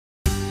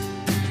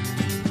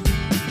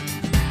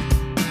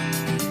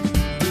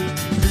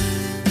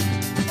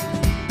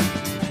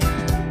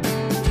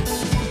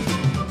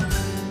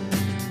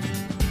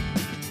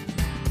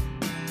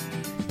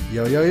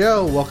Yo, yo,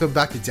 yo, welcome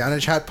back to Down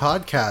and Chat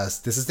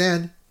Podcast. This is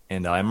Dan.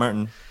 And I'm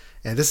Martin.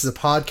 And this is a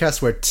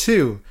podcast where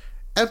two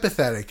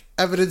empathetic,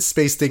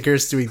 evidence-based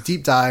thinkers doing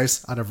deep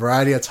dives on a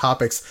variety of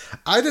topics.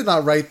 I did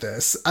not write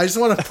this. I just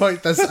want to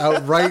point this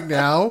out right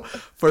now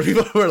for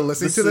people who are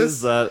listening to this.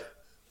 To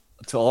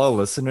all our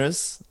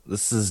listeners,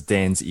 this is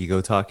Dan's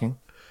ego talking.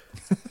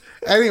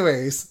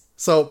 Anyways,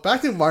 so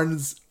back to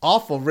Martin's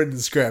awful written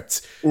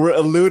script. We're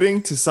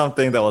alluding to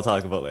something that we'll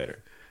talk about later.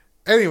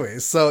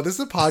 Anyways, so this is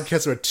a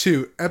podcast where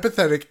two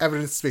empathetic,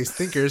 evidence-based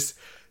thinkers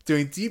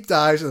doing deep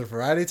dives on a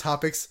variety of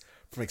topics,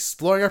 from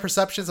exploring our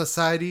perceptions of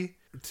society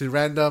to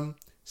random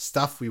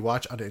stuff we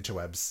watch on the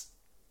interwebs.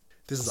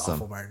 This is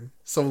awful, Martin.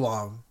 So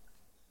long.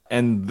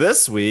 And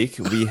this week,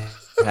 we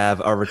have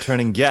our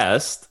returning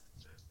guest,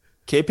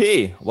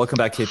 KP. Welcome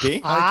back,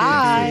 KP.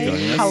 Hi,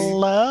 KP.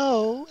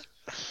 Hello.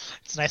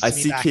 It's nice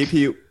to be back.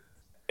 KP.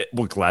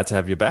 We're glad to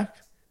have you back.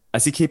 I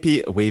see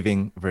KP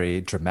waving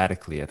very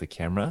dramatically at the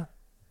camera,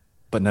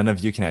 but none of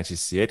you can actually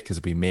see it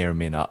because we may or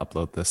may not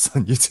upload this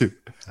on YouTube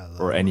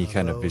or any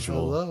kind of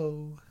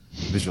visual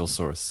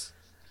source.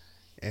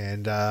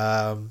 And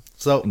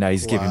so now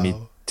he's giving me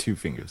two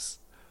fingers.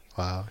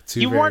 Wow.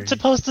 You weren't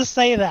supposed to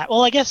say that.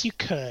 Well, I guess you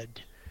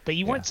could, but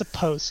you weren't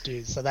supposed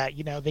to, so that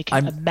they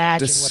can imagine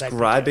what I'm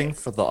describing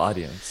for the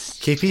audience.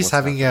 KP's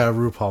having a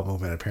RuPaul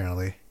moment,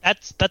 apparently.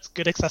 That's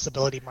good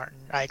accessibility, Martin.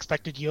 I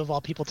expected you of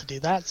all people to do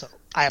that, so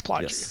I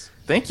applaud you.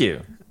 Thank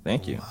you.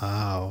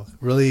 Wow.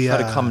 Really try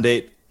to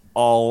accommodate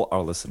all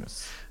our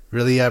listeners.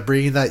 Really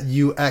bringing that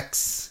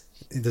UX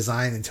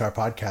design into our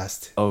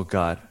podcast. Oh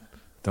God,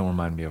 don't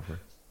remind me of her.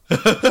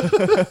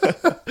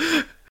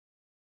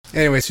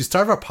 Anyways, to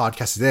start our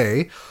podcast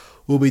today,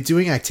 we'll be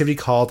doing an activity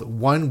called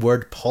One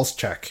Word Pulse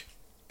Check.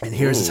 And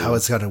here's how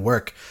it's going to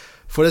work.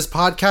 For this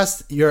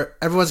podcast,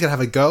 everyone's going to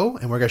have a go,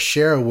 and we're going to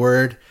share a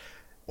word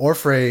or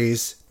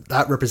phrase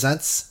that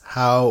represents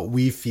how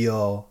we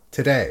feel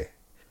today.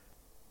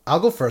 I'll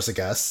go first, I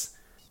guess.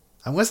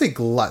 I'm going to say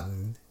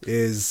glutton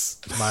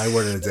is my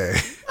word of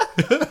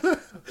the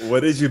day. What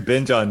did you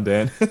binge on,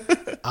 Dan?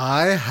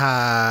 I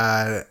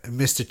had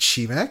Mr.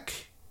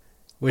 Chimek.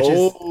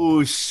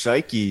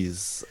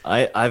 Shikes.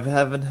 I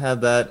haven't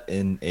had that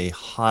in a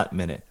hot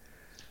minute.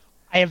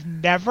 I have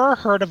never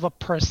heard of a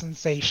person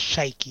say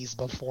shikes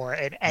before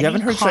in any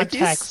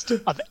context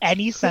of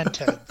any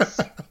sentence.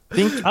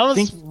 That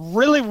was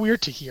really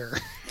weird to hear.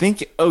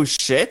 Think oh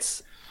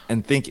shit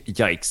and think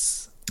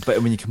yikes.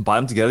 But when you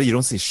combine them together, you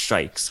don't say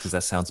shikes because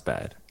that sounds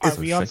bad. Are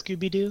we on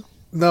Scooby-Doo?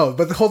 No,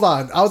 but hold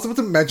on. I was about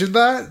to mention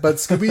that, but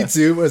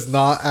Scooby-Doo was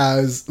not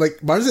as...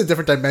 Martin's in a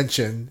different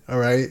dimension, all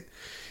right?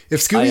 If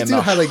Scooby-Doo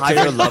had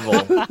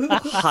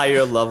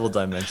higher level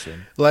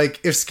dimension.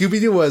 If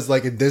Scooby-Doo was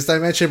in this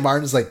dimension,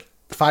 Martin's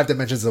 5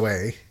 dimensions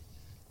away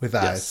with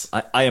that. Yes,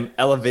 I am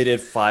elevated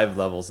 5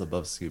 levels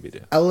above Scooby-Doo.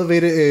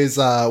 Elevated is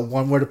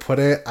one word to put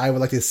it. I would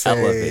like to say,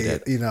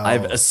 elevated.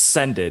 I've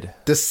ascended.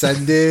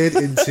 Descended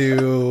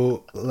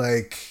into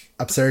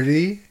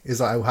absurdity is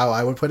how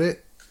I would put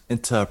it.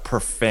 Into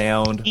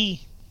profound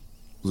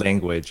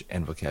language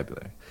and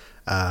vocabulary.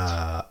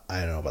 I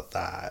don't know about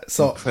that.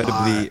 So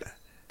incredibly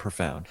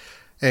profound.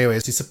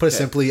 Anyways, just to put it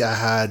simply, I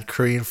had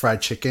Korean fried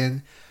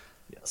chicken.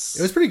 Yes.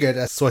 It was pretty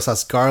good. Soy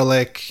sauce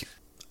garlic.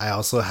 I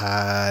also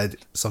had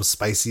some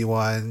spicy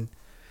one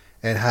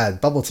and had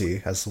bubble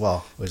tea as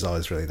well, which is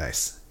always really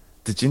nice.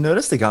 Did you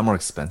notice they got more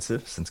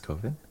expensive since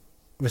COVID?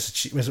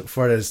 Mr.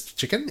 Florida's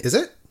chicken, is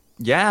it?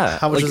 Yeah.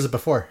 How much was it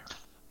before?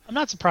 I'm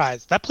not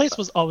surprised. That place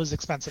was always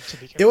expensive to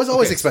be here. It was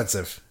always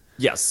expensive.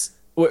 Yes.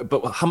 Wait,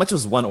 but how much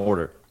was one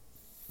order?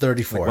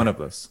 34. One of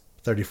those.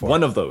 34.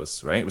 One of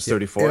those, right? It was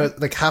 34? It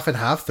was half and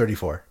half,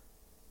 34.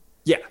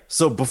 Yeah.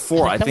 So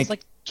before, I think... was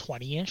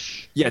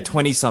 20-ish? Yeah,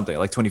 20-something.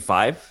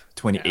 25,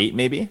 28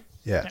 maybe?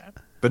 Yeah.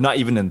 But not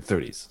even in the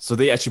 30s. So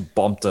they actually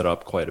bumped it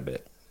up quite a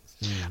bit.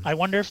 I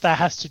wonder if that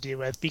has to do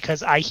with...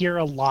 Because I hear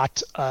a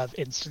lot of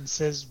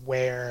instances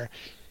where...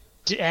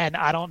 And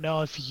I don't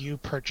know if you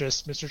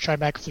purchased Mr.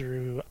 Chimek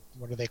through...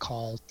 What are they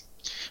called?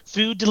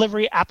 Food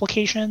delivery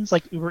applications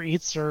like Uber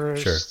Eats or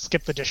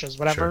Skip the Dishes,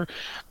 whatever. Sure.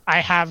 I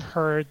have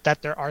heard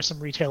that there are some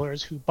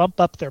retailers who bump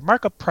up their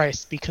markup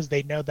price because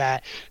they know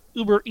that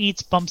Uber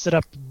Eats bumps it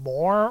up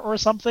more or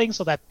something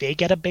so that they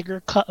get a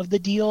bigger cut of the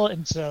deal.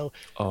 And so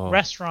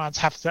restaurants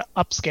have to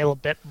upscale a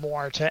bit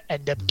more to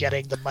end up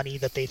getting the money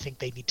that they think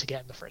they need to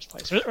get in the first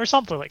place or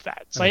something like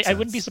that. So I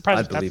wouldn't be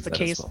surprised if that's the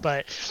case,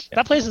 but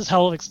that place is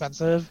hell of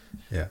expensive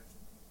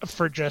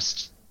for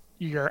just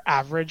your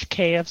average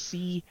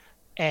KFC.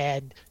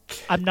 And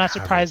I'm not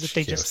surprised that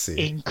they just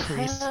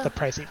increased the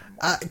price even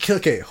more.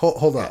 Okay,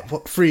 hold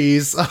up.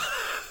 Freeze.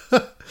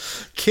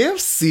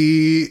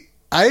 KFC,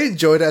 I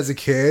enjoyed it as a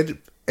kid,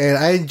 and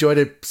I enjoyed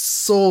it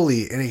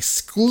solely and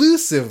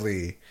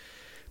exclusively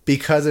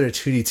because of the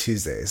Tootie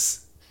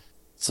Tuesdays.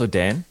 So,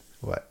 Dan?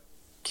 What?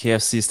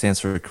 KFC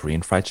stands for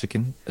Korean Fried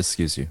Chicken.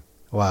 Excuse you.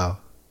 Wow.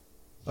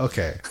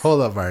 Okay,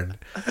 hold up, Martin.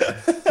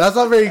 That's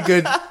not very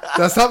good.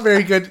 That's not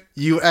very good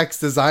UX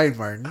design,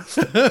 Martin.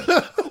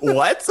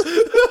 What?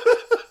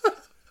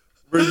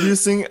 We're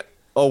using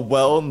a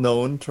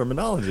well-known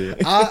terminology.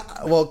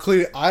 Well,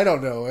 clearly I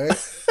don't know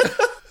it.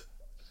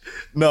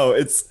 No,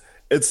 it's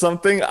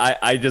something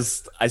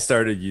I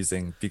started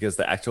using because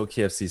the actual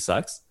KFC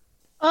sucks.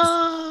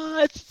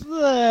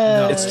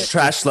 It's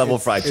trash level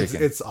fried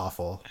chicken. It's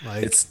awful.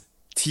 Like It's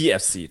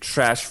TFC,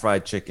 trash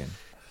fried chicken.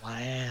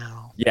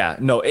 Wow. Yeah,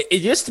 no, it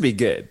used to be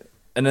good,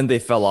 and then they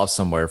fell off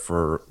somewhere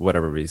for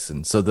whatever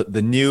reason. So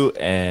the new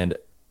and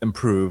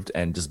improved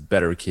and just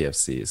better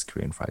KFC is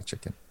Korean fried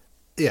chicken.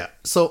 yeah.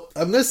 So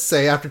I'm gonna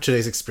say after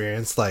today's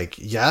experience, like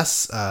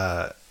yes,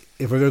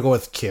 if we're gonna go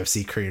with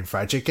KFC Korean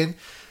fried chicken,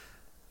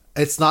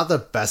 it's not the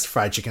best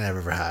fried chicken I've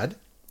ever had.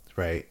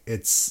 Right?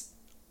 It's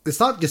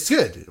not. It's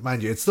good,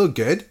 mind you. It's still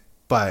good,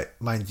 but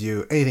mind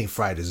you, anything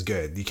fried is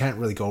good. You can't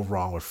really go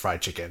wrong with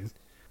fried chicken.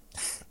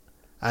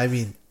 I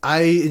mean,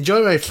 I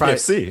enjoy my fried.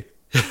 KFC,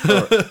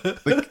 or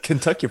the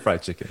Kentucky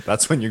Fried Chicken.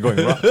 That's when you're going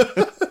wrong.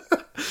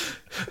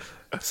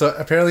 So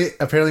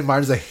apparently,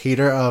 Martin's a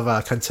hater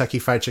of Kentucky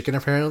Fried Chicken.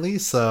 Apparently,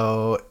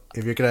 so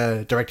if you're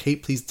gonna direct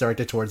hate, please direct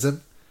it towards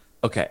him.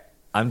 Okay,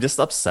 I'm just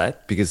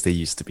upset because they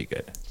used to be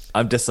good.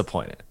 I'm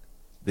disappointed.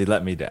 They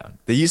let me down.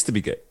 They used to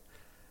be good.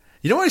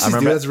 You know what I used to do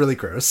remember- that's really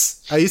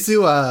gross? I used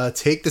to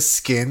take the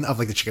skin of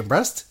like the chicken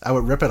breast. I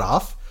would rip it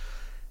off,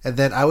 and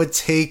then I would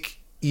take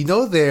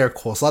their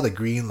coleslaw, the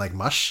green like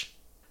mush.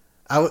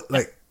 I would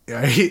like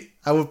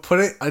I would put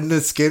it under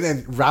the skin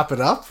and wrap it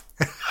up.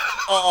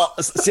 Oh,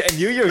 see, I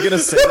knew you were gonna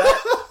say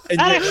that. And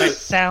That yet, actually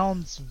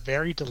sounds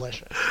very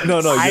delicious. no,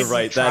 you're I've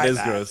right. That tried is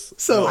that. gross.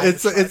 So I would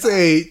it's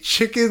a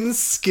chicken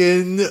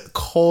skin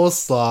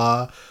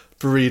coleslaw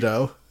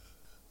burrito.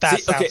 That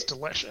See, okay. sounds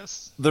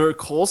delicious. Their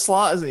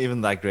coleslaw isn't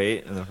even that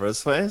great in the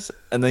first place,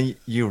 and then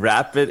you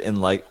wrap it in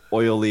like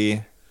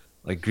oily,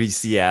 like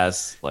greasy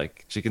ass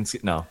like chicken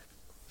skin. No,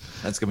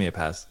 that's gonna be a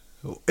pass.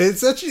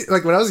 It's actually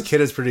like when I was a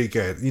kid, it's pretty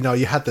good.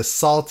 You had the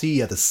salty,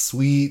 you had the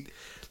sweet,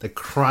 the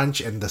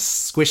crunch, and the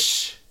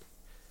squish.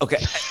 Okay,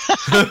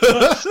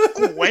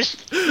 Wish.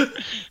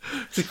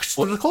 The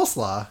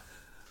coleslaw.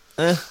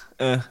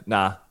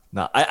 nah.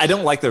 I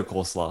don't like their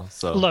coleslaw.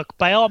 So Look,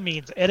 by all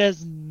means, it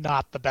is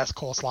not the best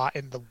coleslaw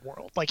in the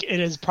world. Like, it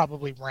is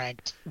probably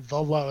ranked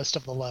the lowest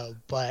of the low,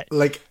 but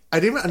Like I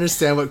didn't even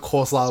understand what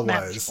coleslaw It's was.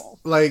 manageable.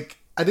 Like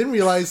I didn't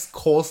realize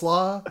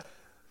coleslaw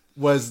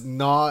was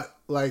not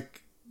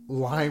like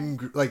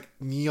like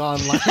neon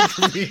lime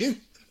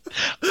green.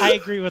 I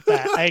agree with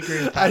that. I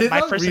agree with that. I did My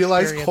not first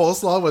realize experience-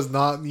 coleslaw was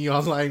not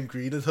neon lime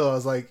green until I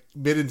was like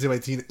deep into my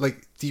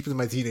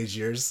teenage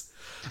years.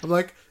 I'm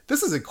like,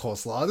 this isn't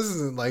coleslaw. This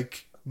isn't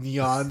like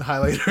neon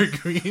highlighter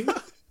green.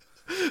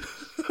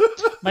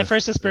 My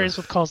first experience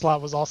with coleslaw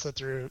was also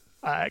through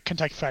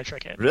Kentucky Fried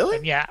Chicken. Really?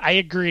 And yeah, I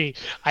agree.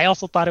 I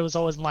also thought it was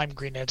always lime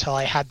green until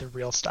I had the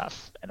real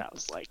stuff, and I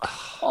was like,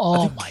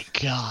 "Oh my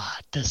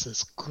god, this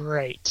is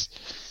great!"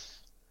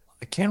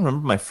 I can't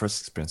remember my first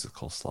experience with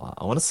coleslaw.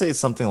 I want to say it's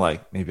something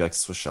like maybe like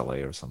Swiss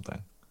chalet or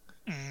something.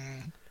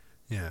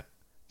 Yeah.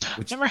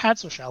 Never had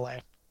Swiss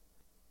chalet.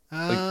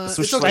 It's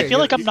Swiss- okay. I feel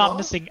like I'm You're- not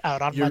missing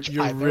out on much.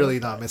 You're either, really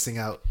but- not missing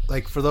out.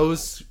 Like for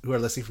those who are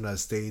listening from the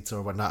States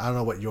or whatnot, I don't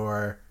know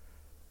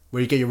where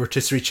you get your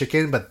rotisserie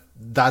chicken, but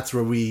that's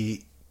where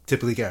we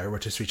typically get our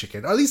rotisserie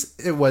chicken. Or at least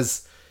it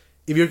was.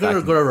 If you're going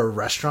to go to a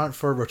restaurant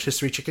for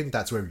rotisserie chicken,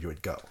 that's where you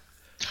would go.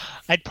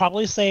 I'd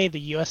probably say the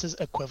US's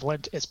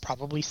equivalent is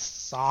probably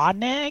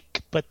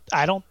Sonic, but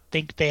I don't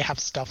think they have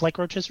stuff like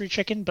rotisserie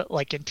chicken. But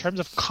like in terms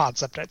of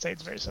concept, I'd say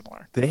it's very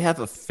similar. They have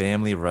a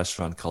family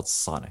restaurant called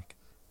Sonic.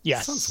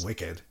 Yes, Sounds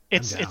wicked.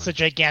 it's I'm it's down. a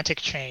gigantic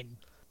chain.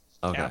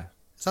 Okay. Yeah.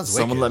 Sounds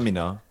Someone wicked. let me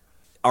know.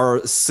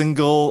 Our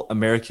single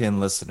American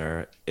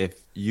listener,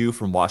 if you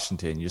from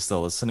Washington, you're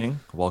still listening,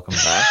 welcome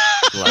back.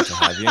 Glad to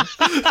have you.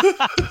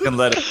 You can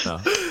let us know.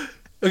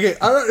 Okay,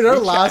 in our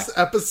last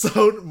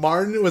episode,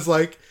 Martin was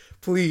like,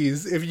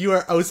 "Please, if you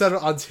are outside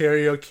of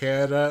Ontario,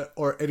 Canada,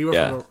 or anywhere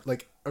Yeah. from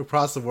like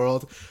across the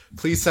world,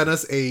 please send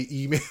us a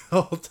email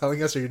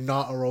telling us you're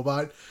not a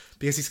robot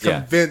because he's Yeah.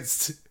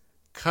 convinced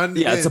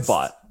Yeah, it's a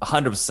bot,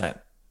 100%.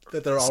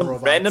 that they're all Some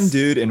robots. random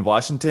dude in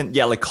Washington.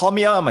 Yeah, like call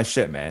me out on my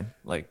shit, man.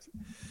 Like,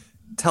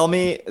 tell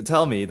me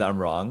that I'm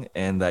wrong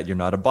and that you're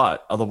not a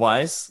bot.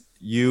 Otherwise,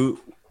 you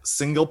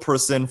single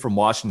person from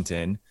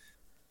Washington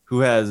who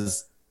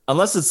has,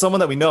 unless it's someone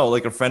that we know,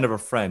 like a friend of a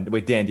friend.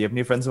 Wait, Dan, do you have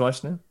any friends in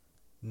Washington?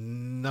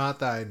 Not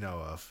that I know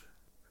of.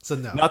 So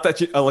no. Not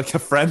that you like a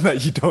friend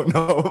that you don't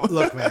know.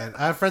 Look, man,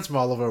 I have friends from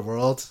all over the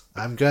world.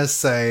 I'm gonna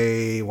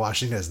say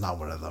Washington is not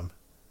one of them.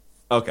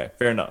 Okay,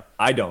 fair enough.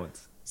 I don't.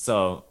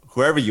 So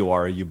whoever you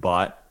are, you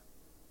bot.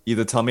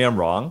 Either tell me I'm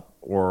wrong,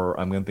 or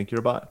I'm gonna think you're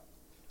a bot.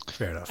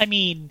 Fair enough. I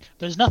mean,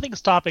 there's nothing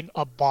stopping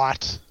a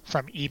bot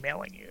from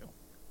emailing you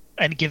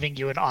and giving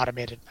you an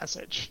automated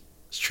message.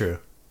 It's true.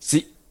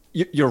 See,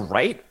 you're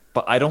right,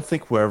 but I don't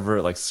think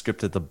whoever like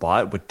scripted the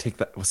bot would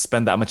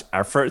spend that much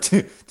effort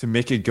to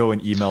make it go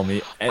and email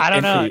me. I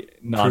don't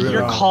know.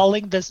 You're wrong.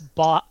 calling this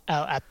bot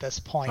out at this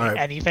point. All right.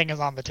 Anything is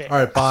on the table.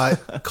 All right,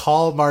 bot,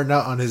 call Martin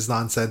out on his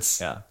nonsense.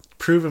 Yeah.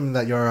 Prove him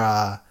that you're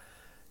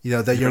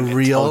that you're an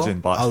real,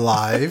 intelligent bot.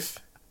 alive.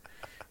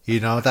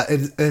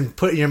 That and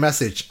put in your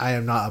message, I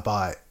am not a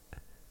bot.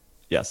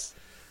 Yes.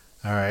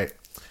 All right.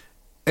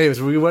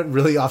 Anyways, we went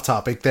really off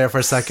topic there for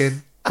a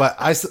second, but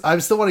I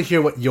still want to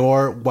hear what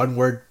your one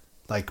word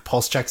like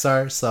pulse checks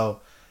are. So,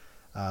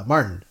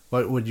 Martin,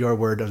 what would your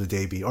word of the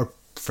day be, or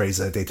phrase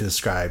of the day to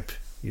describe,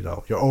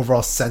 your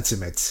overall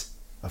sentiment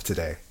of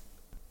today?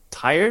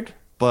 Tired,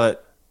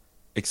 but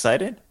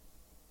excited.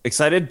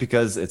 Excited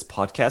because it's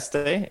podcast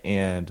day,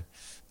 and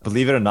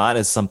believe it or not,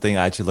 it's something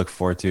I actually look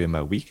forward to in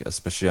my week,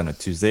 especially on a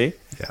Tuesday.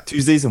 Yeah.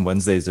 Tuesdays and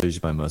Wednesdays are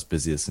usually my most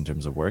busiest in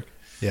terms of work.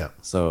 Yeah.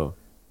 So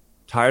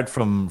tired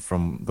from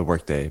the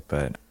workday,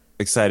 but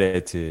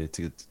excited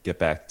to get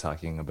back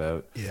talking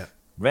about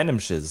random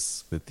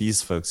shiz with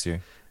these folks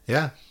here.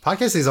 Yeah.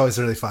 Podcasting is always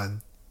really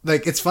fun.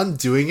 Like, it's fun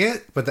doing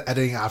it, but the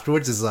editing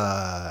afterwards is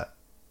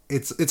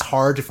it's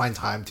hard to find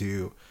time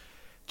to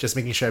just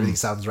making sure everything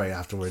sounds right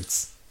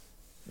afterwards.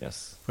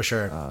 Yes. For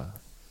sure.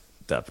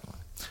 Definitely.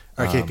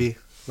 All right, KP,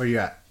 where you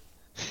at?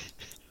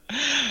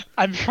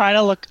 I'm trying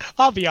to look.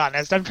 I'll be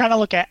honest. I'm trying to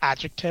look at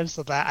adjectives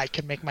so that I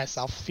can make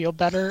myself feel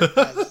better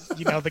as,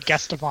 the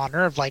guest of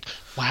honor of like,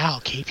 wow,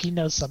 KP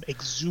knows some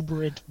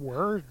exuberant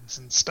words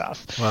and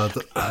stuff. Well,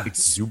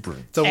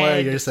 exuberant. Don't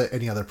worry, you're just like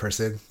any other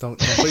person. Don't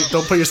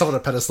put yourself on a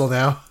pedestal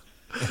now.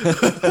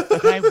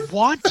 I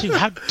want to.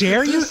 How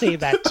dare you say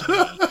that to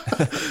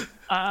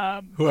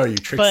me? Who are you,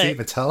 Trixie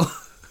Mattel?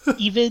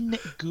 Even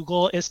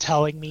Google is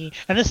telling me,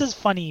 and this is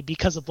funny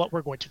because of what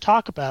we're going to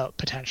talk about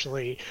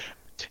potentially.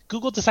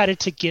 Google decided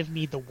to give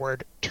me the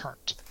word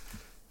turned.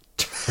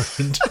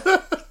 Turned?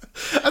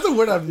 That's a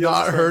word I've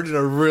not heard in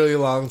a really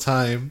long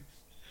time.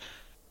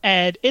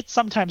 And it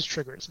sometimes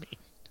triggers me.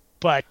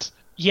 But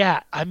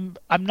yeah, I'm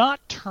not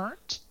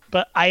turned,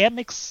 but I am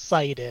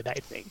excited, I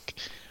think.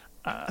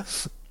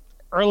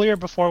 Earlier,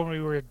 before when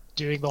we were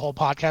doing the whole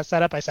podcast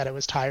setup, I said I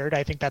was tired.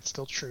 I think that's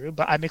still true,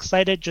 but I'm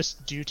excited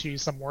just due to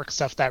some work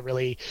stuff that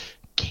really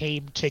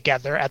came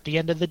together at the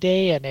end of the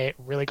day, and it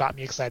really got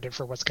me excited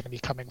for what's going to be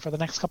coming for the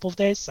next couple of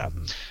days. So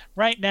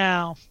right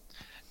now,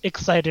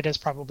 excited is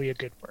probably a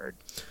good word.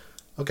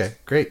 Okay,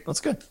 great.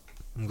 That's good.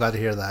 I'm glad to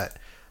hear that.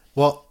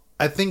 Well,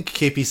 I think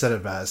KP said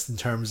it best in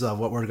terms of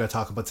what we're going to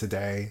talk about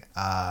today.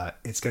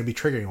 It's going to be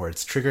triggering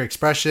words, trigger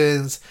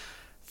expressions,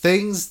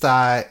 things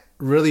that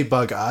really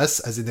bug us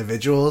as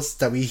individuals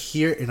that we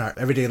hear in our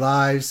everyday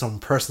lives, from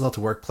personal to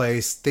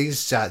workplace,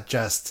 things that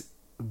just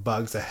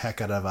bugs the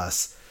heck out of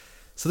us.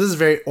 So this is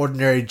very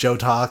ordinary Joe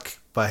talk,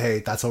 but hey,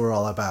 that's what we're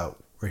all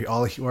about. We're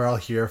all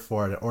here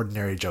for the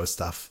ordinary Joe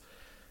stuff.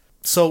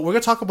 So we're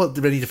going to talk about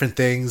many different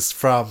things,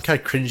 from kind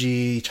of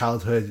cringy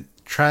childhood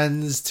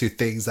trends to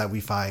things that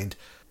we find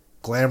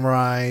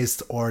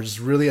glamorized or just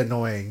really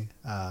annoying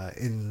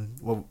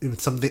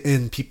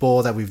in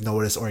people that we've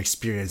noticed or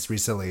experienced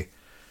recently.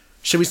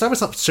 Should we start with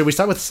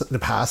the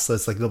past, so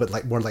it's like a little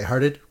bit more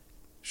lighthearted?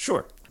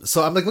 Sure.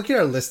 So I'm like looking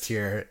at our list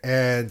here,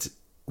 and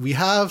we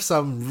have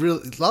a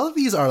lot of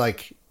these are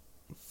like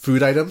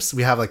food items.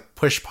 We have like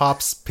push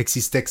pops, pixie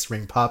sticks,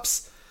 ring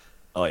pops.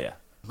 Oh yeah.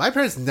 My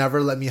parents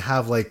never let me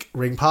have like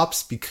ring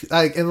pops because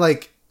I didn't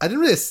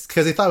really,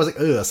 because they thought it was like,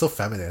 ugh, that's so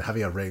feminine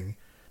having a ring.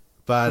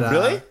 But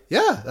really,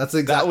 yeah,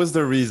 that was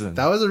the reason.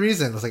 That was the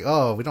reason. I was like,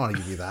 oh, we don't want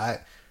to give you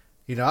that.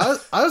 I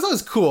thought it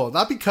was cool,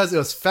 not because it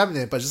was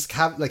feminine, but just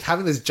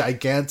having this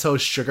giganto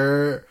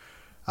sugar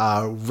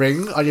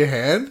ring on your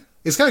hand.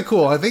 It's kind of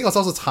cool. I think it was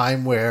also a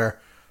time where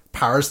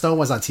Power Stone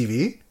was on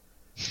TV,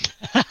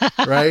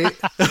 right?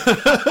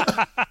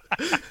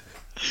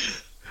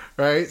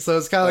 Right, so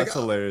it's kind of that's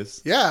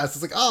hilarious. Yeah, so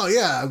it's like, oh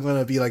yeah, I'm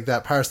gonna be like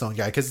that Power Stone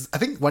guy, because I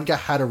think one guy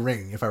had a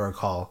ring, if I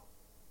recall.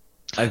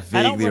 I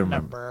vaguely don't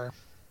remember.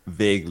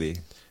 Vaguely.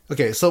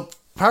 Okay, so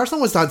Power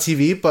Stone was on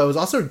TV, but it was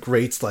also a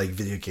great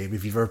video game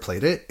if you've ever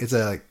played it.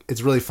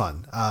 It's really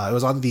fun. It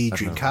was on the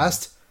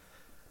Dreamcast.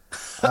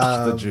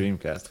 The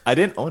Dreamcast. I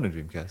didn't own a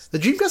Dreamcast. The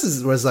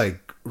Dreamcast was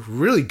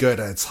really good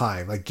at its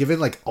time.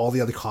 Given all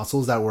the other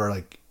consoles that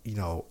were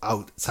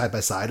out side by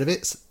side of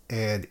it,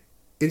 and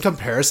in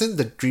comparison,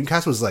 the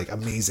Dreamcast was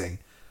amazing.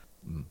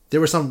 There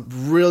were some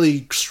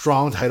really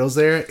strong titles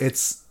there.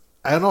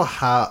 I don't know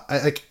how.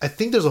 I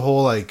think there's a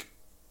whole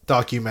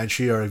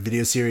documentary or a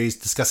video series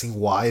discussing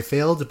why it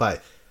failed,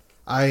 but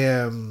I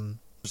am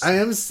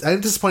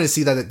disappointed to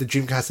see that the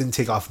Dreamcast didn't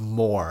take off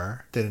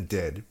more than it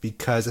did,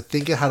 because I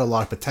think it had a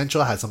lot of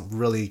potential. It had some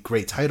really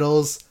great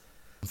titles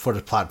for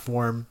the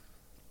platform.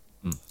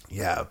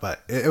 Yeah,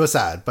 but it was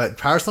sad. But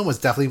Power Stone was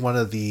definitely one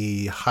of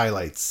the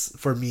highlights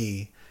for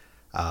me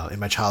in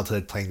my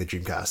childhood playing the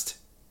Dreamcast,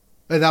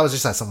 and that was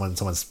just at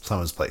someone's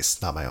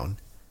place, not my own.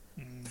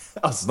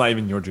 Oh, it's not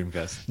even your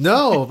Dreamcast.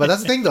 No, but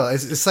that's the thing though.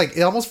 It's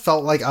it almost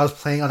felt like I was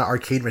playing on an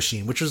arcade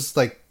machine, which was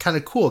kind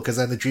of cool, because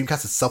then the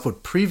Dreamcast itself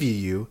would preview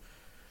you.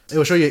 It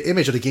will show you an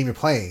image of the game you're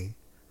playing,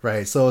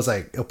 right? So it's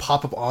it'll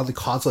pop up on the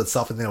console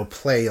itself, and then it'll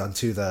play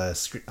onto the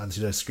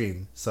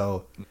screen.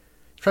 So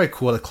it's very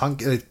cool.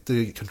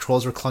 The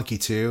controls were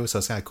clunky too, so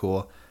it's kind of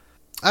cool.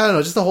 I don't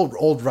know, just the whole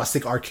old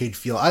rustic arcade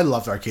feel. I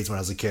loved arcades when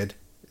I was a kid.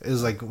 It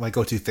was my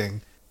go-to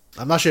thing.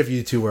 I'm not sure if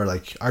you two were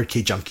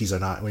arcade junkies or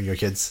not when you were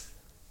kids.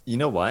 You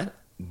know what?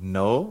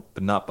 no,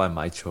 but not by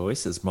my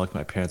choice. It's more like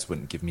my parents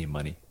wouldn't give me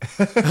money.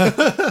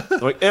 They're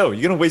like, ew,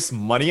 you're gonna waste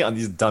money on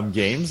these dumb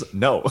games?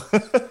 No.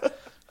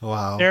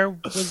 Wow. There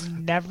was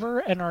never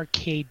an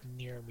arcade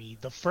near me.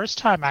 The first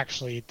time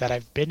actually that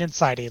I've been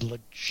inside a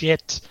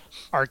legit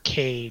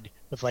arcade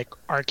with like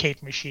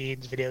arcade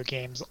machines, video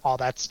games, all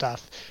that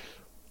stuff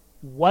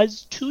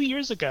was 2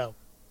 years ago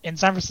in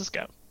San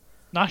Francisco.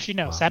 No, actually,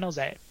 no, San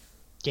Jose.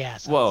 Yeah,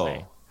 San Jose.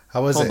 Whoa.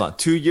 How was Hold it? on.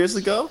 2 years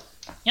ago?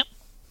 Yep.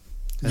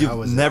 And how You've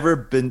was it? never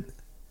been.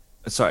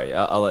 Sorry,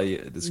 I'll let you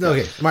describe.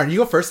 Okay, Martin, you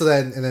go first,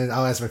 and then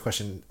I'll answer my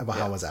question about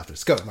how it was after.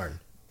 Go, Martin.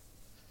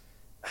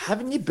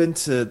 Haven't you been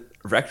to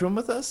Rec Room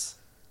with us?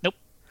 Nope.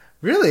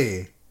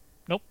 Really?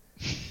 Nope.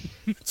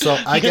 So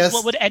I Because guess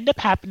what would end up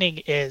happening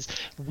is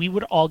we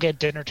would all get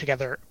dinner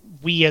together.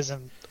 We, as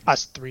in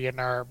us three and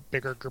our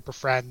bigger group of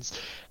friends.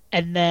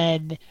 And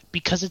then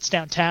because it's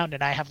downtown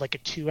and I have like a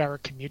 2-hour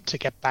commute to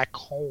get back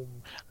home,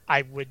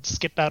 I would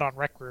skip out on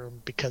Rec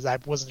Room because I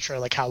wasn't sure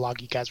like how long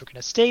you guys were going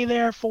to stay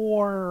there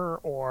for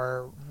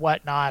or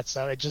whatnot.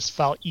 So it just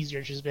felt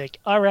easier to just be like,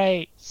 all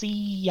right, see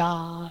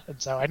ya.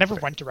 And so I never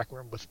went to Rec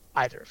Room with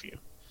either of you.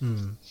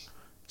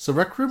 so.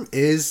 Rec Room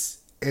is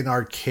an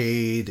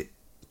arcade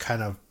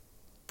kind of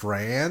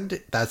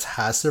brand that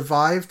has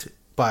survived,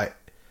 but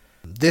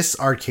this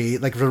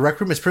arcade, like the Rec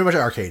Room, is pretty much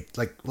an arcade.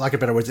 Like lack of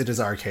better words, it is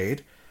an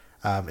arcade.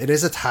 It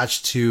is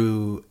attached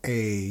to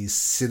a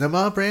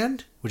cinema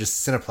brand, which is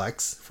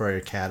Cineplex for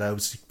Canada,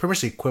 which is pretty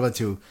much the equivalent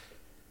to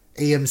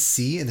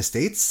AMC in the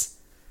States.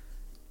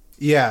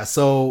 Yeah,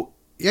 so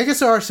yeah, I guess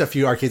there are a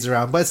few arcades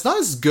around, but it's not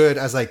as good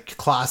as like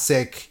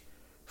classic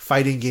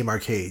fighting game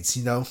arcades,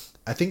 you know?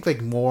 I think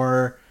like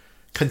more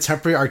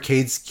contemporary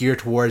arcades geared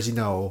towards, you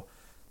know,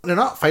 they're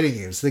not fighting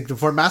games. Like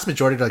for mass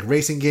majority, they're like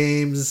racing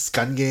games,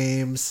 gun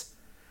games,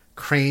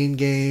 crane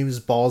games,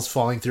 balls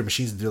falling through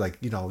machines to do like,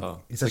 you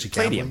know, essentially like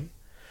Palladium. gambling.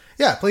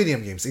 Yeah,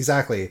 Palladium games,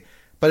 exactly.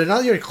 But they're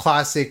not your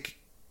classic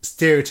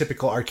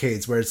stereotypical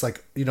arcades where it's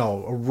like, you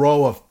know, a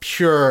row of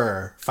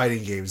pure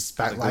fighting games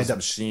Like lined those up.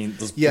 machines,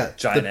 those Yeah,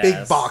 giant the big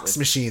ass, box like-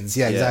 machines.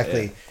 Yeah, Yeah,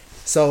 exactly. yeah.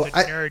 So The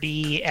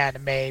nerdy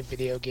anime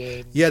video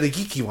game yeah, the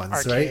geeky ones,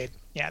 arcade. right?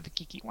 Yeah, the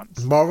geeky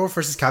ones. Marvel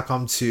vs.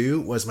 Capcom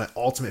 2 was my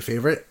ultimate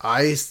favorite.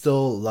 I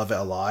still love it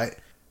a lot.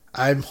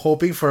 I'm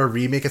hoping for a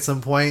remake at some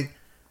point.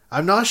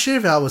 I'm not sure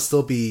if I will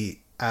still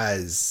be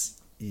as,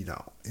 you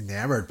know,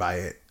 enamored by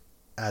it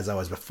as I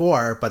was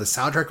before, but the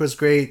soundtrack was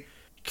great.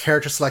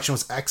 Character selection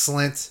was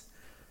excellent.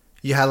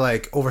 You had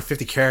like over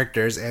 50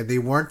 characters and they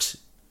weren't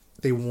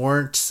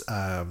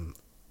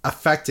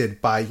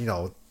affected by, you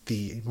know,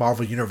 the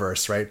Marvel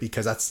universe, right?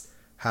 Because that's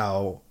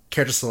how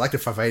characters selected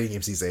for fighting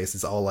games these days.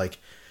 It's all like,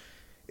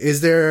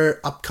 is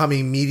there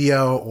upcoming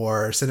media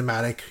or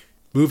cinematic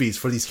movies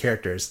for these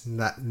characters? And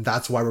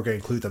that's why we're going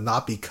to include them,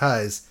 not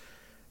because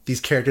these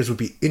characters would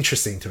be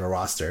interesting to the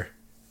roster.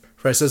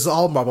 Right, so it's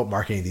all Marvel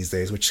marketing these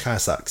days, which kind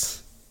of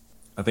sucks.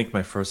 I think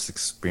my first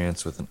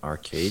experience with an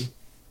arcade,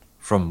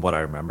 from what I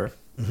remember,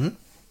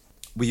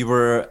 we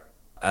were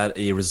at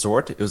a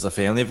resort. It was a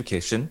family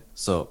vacation.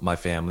 So my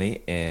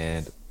family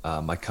and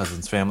my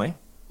cousin's family.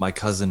 My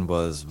cousin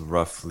was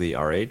roughly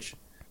our age.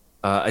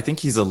 I think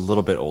he's a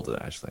little bit older,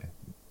 actually.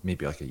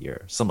 Maybe like a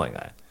year, something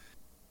like that.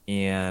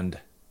 And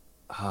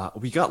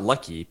we got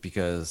lucky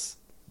because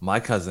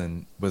my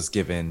cousin was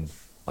given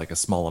like a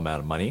small amount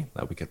of money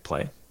that we could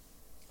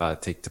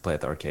take to play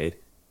at the arcade.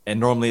 And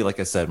normally, like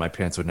I said, my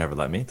parents would never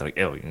let me. They're like,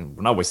 "Ew,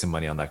 we're not wasting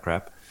money on that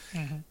crap."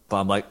 But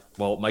I'm like,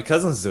 well, my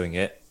cousin's doing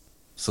it.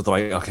 So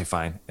they're like, okay,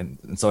 fine.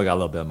 And so I got a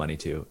little bit of money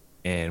too.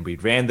 And we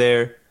ran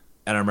there.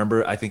 And I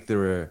remember, I think there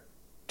were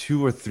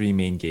 2 or 3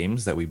 main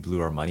games that we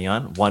blew our money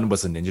on. One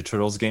was a Ninja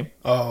Turtles game.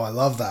 Oh, I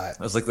love that. It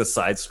was like the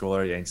side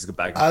scroller. Yeah, you just go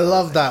back. And I forth.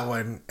 love that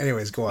one.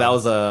 Anyways, go on. That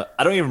was I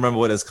don't even remember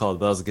what it's called,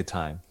 but that was a good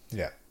time.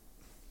 Yeah.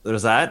 There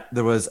was that.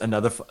 There was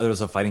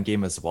a fighting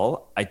game as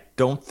well. I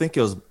don't think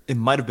it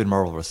might have been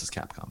Marvel vs.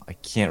 Capcom. I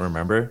can't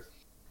remember.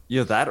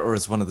 Either that or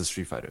it's one of the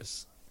Street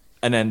Fighters.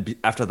 And then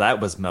after that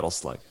was Metal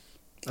Slug.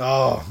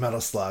 Oh, Metal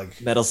Slug.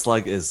 Metal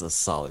Slug is a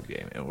solid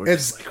game. And we're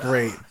It's just like,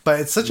 great, but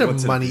it's such a want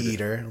to money beat it.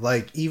 eater.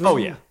 Like even Oh,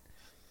 yeah.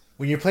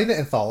 when you're playing the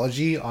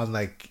anthology on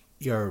like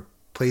your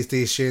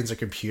PlayStations or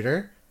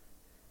computer,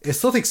 it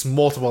still takes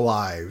multiple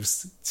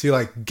lives to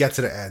like get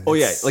to the end. oh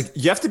yeah, It's- like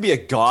you have to be a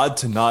god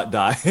to not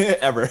die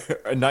ever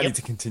or not need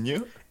to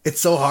continue.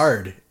 it's so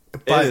hard.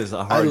 But is a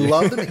I hard game.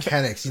 love the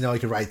mechanics. You know, you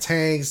can ride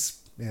tanks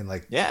and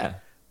like Yeah.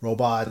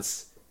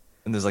 robots.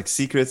 And there's like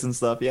secrets and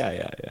stuff.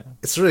 Yeah.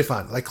 It's really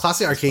fun. Like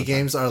classic arcade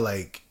games are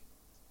like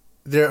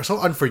they're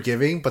so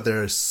unforgiving, but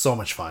they're so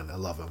much fun. I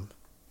love them.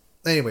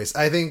 Anyways,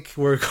 I think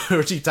we're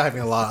deep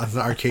diving a lot on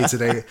the arcade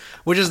today,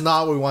 which is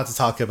not what we want to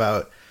talk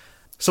about.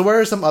 So, what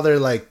are some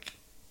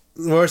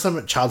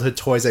childhood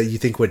toys that you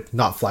think would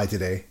not fly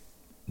today,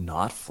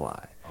 Not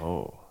fly.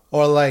 Oh.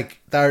 or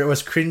like that it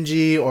was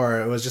cringy,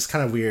 or it was just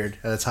kind of weird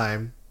at the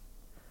time?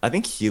 I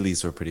think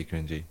Heelys were pretty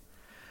cringy.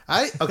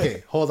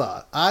 Okay, hold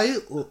on. I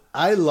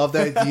love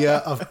the idea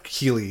of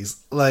Heelys.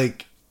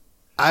 Like,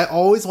 I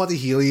always wanted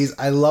Heelys.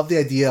 I love the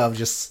idea of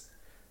just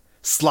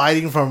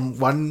sliding from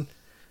one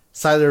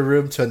side of the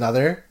room to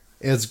another.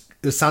 It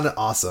sounded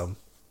awesome.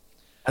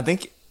 I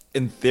think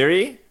in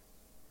theory,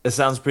 it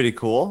sounds pretty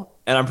cool.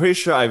 And I'm pretty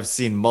sure I've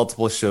seen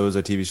multiple shows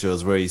or TV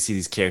shows where you see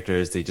these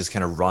characters, they just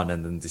kind of run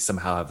and then they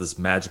somehow have this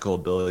magical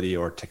ability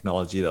or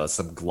technology that lets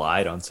them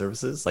glide on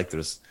surfaces, like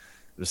there's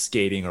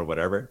skating or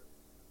whatever.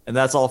 And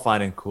that's all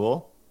fine and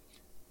cool.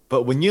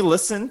 But when you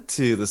listen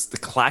to the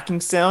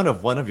clacking sound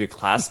of one of your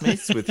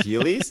classmates with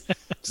Heelys,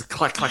 just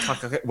clack, clack, clack,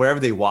 clack, wherever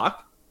they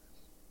walk,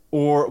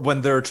 or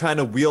when they're trying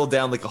to wheel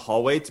down like a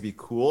hallway to be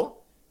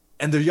cool,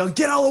 and they're yelling,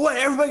 "Get out of the way,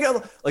 everybody get out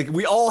of the-" Like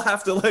we all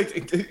have to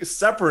like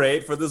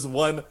separate for this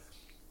one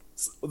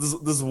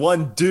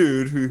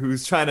dude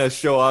who's trying to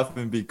show off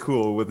and be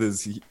cool with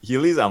his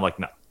Heelys. I'm like,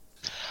 no.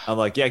 I'm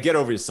like, yeah, get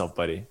over yourself,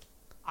 buddy.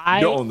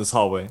 You don't own this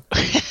hallway.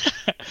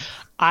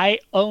 I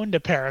owned a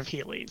pair of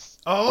Heelys.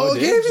 Oh,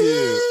 did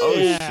you? Oh,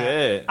 Yeah,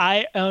 shit.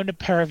 I owned a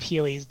pair of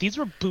Heelys. These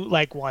were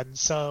bootleg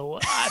ones, so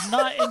I'm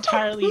not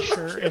entirely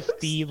sure if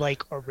the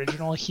like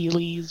original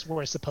Heelys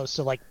were supposed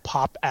to like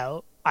pop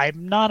out.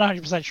 I'm not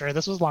 100% sure.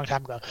 This was a long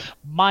time ago.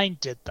 Mine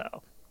did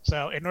though.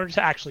 So in order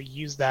to actually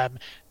use them,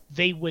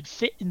 they would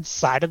fit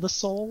inside of the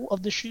sole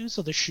of the shoe,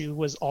 so the shoe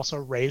was also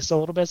raised a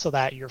little bit so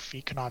that your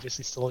feet can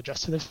obviously still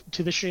adjust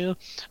to the shoe.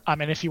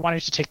 And if you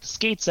wanted to take the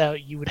skates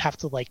out, you would have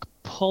to like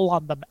pull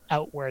on them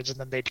outwards and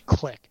then they'd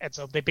click. And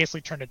so they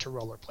basically turned into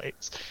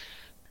rollerblades.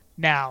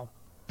 Now,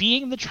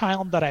 being the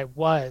child that I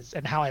was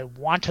and how I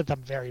wanted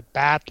them very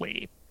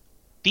badly,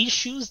 these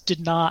shoes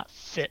did not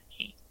fit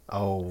me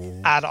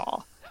at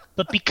all.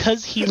 But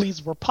because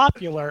Heelys were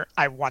popular,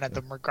 I wanted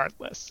them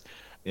regardless.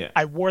 Yeah.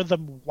 I wore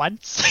them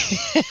once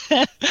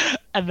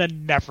and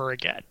then never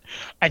again.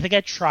 I think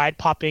I tried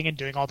popping and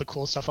doing all the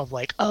cool stuff of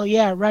like, oh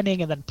yeah,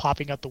 running and then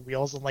popping out the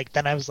wheels. And like,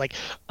 then I was like,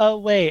 oh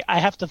wait, I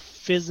have to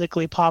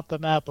physically pop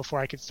them out before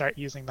I could start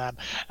using them.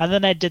 And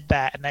then I did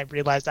that and I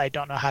realized I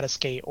don't know how to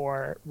skate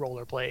or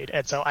rollerblade.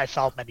 And so I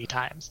fell many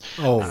times.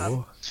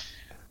 Oh.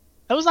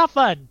 It was not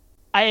fun.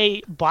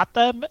 I bought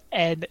them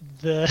and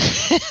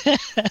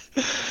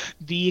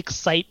the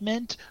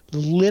excitement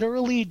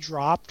literally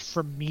dropped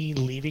from me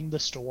leaving the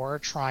store,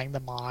 trying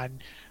them on,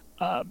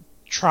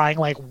 trying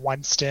like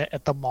one stint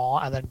at the mall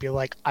and then be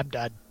like, I'm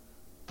done.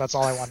 That's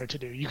all I wanted to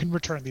do. You can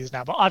return these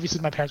now. But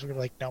obviously my parents were gonna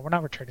be like, no, we're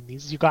not returning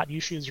these. You got new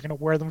shoes. You're going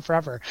to wear them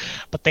forever.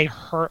 But they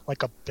hurt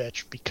like a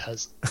bitch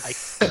because I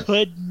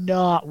could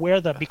not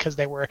wear them because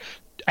they were,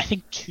 I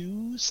think,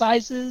 2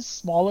 sizes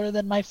smaller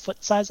than my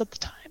foot size at the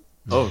time.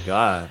 Oh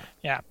God.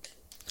 Yeah.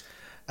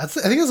 I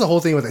think that's the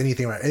whole thing with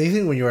anything, right?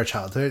 Anything when you're a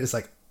childhood, it's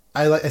like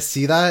I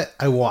see that,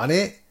 I want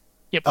it.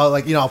 Yep.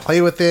 I'll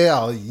play with it,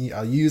 I'll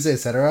use it,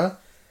 etc.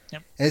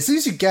 Yep. And as soon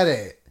as you get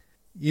it,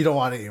 you don't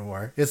want it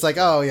anymore. It's like,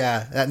 oh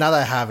yeah, now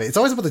that I have it, it's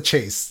always about the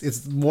chase.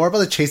 It's more about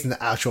the chase than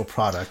the actual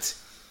product.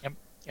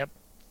 Yep,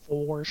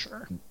 for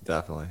sure.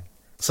 Definitely.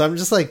 So I'm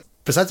just like,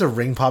 besides the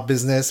ring pop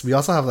business, we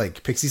also have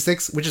like Pixie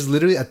Sticks, which is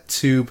literally a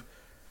tube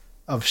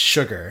of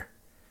sugar.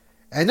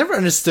 I never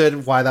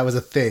understood why that was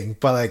a thing,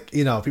 but like,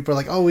 people are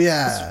like, oh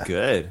yeah. It's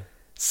good.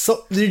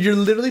 So you're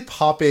literally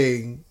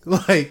popping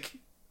like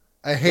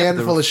a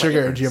handful of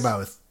sugar into your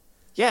mouth.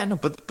 Yeah, no,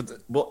 but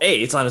well,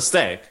 it's on a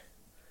stick.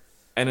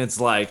 And it's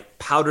like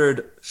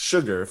powdered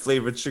sugar,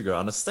 flavored sugar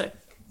on a stick.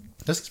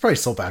 This is probably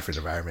so bad for the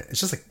environment. It's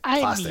just like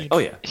plastic. Oh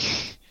yeah.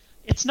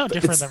 It's no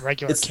different than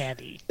regular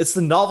candy. It's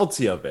the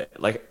novelty of it.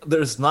 Like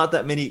there's not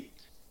that many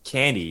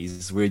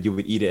candies where you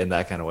would eat it in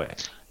that kind of way.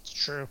 It's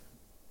true.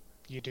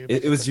 You do.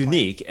 It was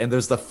unique, and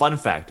there's the fun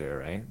factor,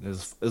 right?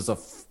 It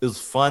was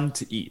fun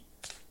to eat.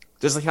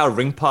 Just like how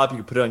ring pop, you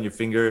could put it on your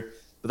finger,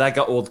 but that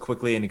got old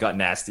quickly and it got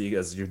nasty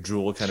as your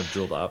drool kind of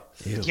drooled up.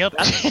 Ew. Yep.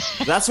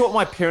 That's what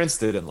my parents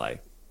didn't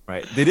like,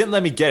 right? They didn't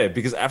let me get it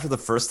because after the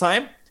first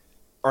time,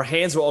 our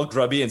hands were all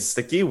grubby and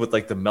sticky with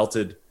like the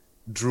melted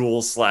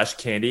drool /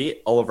 candy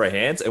all over our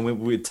hands, and when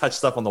we would touch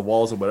stuff on the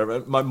walls or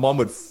whatever, my mom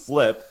would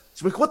flip.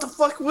 She'd be like, "What the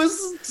fuck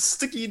was this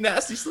sticky,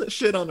 nasty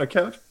shit on our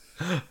couch?"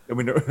 And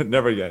we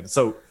never again.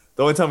 So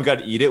the only time we got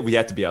to eat it, we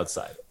had to be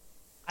outside.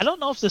 I don't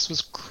know if this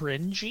was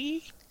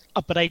cringy,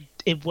 but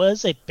it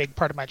was a big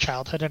part of my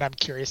childhood, and I'm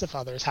curious if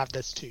others have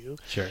this too.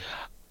 Sure.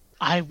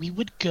 We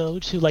would go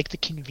to like the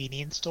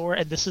convenience store,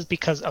 and this is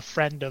because a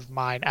friend of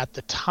mine at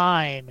the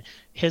time,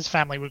 his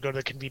family would go to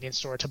the convenience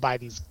store to buy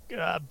these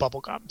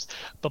bubble gums.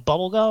 But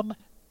bubble gum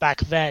back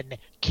then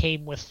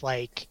came with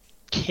like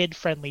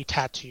kid-friendly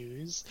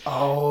tattoos.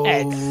 Oh.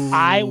 And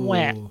I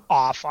went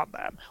off on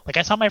them. Like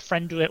I saw my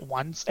friend do it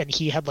once, and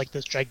he had like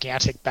this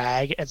gigantic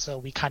bag, and so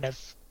we kind of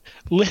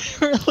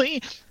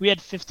literally we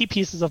had 50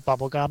 pieces of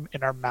bubble gum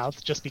in our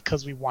mouth just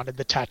because we wanted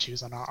the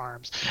tattoos on our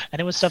arms. And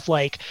it was stuff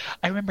like,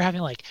 I remember having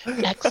like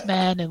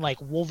X-Men and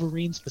like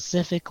Wolverine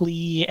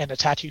specifically, and a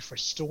tattoo for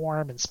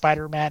Storm and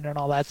Spider-Man and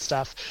all that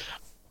stuff.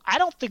 I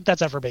don't think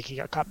that's ever making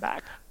a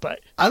comeback,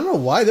 but I don't know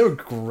why. They were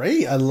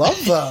great. I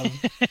love them.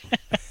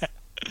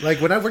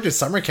 Like when I worked at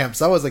summer camps,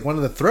 that was like one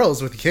of the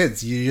thrills with the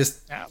kids. You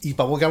just eat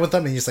bubble gum with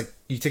them, and you just like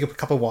you take a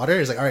cup of water.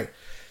 It's like, all right,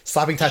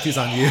 slapping tattoos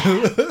on you.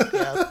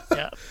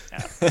 yeah.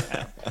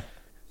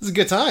 It's a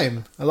good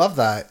time. I love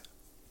that.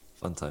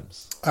 Fun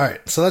times. All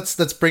right, so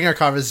let's bring our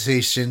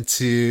conversation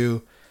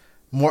to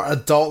more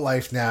adult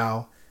life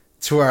now.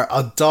 To our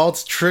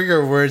adult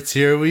trigger words.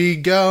 Here we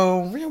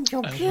go.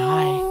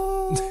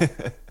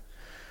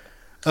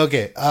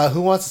 Okay,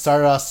 who wants to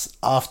start us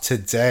off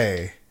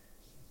today?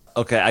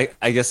 Okay,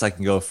 I guess I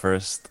can go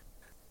first.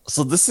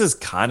 So this is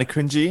kind of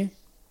cringy,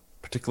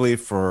 particularly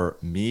for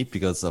me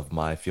because of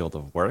my field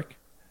of work.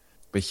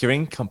 But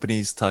hearing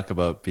companies talk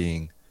about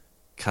being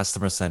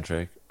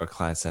customer-centric or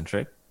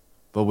client-centric,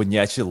 but when you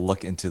actually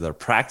look into their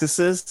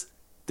practices,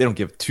 they don't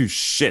give two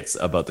shits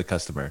about the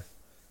customer.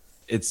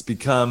 It's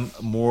become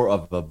more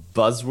of a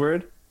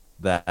buzzword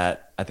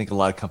that I think a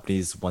lot of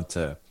companies want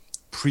to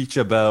preach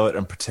about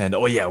and pretend,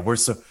 oh yeah, we're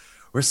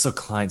so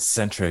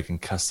client-centric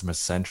and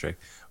customer-centric.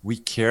 We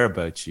care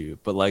about you.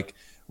 But like,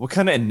 what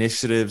kind of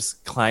initiatives,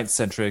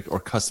 client-centric or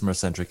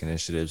customer-centric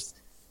initiatives,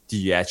 do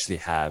you actually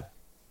have?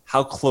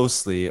 How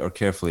closely or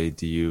carefully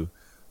do you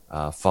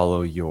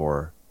follow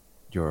your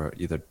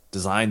either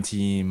design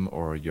team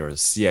or your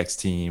CX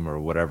team or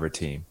whatever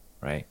team,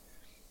 right?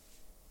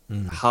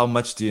 How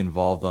much do you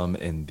involve them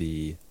in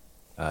the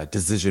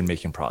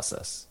decision-making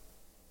process?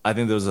 I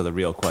think those are the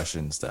real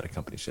questions that a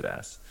company should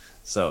ask.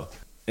 So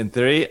in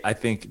theory, I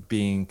think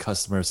being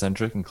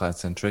customer-centric and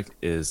client-centric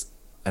is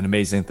an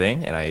amazing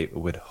thing. And I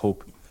would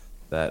hope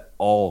that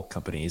all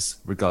companies,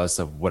 regardless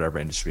of whatever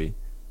industry,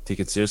 take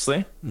it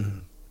seriously.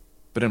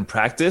 But in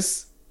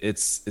practice,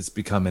 it's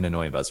become an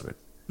annoying buzzword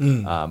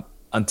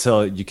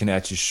until you can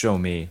actually show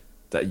me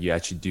that you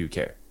actually do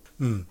care.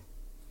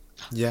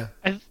 Yeah.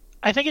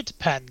 I think it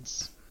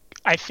depends.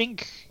 I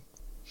think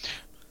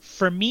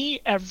for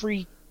me,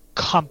 every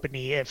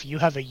company, if you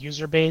have a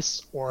user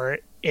base or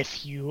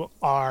if you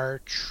are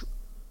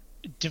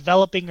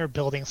developing or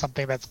building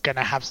something that's going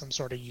to have some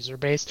sort of user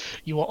base,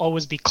 you will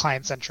always be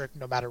client-centric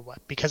no matter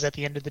what. Because at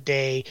the end of the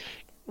day,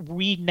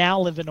 we now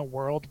live in a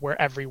world where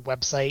every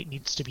website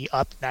needs to be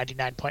up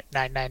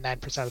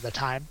 99.999% of the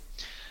time.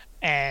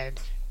 And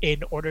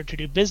in order to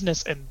do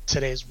business in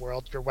today's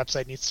world, your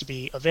website needs to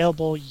be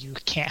available. You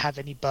can't have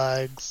any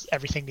bugs.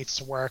 Everything needs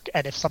to work.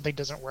 And if something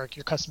doesn't work,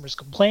 your customers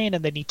complain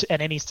and it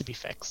needs to be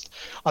fixed.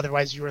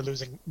 Otherwise, you are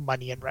losing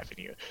money and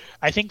revenue.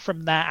 I think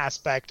from that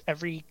aspect,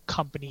 every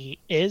company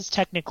is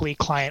technically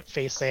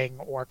client-facing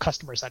or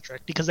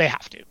customer-centric because they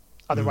have to.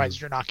 Otherwise,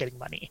 you're not getting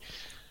money.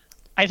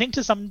 I think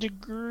to some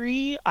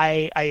degree,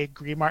 I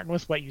agree, Martin,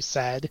 with what you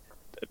said.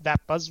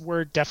 That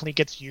buzzword definitely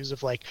gets used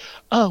of like,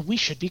 oh, we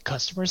should be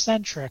customer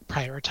centric,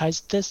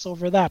 prioritize this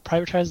over that,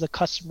 prioritize the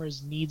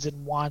customer's needs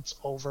and wants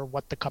over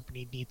what the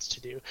company needs to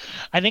do.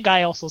 I think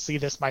I also see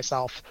this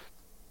myself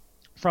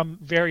from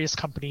various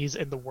companies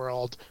in the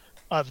world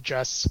of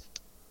just,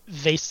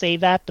 they say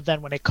that, but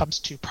then when it comes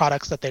to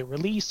products that they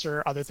release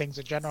or other things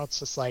in general, it's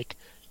just like,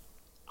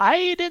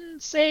 I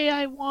didn't say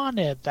I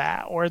wanted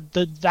that, or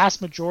the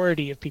vast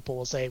majority of people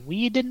will say,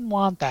 we didn't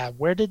want that.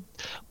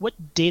 What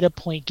data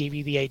point gave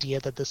you the idea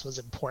that this was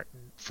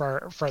important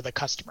for the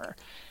customer?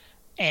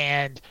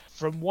 And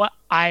from what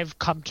I've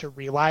come to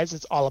realize,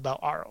 it's all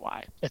about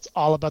ROI. It's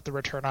all about the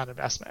return on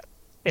investment.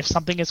 If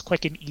something is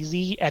quick and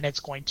easy and it's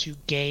going to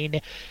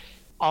gain,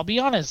 I'll be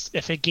honest,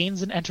 if it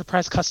gains an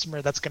enterprise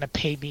customer that's going to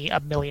pay me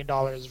 $1 million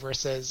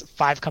versus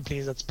 5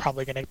 companies that's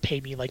probably going to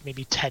pay me like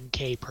maybe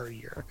 $10K per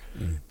year,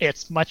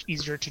 it's much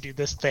easier to do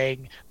this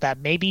thing that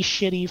may be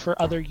shitty for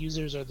other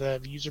users or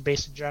the user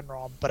base in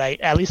general, but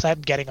at least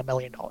I'm getting $1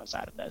 million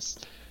out of this.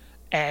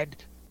 And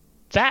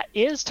that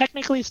is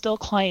technically still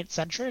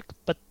client-centric,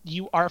 but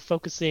you are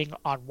focusing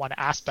on one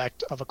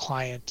aspect of a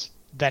client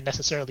than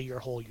necessarily your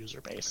whole user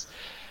base.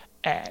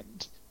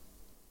 And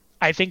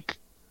I think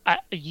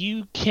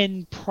you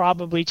can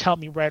probably tell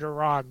me right or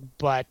wrong,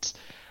 but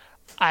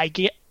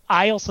I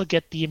also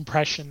get the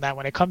impression that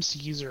when it comes to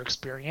user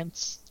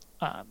experience,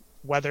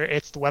 whether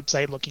it's the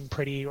website looking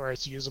pretty or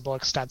it's usable,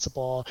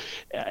 extensible,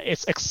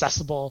 it's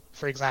accessible,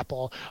 for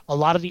example, a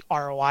lot of the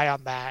ROI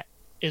on that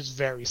is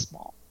very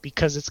small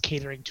because it's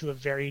catering to a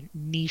very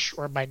niche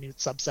or minute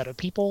subset of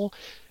people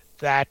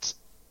that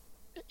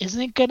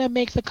isn't going to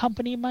make the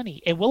company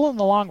money. It will in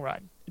the long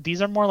run.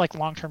 These are more like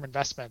long-term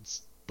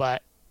investments,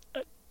 but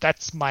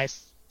that's my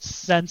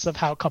sense of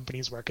how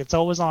companies work. It's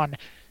always on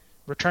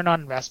return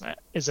on investment.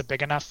 Is it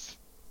big enough?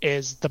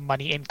 Is the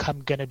money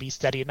income going to be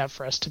steady enough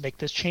for us to make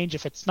this change?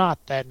 If it's not,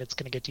 then it's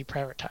going to get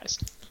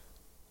deprioritized.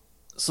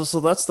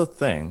 So that's the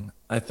thing.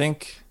 I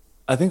think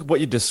what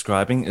you're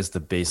describing is the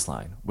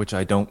baseline, which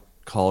I don't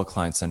call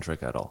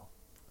client-centric at all.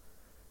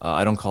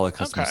 I don't call it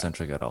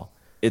customer-centric at all.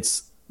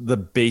 It's the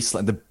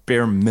baseline, the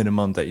bare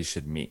minimum that you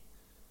should meet.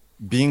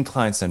 Being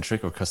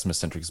client-centric or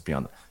customer-centric is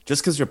beyond that.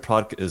 Just because your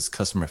product is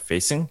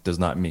customer-facing does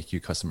not make you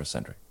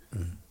customer-centric,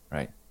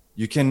 right?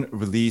 You can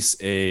release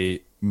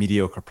a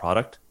mediocre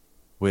product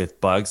with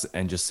bugs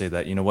and just say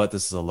that, you know what,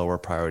 this is a lower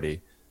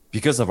priority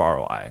because of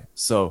ROI.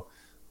 So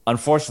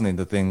unfortunately,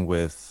 the thing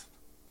with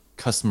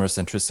customer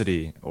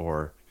centricity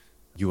or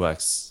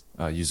UX,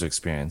 user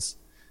experience,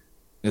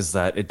 is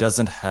that it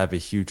doesn't have a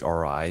huge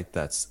ROI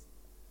that's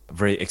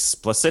very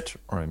explicit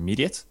or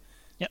immediate.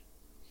 Yep.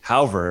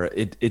 However,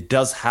 it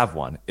does have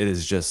one. It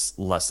is just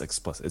less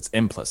explicit. It's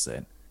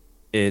implicit.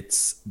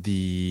 It's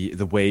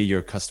the way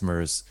your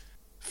customers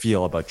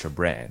feel about your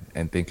brand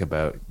and think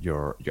about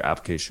your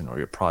application or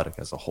your product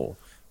as a whole,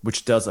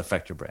 which does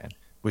affect your brand,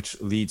 which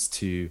leads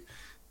to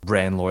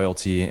brand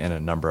loyalty and a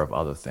number of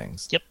other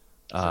things. Yep.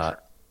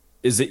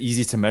 Is it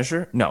easy to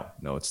measure? No,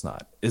 it's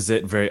not. Is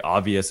it very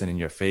obvious and in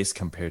your face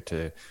compared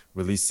to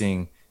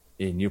releasing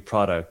a new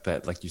product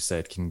that, like you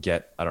said, can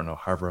get, I don't know,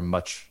 however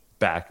much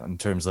back in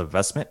terms of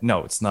investment?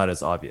 No, it's not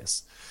as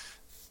obvious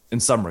in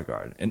some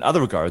regard. In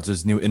other regards,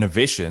 there's new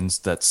innovations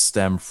that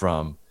stem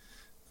from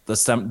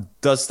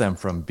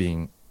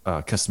being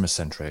customer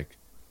centric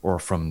or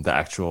from the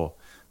actual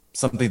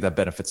something that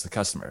benefits the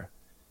customer.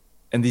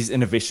 And these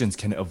innovations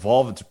can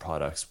evolve into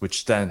products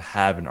which then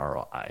have an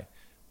ROI.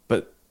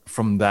 But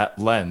from that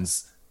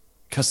lens,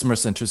 customer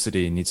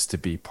centricity needs to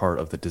be part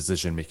of the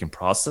decision-making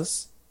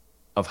process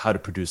of how to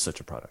produce such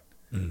a product,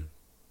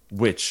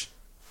 which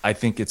I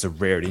think it's a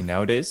rarity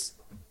nowadays.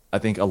 I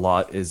think a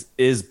lot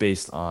is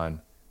based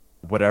on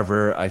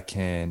whatever I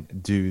can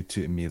do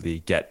to immediately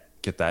get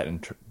that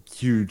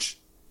huge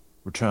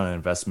return on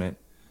investment,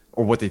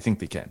 or what they think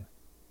they can,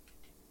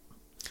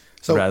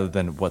 rather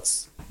than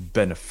what's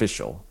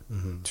beneficial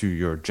to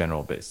your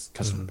general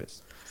customer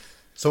base.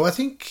 So I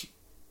think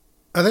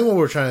what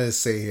we're trying to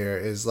say here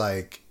is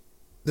like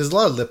there's a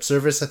lot of lip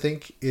service. I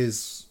think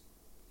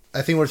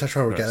we're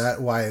trying to get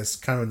at why it's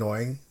kind of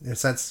annoying in a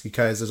sense,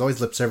 because there's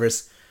always lip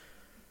service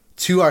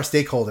to our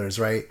stakeholders,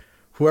 right?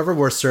 Whoever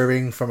we're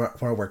serving from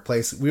our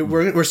workplace,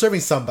 we're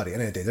serving somebody. At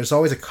the end of the day, there's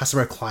always a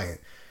customer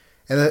client.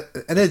 And at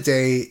the end of the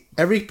day,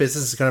 every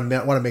business is going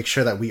to want to make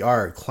sure that we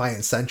are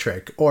client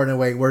centric, or in a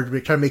way, we're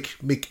trying to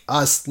make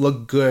us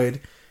look good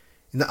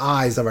in the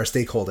eyes of our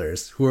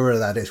stakeholders, whoever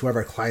that is, whoever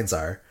our clients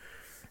are.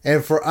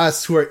 And for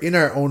us who are in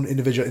our own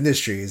individual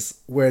industries,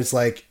 where it's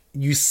like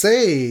you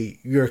say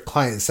you're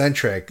client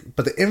centric,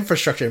 but the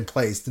infrastructure in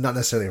place did not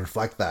necessarily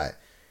reflect that.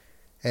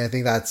 And I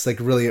think that's like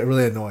really,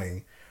 really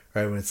annoying,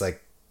 right? When it's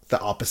like the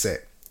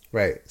opposite,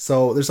 right?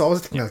 So there's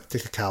always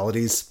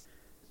technicalities.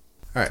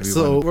 All right,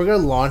 so we're going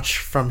to launch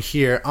from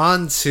here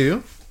on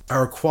to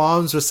our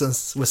qualms with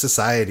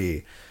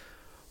society.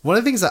 One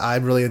of the things that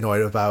I'm really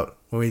annoyed about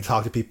when we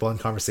talk to people in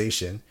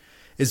conversation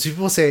is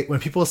when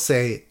people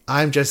say,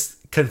 I'm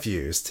just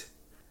confused.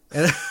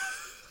 And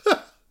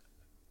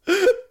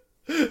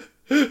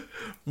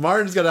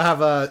Martin's going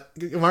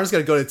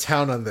to go to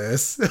town on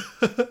this.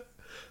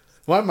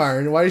 Why,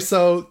 Martin? Why are you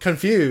so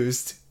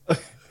confused?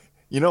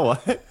 You know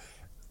what?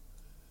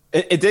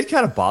 It did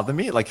kind of bother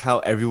me, like how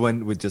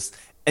everyone would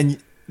I'm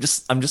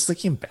just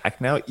looking back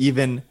now,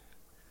 even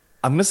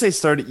I'm gonna say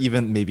started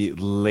even maybe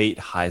late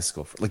high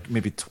school, like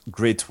maybe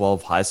grade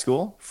 12 high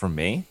school for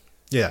me.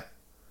 Yeah.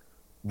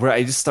 Where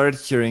I just started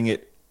hearing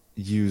it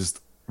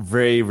used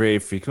very, very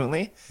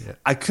frequently. Yeah.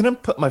 I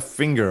couldn't put my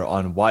finger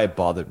on why it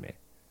bothered me.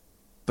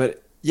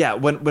 But yeah,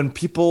 when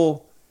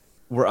people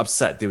were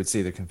upset, they would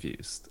say they're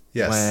confused.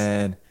 Yes.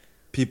 When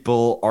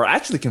people are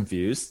actually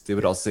confused, they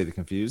would also say they're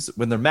confused.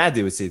 When they're mad,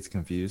 they would say it's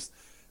confused.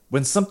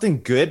 When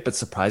something good but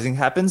surprising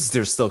happens,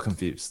 they're still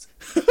confused.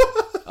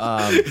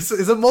 It's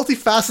a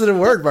multifaceted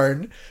word,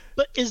 Martin.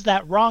 But is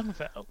that wrong,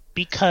 though?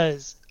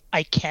 Because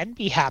I can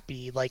be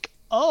happy, like,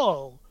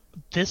 oh,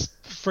 this,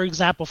 for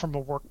example, from a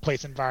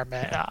workplace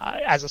environment,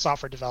 as a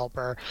software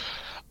developer,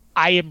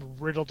 I am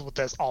riddled with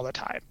this all the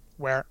time,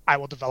 where I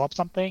will develop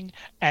something,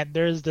 and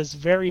there's this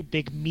very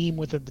big meme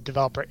within the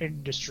developer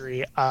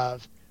industry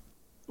of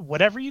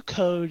whatever you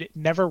code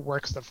never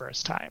works the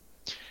first time.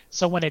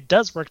 So when it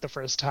does work the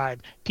first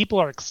time, people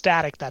are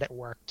ecstatic that it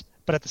worked.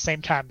 But at the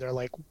same time, they're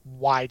like,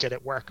 why did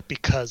it work?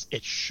 Because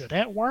it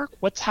shouldn't work?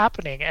 What's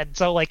happening? And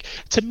so, like,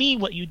 to me,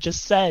 what you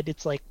just said,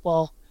 it's like,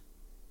 well,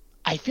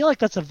 I feel like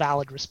that's a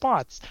valid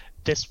response.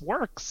 This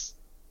works,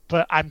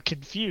 but I'm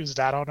confused.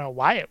 I don't know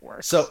why it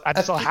works. So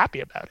I'm still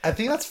happy about it. I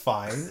think that's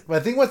fine. But I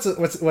think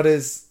what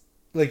is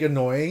like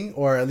annoying,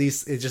 or at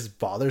least it just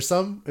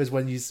bothersome, is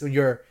when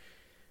you're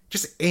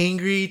just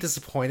angry,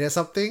 disappointed at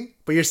something,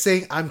 but you're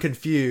saying I'm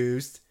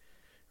confused,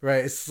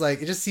 right? It's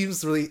like, it just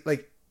seems really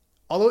like,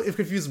 although if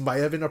confused might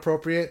have been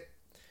appropriate,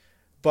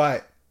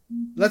 but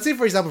let's say,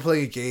 for example,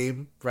 playing a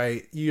game,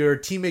 right? Your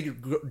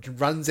teammate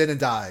runs in and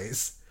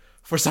dies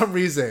for some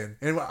reason,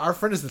 and our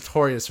friend is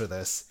notorious for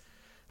this.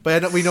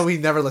 But we know he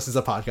never listens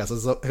to podcasts, so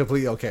it's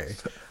completely okay.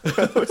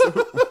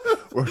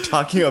 We're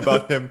talking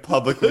about him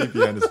publicly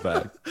behind his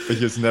back, but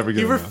he's never going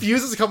to. He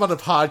refuses to come on the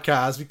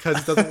podcast because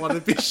he doesn't want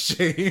to be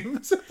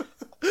shamed.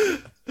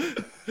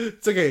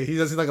 It's okay. He's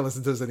not going to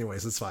listen to us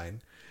anyways. It's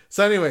fine.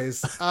 So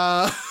anyways,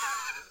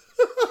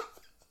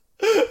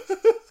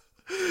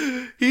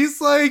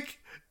 he's like,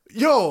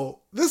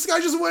 yo, this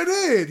guy just went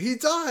in. He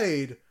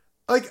died.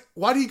 Like,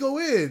 why did he go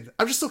in?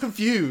 I'm just so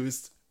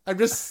confused. I'm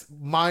just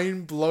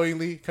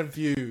mind-blowingly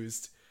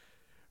confused.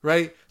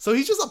 Right? So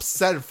he's just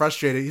upset and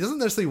frustrated. He doesn't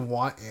necessarily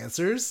want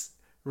answers.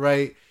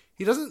 Right?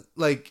 He doesn't,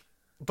 like,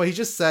 but he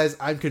just says,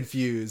 I'm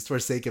confused for the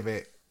sake of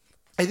it.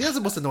 I think that's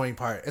the most annoying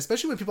part,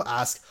 especially when people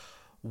ask,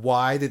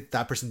 why did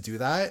that person do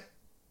that?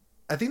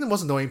 I think the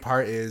most annoying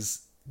part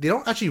is they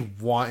don't actually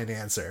want an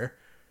answer,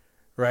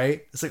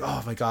 right? It's like,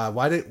 oh my god,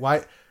 why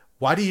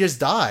do you just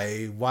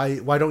die?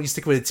 Why don't you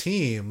stick with a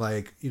team?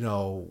 Like, you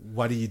know,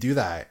 why do you do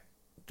that?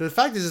 The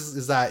fact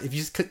is that if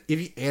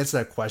you answer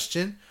that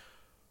question,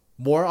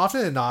 more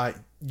often than not,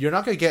 they're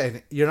not gonna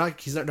get.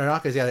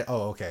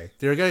 Oh, okay.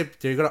 They're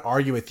gonna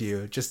argue with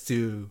you just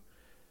to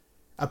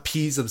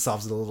appease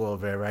themselves a little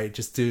bit, right?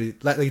 Just to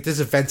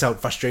just vent out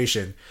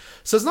frustration.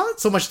 So it's not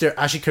so much they're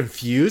actually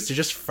confused; they're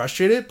just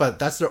frustrated. But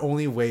that's their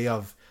only way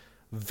of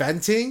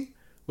venting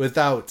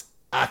without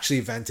actually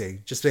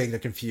venting, just saying they're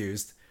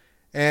confused.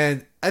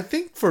 And I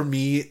think for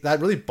me, that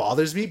really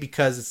bothers me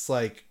because it's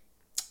like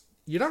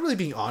you're not really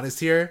being honest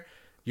here.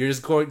 You're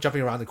just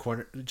jumping around the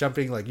corner,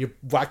 like you're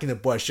whacking the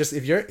bush. Just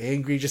if you're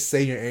angry, just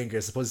saying you're angry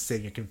as opposed to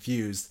saying you're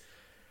confused,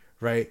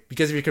 right?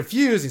 Because if you're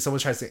confused and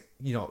someone tries to,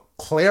 you know,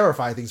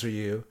 clarify things for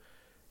you,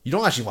 you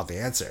don't actually want the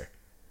answer,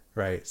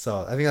 right?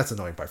 So I think that's the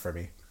annoying part for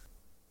me.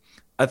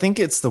 I think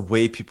it's the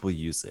way people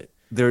use it.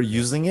 They're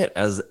using it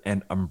as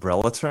an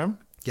umbrella term.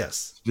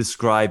 Yes. To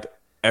describe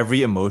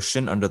every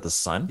emotion under the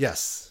sun.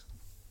 Yes.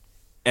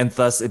 And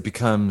thus it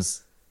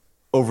becomes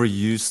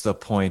overused to the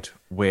point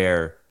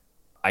where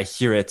I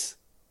hear it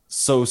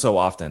so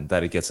often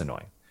that it gets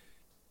annoying.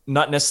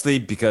 Not necessarily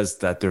because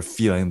that they're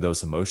feeling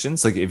those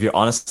emotions. Like if you're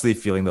honestly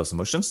feeling those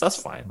emotions, that's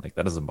fine. Like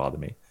that doesn't bother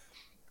me.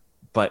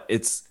 But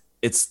it's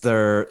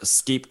their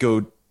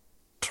scapegoat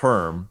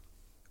term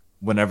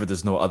whenever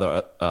there's no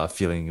other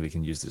feeling we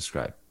can use to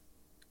describe,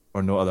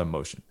 or no other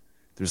emotion.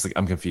 There's like,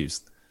 I'm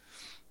confused.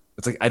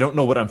 It's like, I don't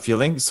know what I'm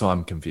feeling, so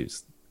I'm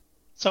confused.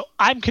 So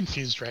I'm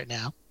confused right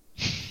now.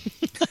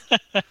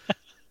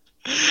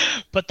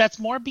 But that's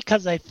more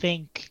because I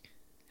think,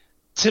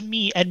 to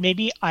me, and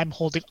maybe I'm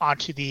holding on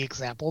to the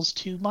examples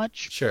too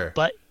much. Sure.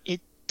 But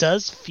it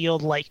does feel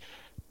like,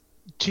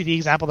 to the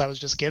example that was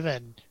just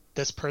given,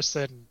 this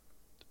person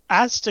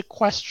asked a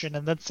question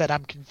and then said,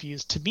 I'm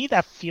confused. To me,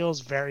 that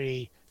feels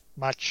very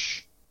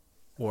much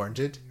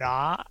warranted.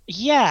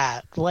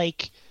 Yeah,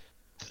 like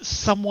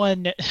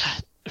someone,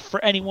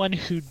 for anyone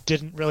who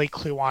didn't really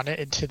clue on it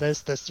into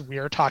this, we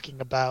are talking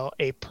about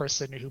a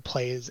person who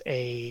plays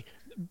a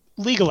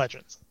League of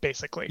Legends,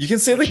 basically. You can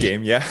say the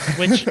game, yeah.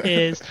 Which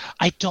is,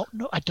 I don't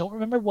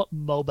remember what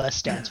MOBA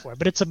stands for,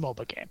 but it's a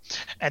MOBA game.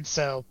 And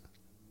so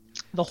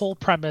the whole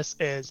premise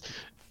is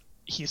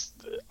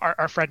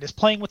our friend is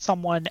playing with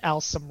someone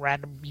else, some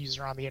random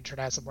user on the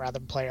internet, some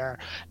random player,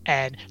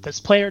 and this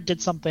player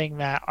did something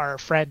that our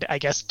friend, I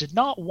guess, did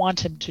not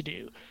want him to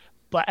do.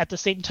 But at the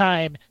same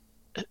time,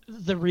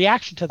 the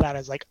reaction to that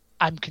is like,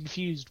 I'm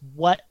confused.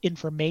 What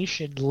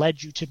information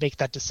led you to make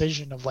that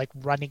decision of like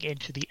running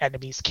into the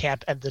enemy's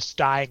camp and just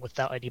dying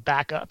without any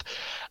backup?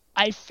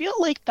 I feel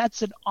like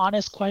that's an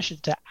honest question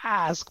to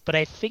ask, but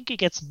I think it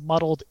gets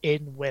muddled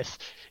in with,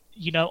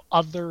 you know,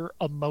 other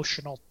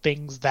emotional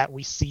things that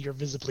we see or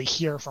visibly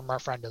hear from our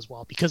friend as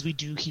well, because we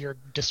do hear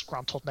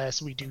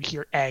disgruntledness, we do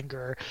hear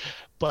anger,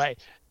 but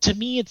to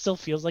me it still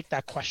feels like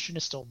that question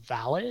is still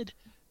valid.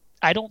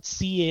 I don't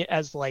see it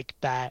as like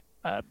that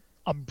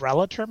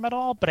umbrella term at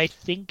all, but I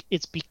think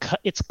it's because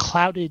it's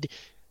clouded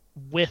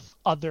with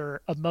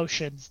other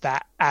emotions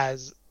that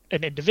as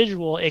an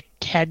individual it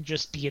can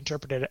just be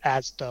interpreted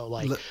as though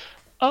like,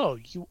 oh,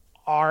 you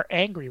are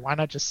angry, why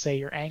not just say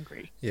you're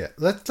angry? Yeah,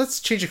 let's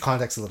change the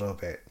context a little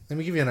bit. Let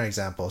me give you another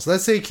example. So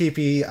let's say,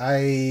 KP,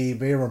 I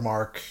made a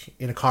remark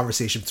in a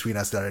conversation between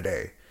us the other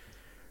day,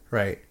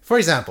 right? For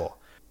example,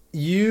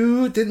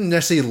 you didn't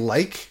necessarily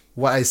like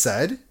what I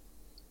said,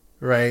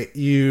 right?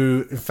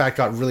 You in fact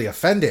got really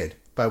offended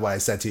by what I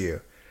said to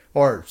you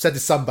or said to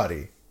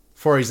somebody,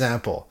 for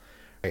example.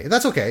 Right?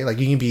 That's okay. Like,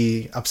 you can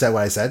be upset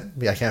what I said.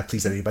 I can't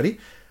please anybody.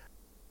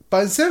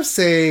 But instead of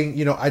saying,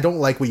 you know, I don't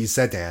like what you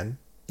said, Dan,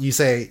 you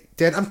say,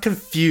 Dan, I'm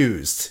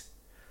confused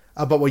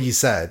about what you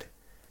said.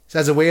 So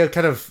as a way of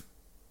kind of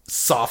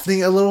softening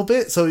it a little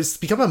bit. So it's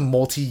become a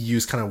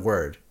multi-use kind of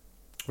word,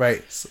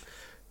 right?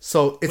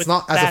 So it's with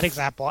not as that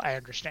example, I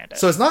understand it.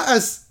 So it's not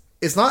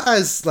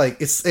as like,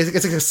 it's like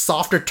a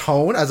softer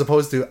tone as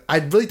opposed to, I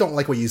really don't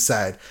like what you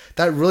said.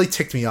 That really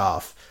ticked me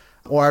off.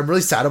 Or I'm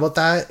really sad about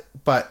that,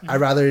 but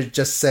I'd rather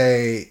just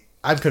say,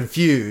 I'm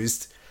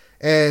confused.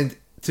 And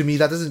to me,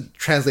 that doesn't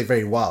translate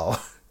very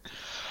well.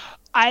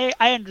 I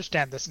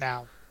understand this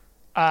now.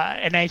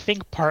 And I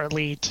think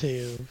partly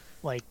to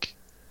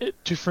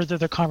further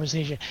the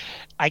conversation,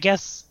 I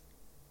guess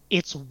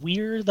it's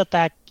weird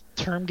that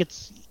term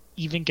gets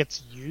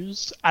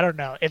used. I don't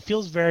know. It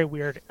feels very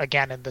weird,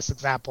 again, in this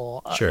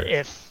example, sure.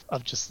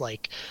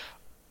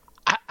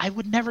 I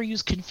would never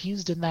use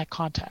confused in that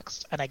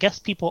context. And I guess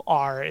people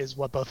is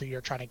what both of you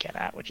are trying to get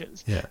at, which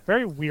is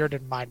very weird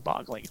and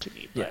mind-boggling to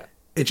me. Yeah.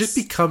 It just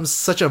becomes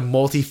such a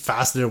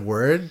multifaceted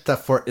word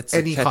that for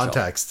any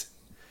context,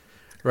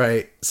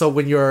 right? So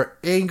when you're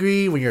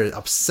angry, when you're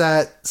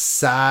upset,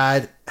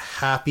 sad,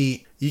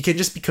 happy, you can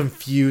just be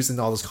confused in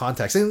all those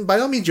contexts. And by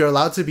no means you're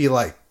allowed to be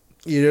like,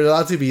 you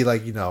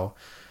know,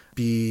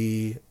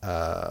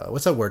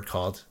 what's that word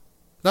called?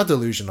 Not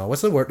delusional.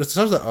 What's the word? It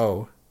starts with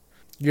O.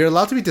 You're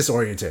allowed to be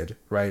disoriented,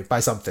 right, by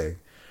something,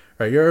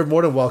 right? You're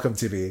more than welcome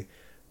to be.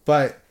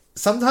 But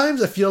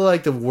sometimes I feel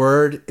like the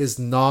word is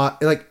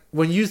not like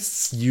when you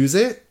use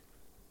it,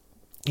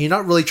 you're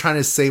not really trying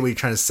to say what you're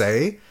trying to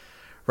say,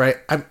 right?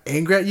 I'm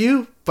angry at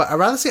you, but I'd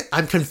rather say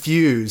I'm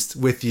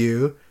confused with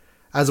you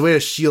as a way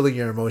of shielding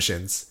your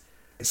emotions.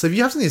 So if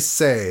you have something to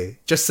say,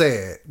 just say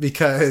it,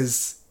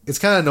 because it's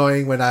kind of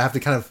annoying when I have to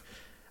kind of,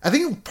 I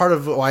think part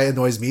of why it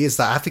annoys me is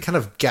that I have to kind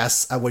of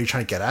guess at what you're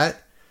trying to get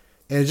at.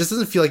 And it just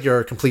doesn't feel like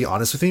you're completely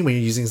honest with me when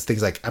you're using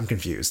things like I'm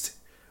confused.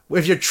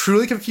 If you're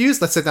truly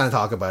confused, let's sit down and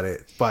talk about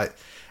it. But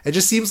it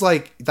just seems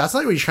like that's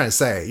not what you're trying to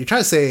say. You're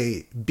trying to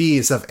say B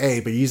instead of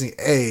A, but you're using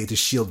A to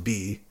shield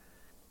B.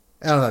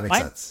 I don't know if that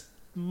makes sense.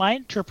 My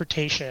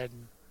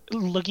interpretation,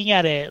 looking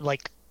at it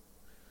like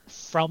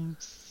from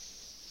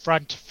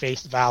front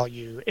face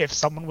value, if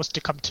someone was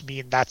to come to me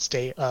in that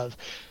state of,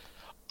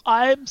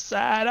 I'm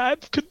sad, I'm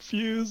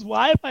confused,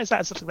 why am I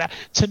sad, something like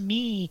that, to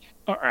me,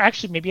 or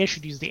actually maybe I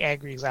should use the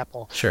angry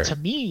example. Sure. To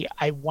me,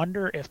 I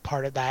wonder if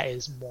part of that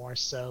is more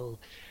so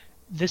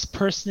this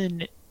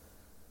person,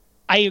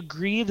 I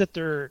agree that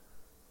they're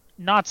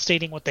not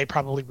stating what they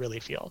probably really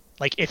feel.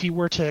 Like if you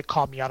were to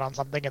call me out on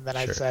something and then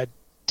I said,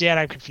 Dan,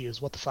 I'm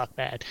confused, what the fuck,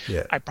 man?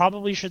 Yeah. I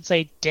probably should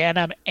say, Dan,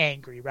 I'm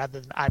angry, rather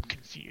than I'm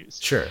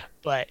confused. Sure.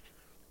 But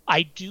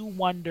I do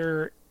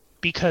wonder,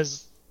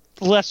 because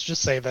let's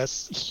just say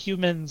this,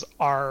 humans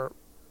are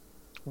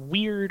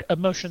weird,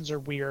 emotions are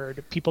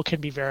weird, people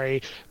can be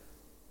very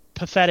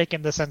pathetic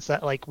in the sense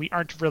that like we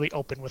aren't really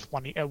open with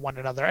one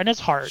another, and it's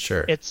hard.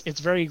 Sure. It's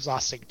very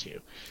exhausting too.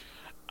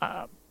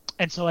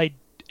 And so I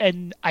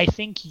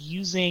think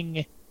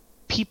using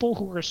people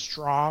who are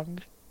strong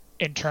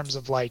in terms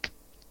of like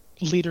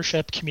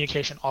leadership,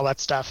 communication, all that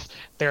stuff,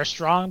 they're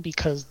strong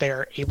because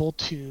they're able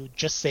to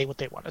just say what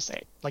they want to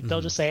say. Like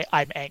they'll just say,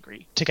 I'm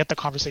angry, to get the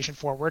conversation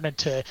forward and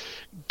to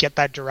get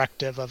that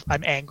directive of,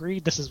 I'm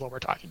angry, this is what we're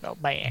talking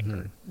about, my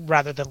anger,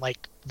 rather than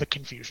like the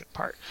confusion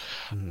part.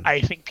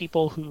 I think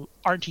people who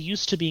aren't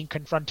used to being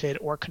confronted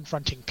or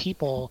confronting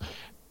people,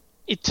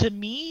 to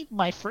me,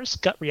 my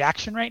first gut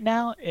reaction right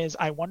now is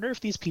I wonder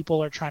if these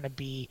people are trying to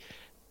be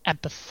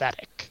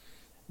empathetic.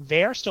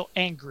 They are still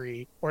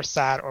angry or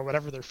sad or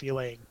whatever they're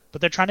feeling,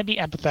 but they're trying to be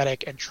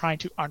empathetic and trying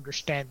to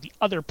understand the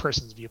other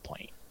person's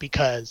viewpoint.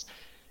 Because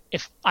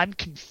if I'm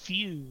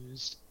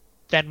confused,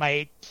 then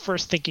my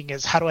first thinking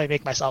is, how do I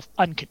make myself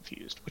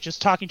unconfused? Which is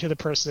talking to the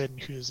person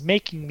who's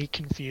making me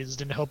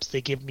confused in hopes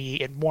they give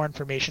me more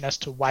information as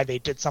to why they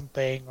did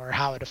something or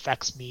how it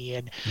affects me.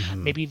 And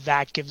maybe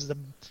that gives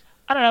them,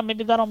 I don't know,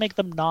 maybe that'll make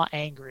them not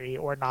angry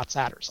or not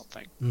sad or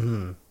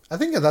something. I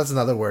think that's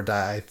another word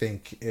that I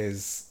think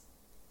is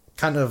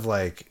kind of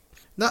like,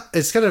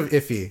 it's kind of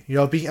iffy, you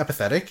know, being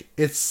empathetic.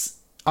 It's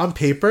on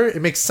paper, it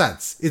makes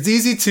sense. It's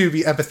easy to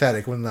be empathetic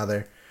with one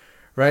another,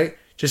 right?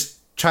 Just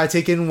try to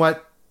take in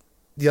what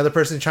the other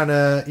person trying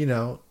to, you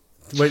know,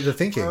 what they're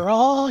thinking. We're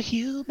all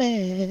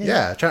human.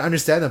 Yeah, try to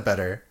understand them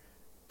better.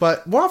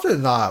 But more often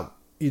than not,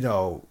 you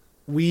know,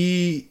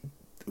 we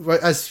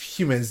as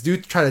humans do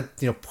try to,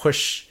 you know,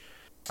 push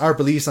our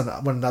beliefs on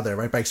one another,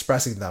 right, by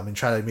expressing them and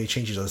try to make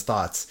changes those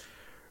thoughts,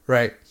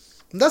 right?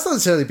 And that's not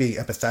necessarily being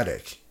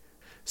empathetic.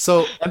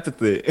 So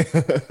Empathy.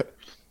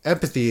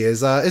 empathy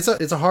is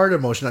it's a hard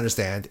emotion to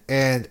understand,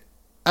 and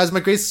as my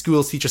grade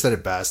school teacher said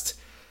it best,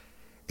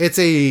 it's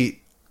a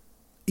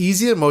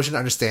easy emotion to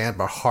understand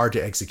but hard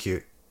to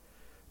execute.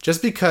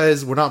 Just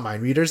because we're not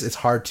mind readers, it's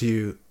hard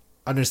to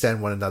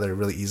understand one another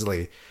really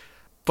easily.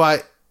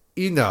 But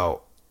you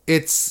know,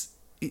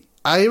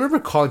 I remember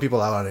calling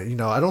people out on it. You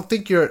know, I don't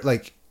think you're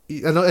like,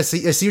 I know I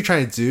see what you're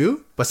trying to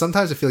do, but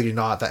sometimes I feel you're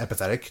not that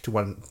empathetic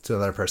to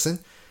another person,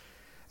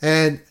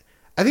 and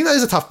I think that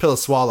is a tough pill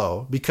to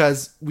swallow,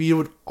 because we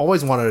would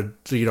always want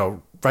to, you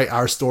know, write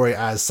our story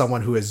as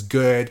someone who is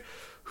good,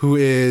 who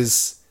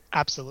is...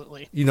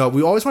 Absolutely. You know,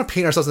 we always want to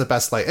paint ourselves in the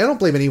best light. I don't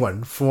blame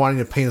anyone for wanting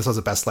to paint themselves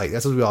in the best light.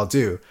 That's what we all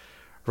do,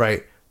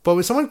 right? But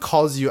when someone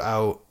calls you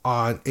out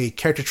on a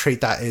character trait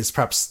that is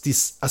perhaps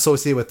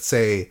associated with,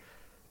 say,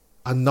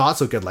 a not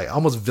so good light,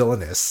 almost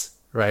villainous,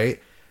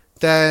 right?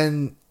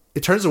 Then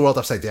it turns the world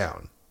upside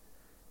down,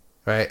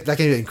 right? That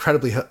can be an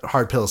incredibly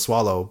hard pill to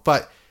swallow.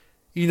 But,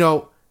 you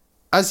know,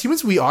 as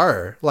humans, we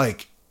are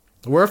like,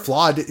 we're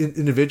flawed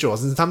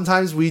individuals, and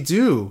sometimes we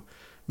do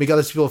make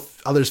others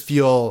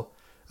feel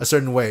a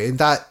certain way, and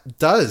that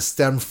does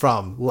stem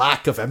from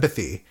lack of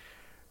empathy,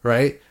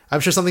 right?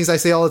 I'm sure some things I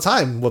say all the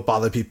time would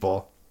bother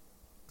people,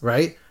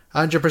 right?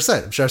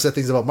 100%. I'm sure I've said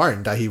things about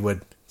Martin that he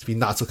would be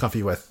not so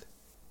comfy with.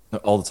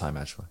 All the time,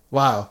 actually.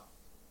 Wow.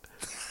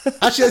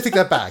 Actually, I take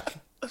that back.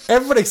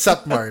 Everyone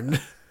except Martin.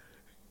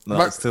 No,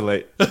 it's too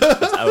late.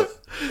 It's out.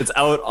 It's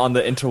out on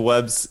the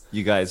interwebs.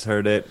 You guys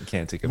heard it. You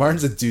can't take it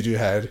Martin's back. a doo-doo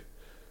head.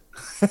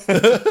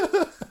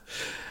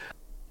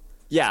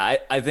 Yeah,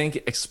 I think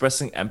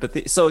expressing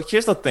empathy. So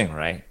here's the thing,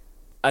 right?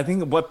 I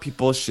think what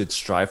people should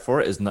strive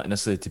for is not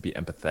necessarily to be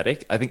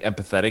empathetic. I think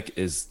empathetic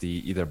is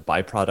the either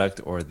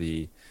byproduct or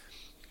the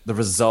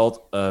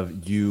result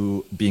of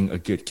you being a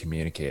good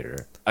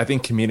communicator. I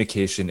think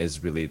communication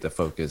is really the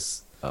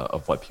focus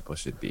of what people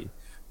should be.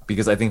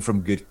 Because I think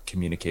from good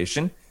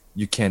communication,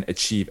 you can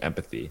achieve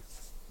empathy.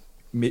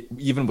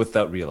 even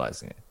without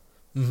realizing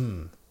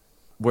it.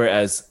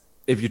 Whereas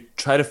if you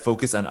try to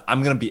focus on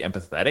I'm gonna be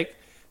empathetic,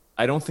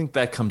 I don't think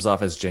that comes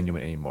off as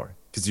genuine anymore,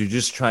 because you're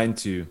just trying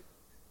to.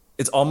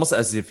 It's almost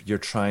as if you're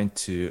trying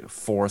to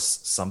force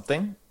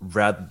something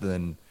rather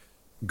than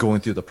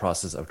going through the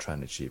process of trying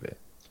to achieve it,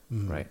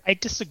 right? I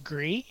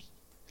disagree,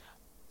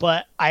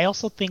 but I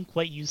also think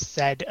what you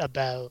said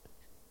about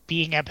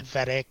being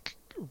empathetic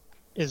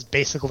is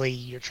basically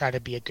you're trying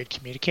to be a good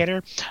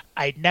communicator.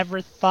 I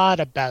never thought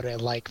about it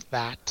like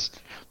that,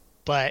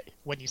 but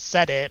when you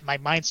said it, my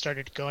mind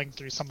started going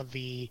through some of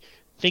the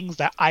things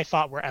that I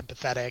thought were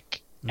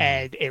empathetic,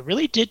 and it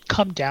really did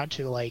come down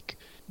to like,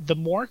 the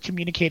more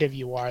communicative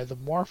you are, the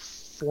more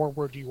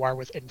forward you are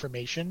with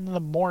information, the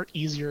more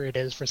easier it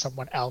is for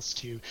someone else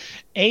to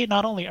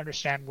not only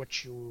understand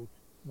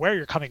where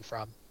you're coming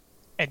from,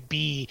 and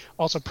B,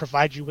 also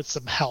provide you with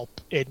some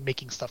help in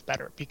making stuff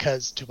better.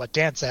 Because to what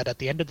Dan said, at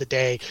the end of the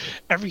day,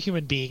 every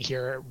human being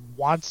here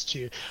wants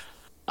to,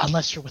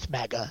 unless you're with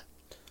MAGA,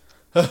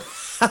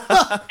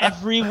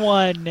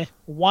 everyone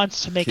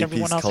wants to make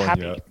everyone else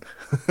happy.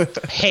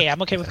 Hey,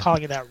 I'm okay with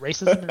calling it that.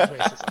 Racism is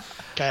racism.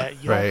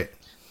 Okay,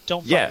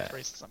 don't fuck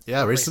with racism.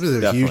 Yeah, racism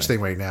is a huge thing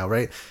right now,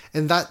 right?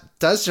 And that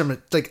does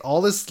like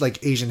all this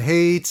like Asian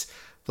hate,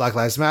 Black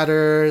Lives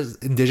Matter,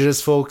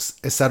 Indigenous folks,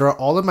 etc.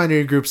 All the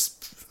minority groups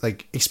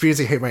like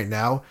experiencing hate right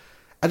now.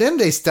 At the end of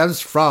the day,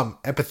 stems from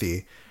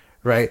empathy,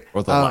 right?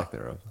 Or the lack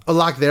thereof. A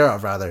lack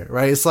thereof, rather,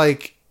 right? It's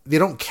like they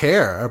don't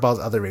care about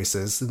other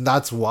races, and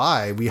that's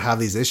why we have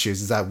these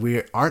issues. Is that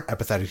we aren't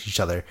empathetic to each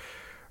other,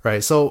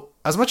 right? So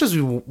as much as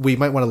we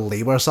might want to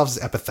label ourselves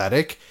as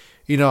empathetic.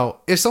 You know,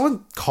 if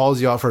someone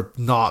calls you out for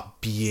not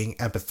being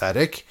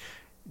empathetic,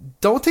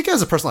 don't take it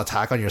as a personal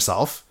attack on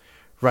yourself,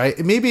 right?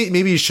 Maybe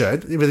you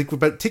should,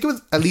 but take it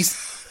with at least,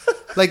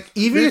 like,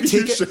 even if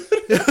you take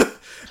it,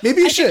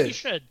 maybe you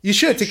should. You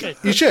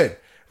should,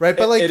 right?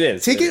 But like,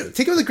 take it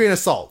with a grain of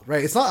salt,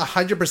 right? It's not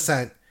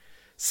 100%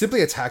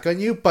 simply attack on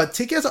you, but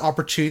take it as an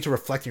opportunity to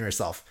reflect on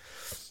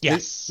yourself.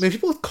 Yes. When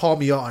people call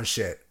me out on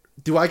shit,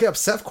 do I get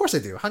upset? Of course I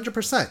do,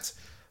 100%.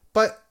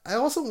 But I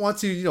also want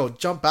to,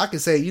 jump back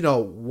and say,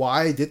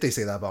 why did they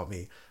say that about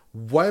me?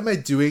 What am I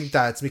doing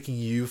that's making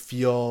you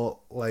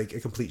feel like a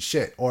complete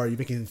shit, or you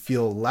making me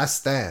feel less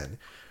than,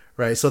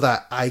 right? So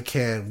that I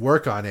can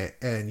work on it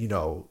and,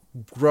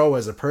 grow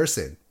as a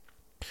person.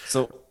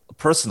 So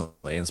personally,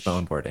 in my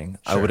own wording,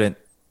 I wouldn't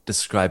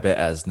describe it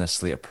as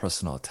necessarily a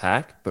personal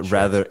attack, but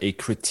rather a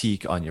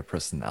critique on your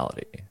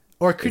personality.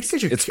 Or a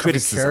critique of your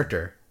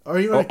character. Or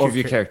of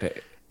your character.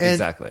 And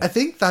exactly. I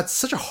think that's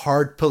such a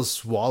hard pill to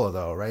swallow,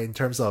 though, right? In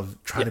terms of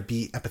trying to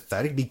be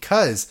empathetic,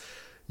 because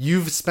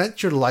you've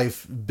spent your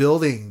life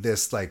building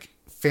this like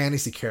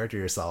fantasy character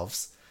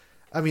yourselves.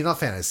 I mean, not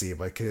fantasy,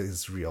 but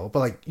it's real. But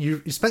like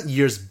you spent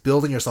years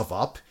building yourself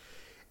up,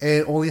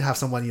 and only have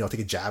someone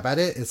take a jab at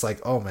it. It's like,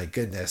 oh my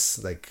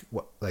goodness, like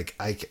what? Like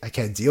I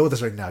can't deal with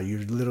this right now. You're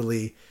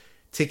literally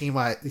taking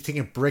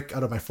a brick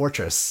out of my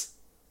fortress,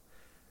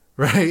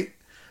 right?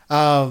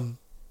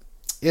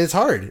 It's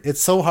hard.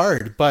 It's so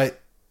hard, but.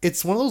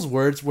 It's one of those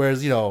words where,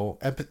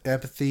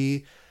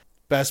 empathy,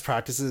 best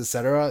practices,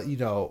 etc.,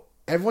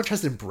 everyone tries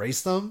to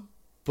embrace them,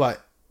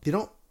 but they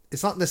don't,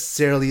 it's not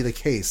necessarily the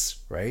case,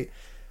 right?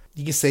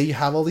 You can say you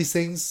have all these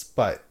things,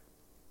 but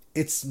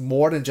it's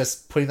more than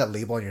just putting that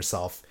label on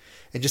yourself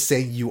and just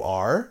saying you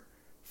are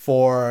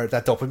for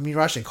that dopamine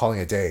rush and calling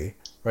it a day,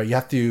 right? You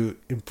have to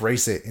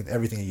embrace it in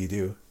everything that you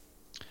do.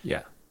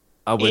 Yeah.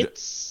 Go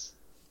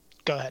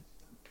ahead.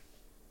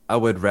 I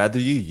would rather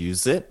you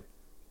use it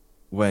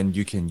when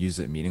you can use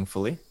it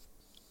meaningfully,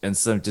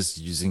 instead of just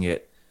using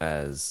it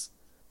as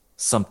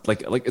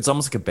like it's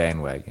almost like a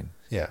bandwagon.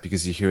 Yeah.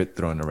 Because you hear it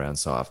thrown around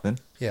so often.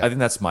 Yeah. I think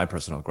that's my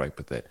personal gripe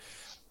with it.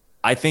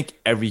 I think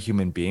every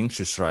human being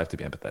should strive to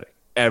be empathetic.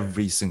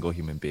 Every single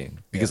human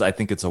being. Because I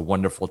think it's a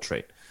wonderful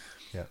trait.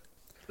 Yeah.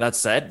 That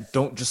said,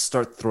 don't just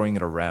start throwing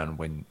it around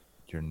when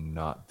you're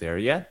not there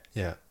yet.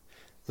 Yeah.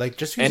 Like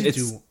just go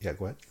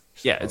ahead.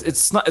 Yeah,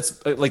 it's not.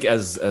 It's like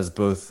as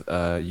both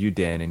you,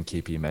 Dan, and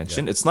KP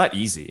mentioned, it's not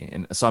easy,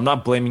 and so I'm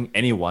not blaming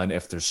anyone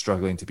if they're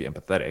struggling to be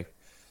empathetic.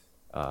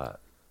 I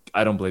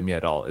don't blame you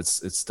at all.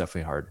 It's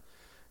definitely hard.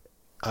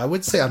 I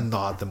would say I'm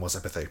not the most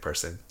empathetic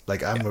person.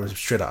 Like I'm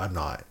straight up, I'm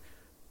not.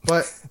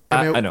 But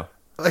I know.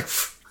 Like,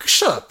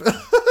 shut up,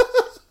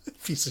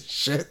 piece of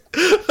shit.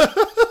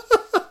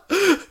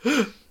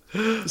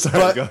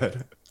 Sorry, go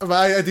ahead. But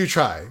I do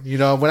try.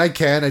 When I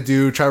can, I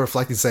do try to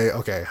reflect and say,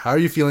 okay, how are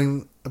you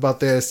feeling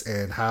about this,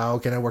 and how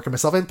can I work on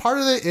myself? And part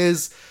of it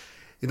is,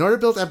 in order to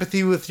build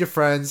empathy with your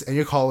friends and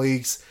your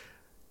colleagues,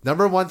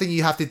 number one thing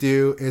you have to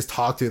do is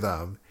talk to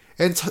them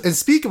and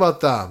speak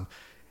about them.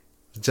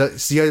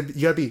 Just, you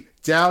gotta be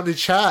down to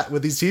chat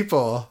with these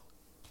people.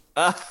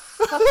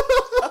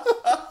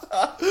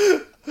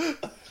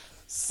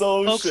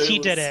 So folks, shameless. he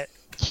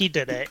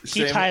did it.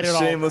 He tied it all.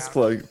 Shameless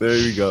plug. There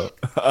you go.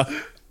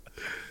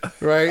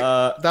 Right?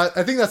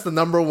 I think that's the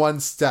number one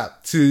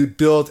step to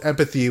build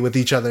empathy with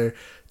each other.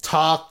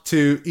 Talk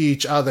to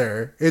each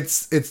other.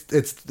 It's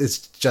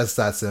just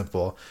that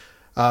simple.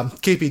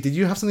 KP, did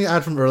you have something to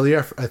add from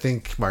earlier? I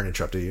think Martin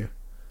interrupted you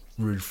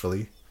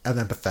ruefully and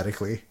then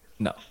pathetically.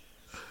 No.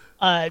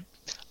 I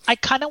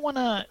kind of want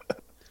to.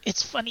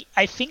 It's funny.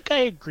 I think I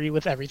agree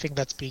with everything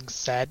that's being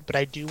said, but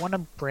I do want to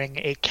bring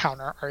a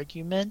counter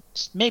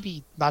argument.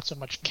 Maybe not so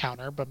much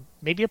counter, but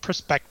maybe a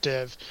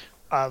perspective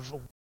of.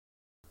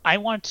 I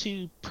want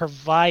to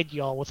provide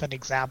y'all with an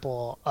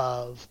example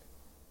of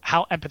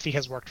how empathy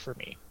has worked for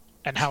me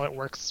and how it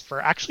works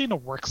for actually in a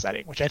work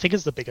setting, which I think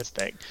is the biggest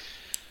thing.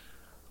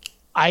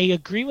 I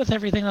agree with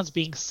everything that's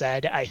being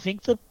said. I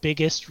think the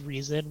biggest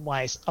reason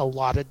why a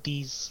lot of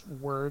these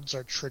words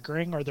are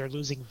triggering or they're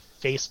losing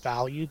face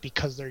value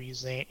because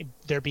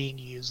they're being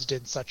used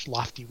in such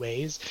lofty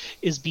ways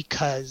is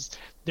because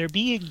they're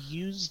being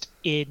used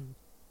in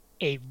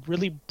a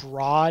really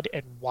broad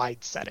and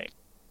wide setting.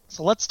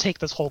 So let's take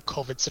this whole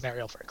COVID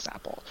scenario, for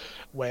example,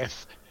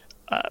 with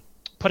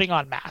putting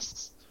on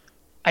masks.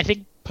 I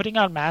think putting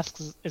on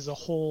masks is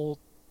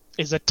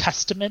a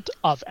testament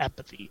of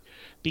empathy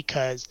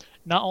because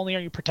not only are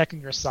you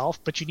protecting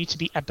yourself, but you need to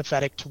be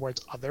empathetic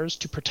towards others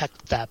to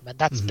protect them. And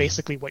that's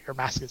basically what your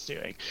mask is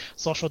doing.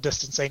 Social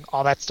distancing,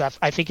 all that stuff.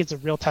 I think it's a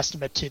real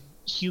testament to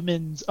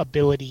humans'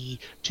 ability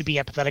to be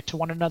empathetic to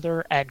one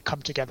another and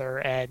come together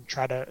and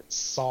try to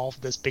solve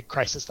this big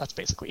crisis that's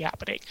basically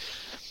happening.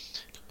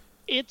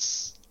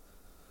 It's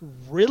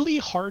really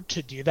hard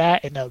to do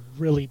that in a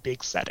really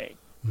big setting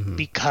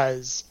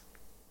because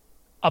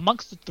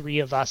amongst the three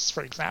of us,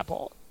 for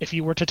example, if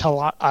you were to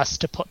tell us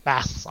to put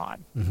masks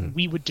on,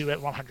 we would do it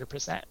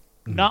 100%.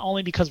 Not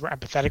only because we're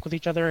empathetic with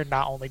each other and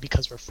not only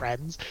because we're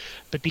friends,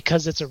 but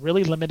because it's a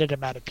really limited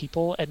amount of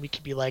people and we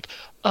could be like,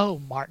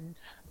 oh, Martin,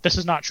 this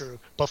is not true.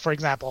 But for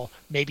example,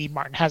 maybe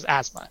Martin has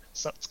asthma.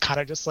 So it's kind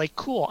of just like,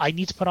 cool, I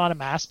need to put on a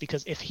mask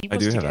because if he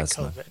was to get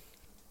COVID.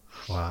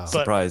 Wow.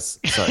 Surprise.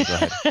 Sorry, go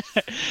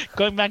ahead.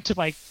 Going back to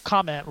my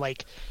comment,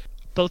 like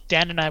both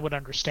Dan and I would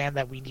understand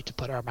that we need to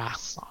put our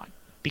masks on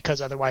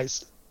because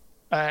otherwise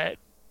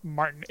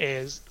Martin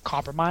is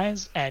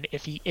compromised, and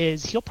if he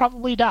is, he'll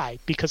probably die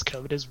because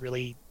COVID is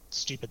really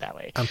stupid that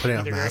way. I'm putting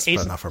on a mask,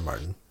 but not for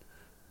Martin.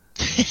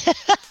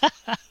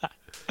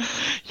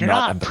 You're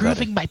not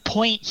proving my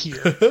point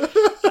here.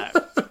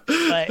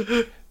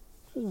 But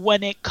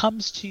when it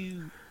comes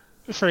to,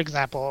 for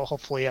example,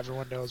 hopefully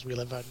everyone knows we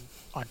live in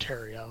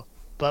Ontario,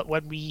 but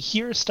when we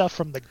hear stuff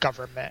from the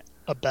government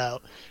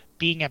about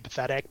being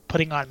empathetic,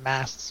 putting on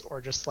masks, or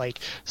just like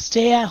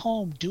stay at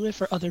home, do it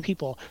for other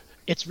people,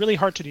 it's really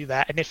hard to do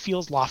that, and it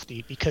feels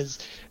lofty because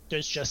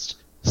there's just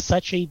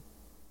such a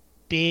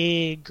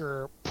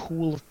bigger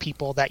pool of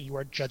people that you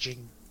are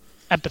judging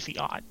empathy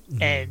on,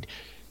 and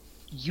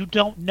you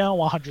don't know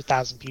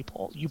 100,000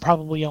 people. You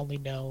probably only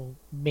know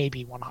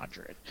maybe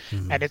 100,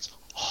 and it's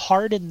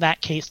hard in that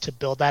case to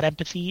build that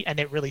empathy, and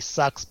it really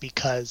sucks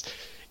because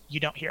you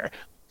don't hear.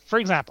 For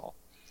example,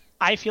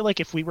 I feel like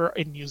if we were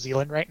in New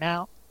Zealand right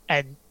now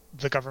and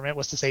the government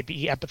was to say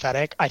be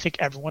empathetic, I think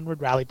everyone would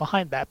rally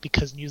behind that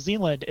because New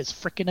Zealand is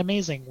freaking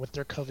amazing with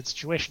their COVID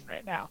situation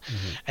right now.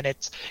 And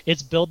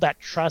it's built that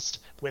trust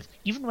with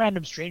even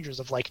random strangers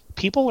of like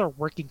people are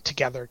working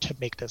together to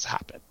make this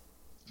happen.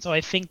 So I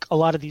think a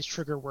lot of these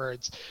trigger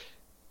words,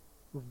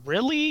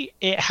 really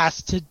it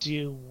has to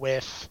do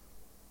with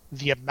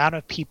the amount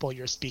of people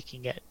you're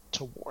speaking it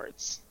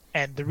towards.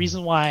 And the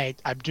reason why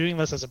I'm doing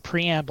this as a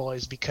preamble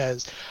is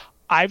because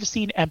I've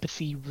seen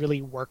empathy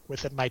really work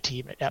within my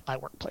team at my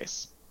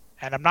workplace.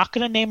 And I'm not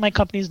going to name my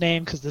company's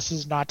name because this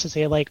is not to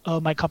say like, oh,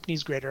 my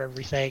company's great or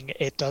everything.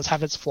 It does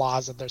have its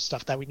flaws and there's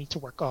stuff that we need to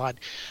work on.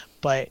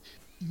 But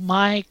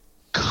my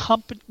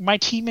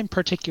team in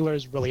particular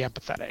is really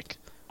empathetic.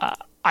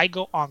 I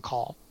go on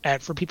call.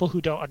 And for people who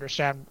don't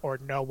understand or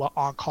know what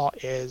on call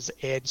is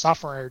in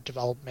software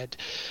development,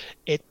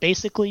 it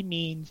basically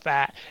means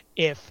that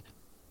if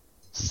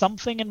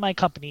something in my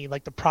company,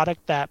 like the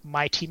product that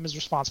my team is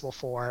responsible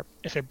for,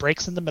 if it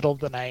breaks in the middle of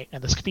the night,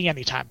 and this could be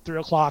anytime, 3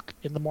 o'clock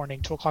in the morning,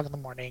 2 o'clock in the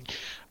morning,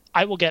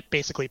 I will get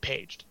basically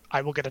paged.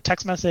 I will get a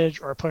text message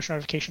or a push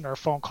notification or a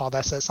phone call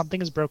that says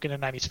something is broken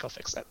and I need to go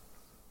fix it.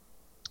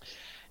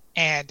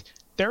 And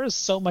there is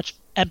so much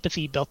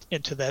empathy built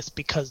into this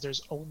because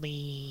there's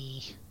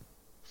only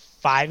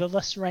 5 of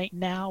us right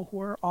now who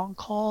are on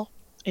call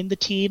in the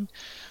team.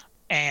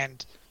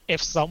 And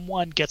if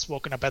someone gets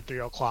woken up at 3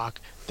 o'clock,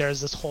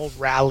 there's this whole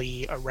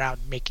rally around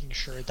making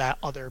sure that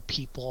other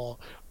people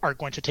are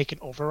going to take an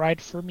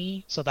override for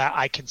me so that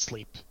I can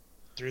sleep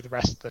through the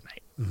rest of the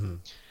night.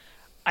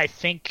 I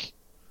think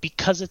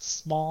because it's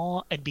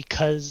small and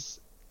because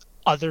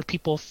other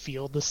people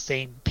feel the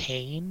same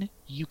pain,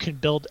 you can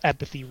build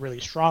empathy really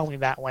strongly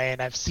that way. And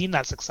I've seen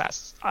that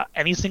success.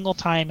 Any single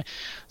time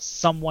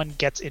someone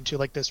gets into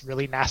like this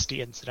really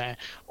nasty incident,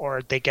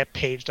 or they get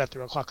paged at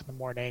 3 o'clock in the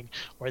morning,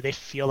 or they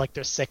feel like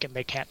they're sick and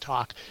they can't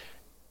talk,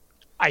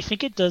 I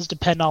think it does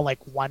depend on like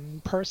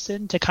one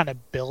person to kind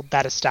of build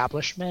that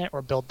establishment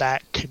or build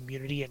that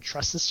community and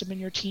trust system in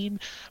your team.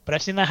 But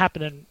I've seen that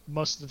happen in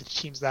most of the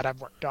teams that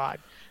I've worked on,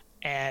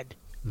 and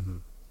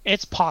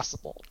it's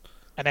possible.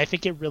 And I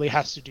think it really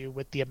has to do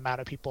with the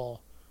amount of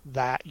people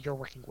that you're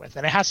working with,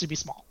 and it has to be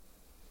small.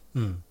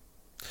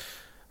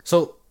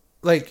 So,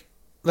 like,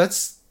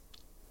 let's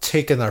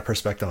take another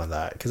perspective on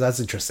that because that's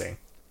interesting.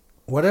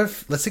 What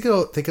if let's take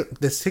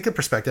a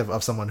perspective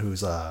of someone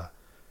who's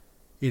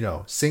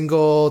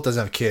single,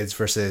 doesn't have kids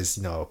versus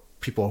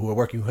people who are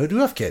working who do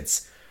have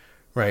kids,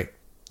 right?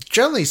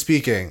 Generally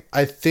speaking,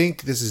 I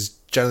think this is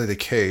generally the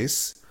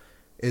case.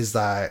 Is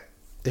that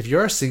if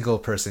you're a single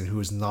person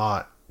who's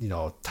not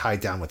tied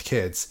down with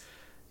kids,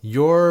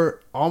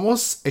 you're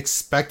almost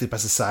expected by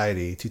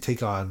society to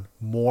take on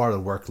more of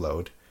the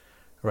workload,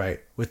 right,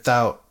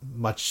 without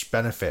much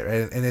benefit,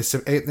 right? And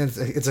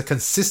it's a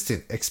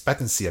consistent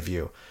expectancy of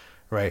you,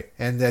 right?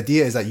 And the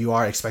idea is that you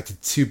are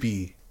expected to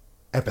be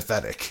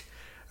empathetic,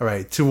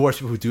 right, towards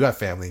people who do have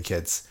family and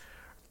kids.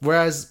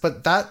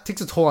 But that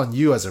takes a toll on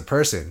you as a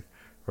person,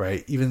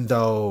 right? Even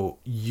though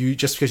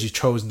just because you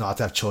chose not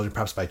to have children,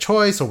 perhaps by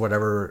choice or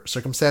whatever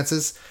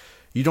circumstances,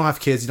 you don't have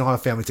kids, you don't have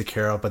a family to take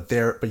care of, but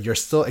you're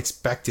still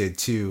expected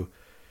to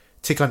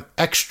take on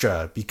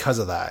extra because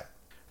of that.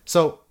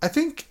 So I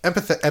think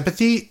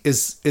empathy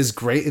is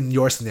great in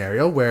your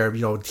scenario where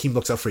the team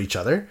looks out for each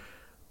other,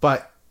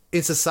 but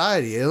in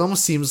society it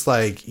almost seems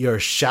like you're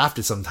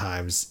shafted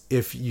sometimes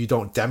if you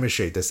don't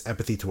demonstrate this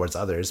empathy towards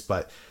others.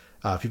 But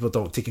people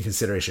don't take in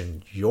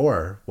consideration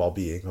your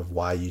well-being of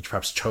why you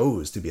perhaps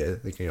chose to be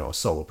a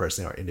solo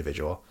person or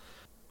individual.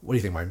 What do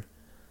you think, Martin?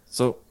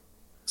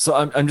 So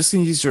I'm just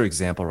going to use your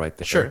example right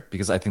there, sure,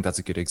 because I think that's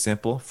a good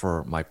example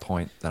for my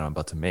point that I'm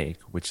about to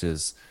make, which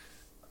is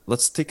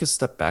let's take a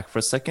step back for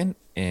a second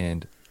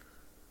and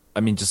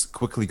just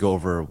quickly go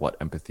over what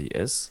empathy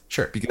is.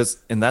 Sure.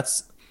 Because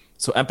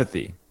so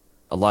empathy,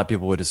 a lot of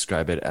people would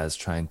describe it as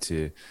trying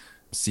to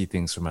see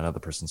things from another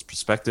person's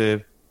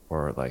perspective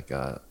or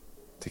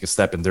take a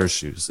step in their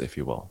shoes, if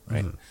you will,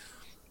 right?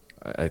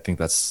 I think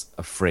that's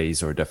a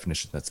phrase or a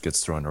definition that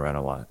gets thrown around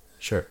a lot.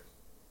 Sure.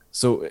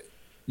 So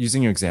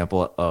using your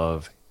example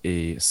of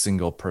a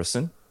single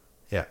person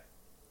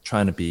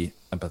trying to be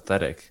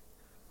empathetic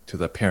to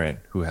the parent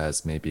who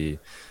has maybe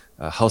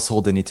a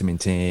household they need to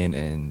maintain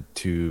and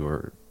 2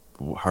 or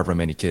however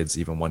many kids,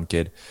 even 1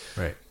 kid.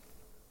 Right.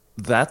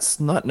 That's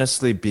not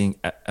necessarily being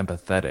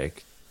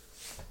empathetic.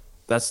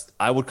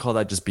 I would call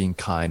that just being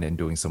kind and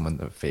doing someone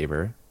a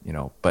favor,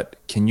 but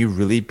can you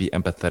really be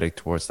empathetic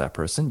towards that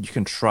person? You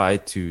can try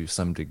to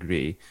some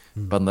degree,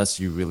 but unless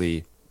you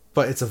really...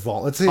 But it's a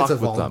voluntary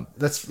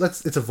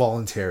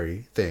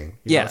thing.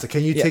 So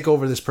can you take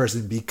over this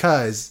person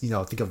because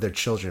think of their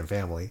children and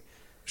family?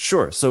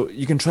 Sure. So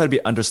you can try to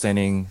be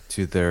understanding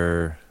to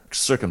their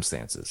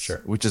circumstances,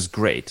 sure, which is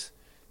great.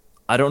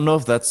 I don't know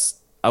if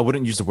I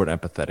wouldn't use the word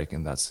empathetic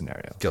in that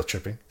scenario. Guilt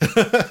tripping.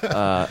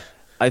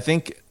 I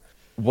think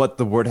what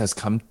the word has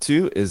come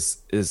to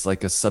is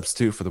like a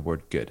substitute for the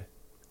word good.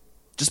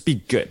 Just be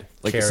good,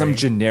 like caring. Some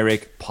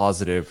generic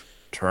positive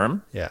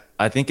term. Yeah.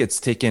 I think it's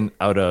taken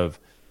out of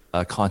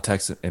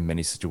context in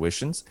many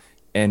situations,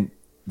 and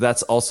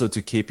that's also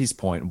to KP's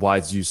point why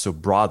it's used so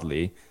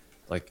broadly.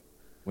 Like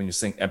when you're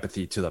saying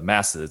empathy to the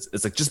masses,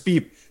 it's like just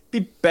be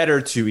better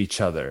to each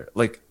other.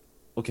 Like,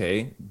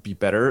 okay, be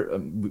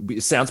better.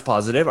 It sounds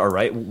positive, all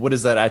right. What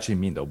does that actually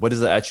mean, though? What does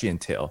that actually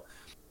entail?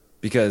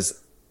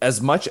 Because as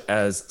much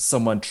as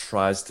someone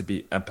tries to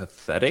be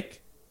empathetic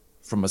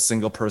from a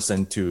single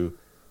person to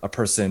a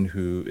person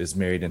who is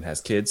married and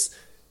has kids,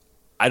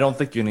 I don't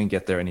think you're going to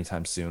get there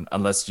anytime soon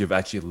unless you've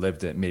actually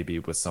lived it maybe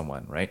with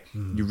someone, right?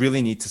 You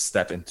really need to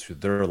step into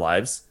their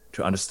lives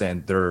to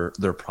understand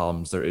their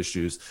problems, their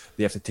issues.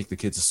 They have to take the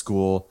kids to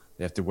school.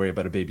 They have to worry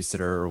about a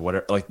babysitter or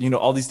whatever.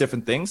 All these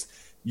different things.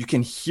 You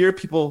can hear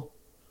people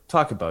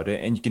talk about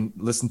it and you can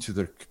listen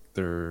to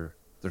their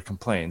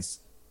complaints,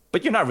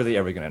 but you're not really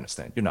ever going to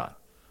understand. You're not.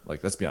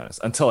 Let's be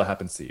honest, until it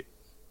happens to you.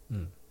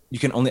 You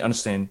can only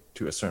understand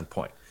to a certain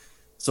point.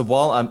 So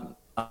while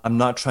I'm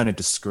not trying to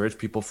discourage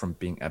people from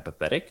being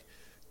empathetic,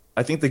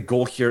 I think the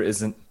goal here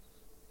isn't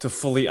to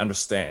fully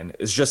understand.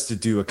 It's just to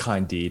do a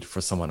kind deed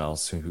for someone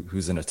else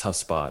who's in a tough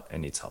spot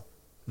and needs help.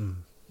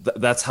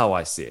 That's how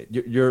I see it.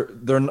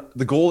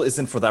 The goal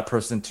isn't for that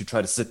person to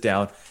try to sit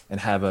down and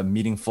have a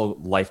meaningful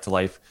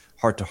life-to-life,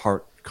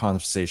 heart-to-heart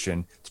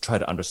conversation to try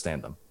to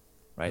understand them,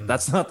 right?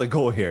 That's not the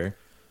goal here.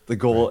 The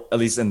goal, right, at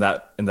least in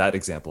that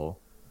example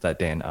that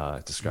Dan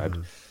described,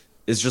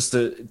 is just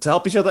to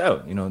help each other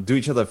out. Do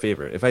each other a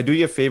favor. If I do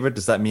you a favor,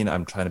 does that mean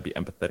I'm trying to be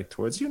empathetic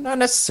towards you? Not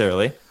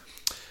necessarily.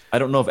 I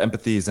don't know if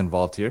empathy is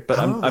involved here, but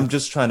I'm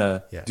just trying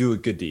to do a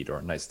good deed or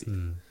a nice deed.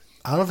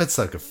 I don't know if it's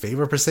like a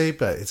favor per se,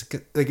 but it's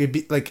like it'd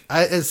be like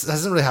it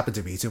hasn't really happened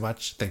to me too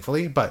much,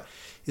 thankfully. But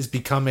it's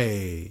become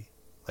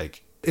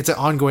it's an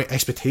ongoing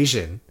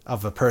expectation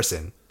of a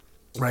person,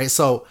 right?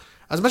 So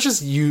as much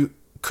as you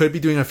could be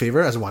doing a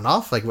favor as a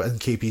one-off, like in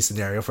KP's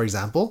scenario, for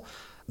example,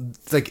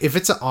 like if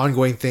it's an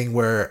ongoing thing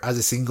where as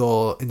a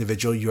single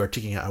individual you are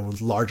taking a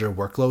larger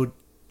workload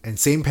and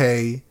same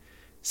pay,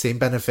 same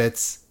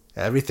benefits,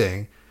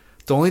 everything,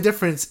 the only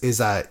difference is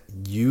that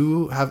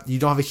you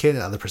don't have a kid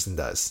and the other person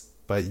does,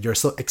 but you're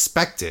still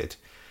expected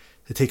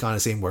to take on the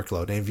same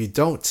workload. And if you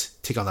don't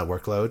take on that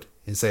workload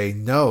and say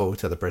no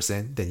to the other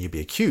person, then you'd be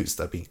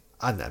accused of being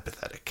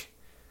unempathetic.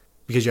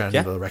 because you're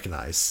Yeah. unable to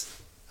recognize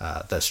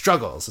the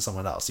struggles of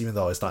someone else, even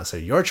though it's not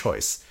necessarily your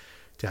choice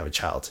to have a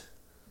child.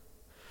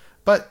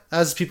 But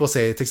as people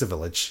say, it takes a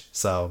village,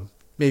 so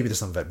maybe there's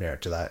some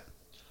merit to that.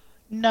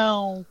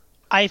 No,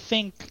 I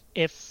think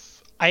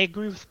if I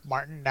agree with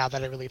Martin now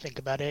that I really think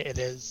about it, it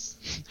is,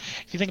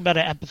 if you think about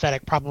it,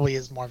 empathetic probably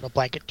is more of a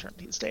blanket term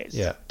these days,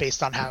 Yeah.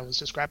 based on how it was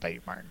described by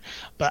you, Martin.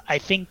 But I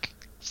think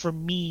for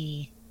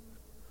me,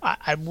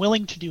 I'm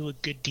willing to do a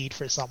good deed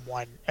for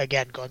someone.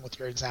 Again, going with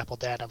your example,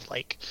 Dan, of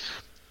like,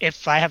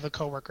 if I have a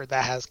coworker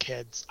that has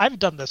kids, I've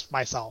done this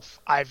myself.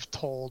 I've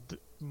told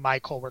my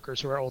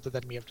coworkers who are older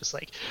than me of just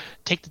like,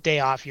 take the day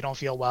off, you don't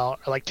feel well,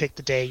 or like take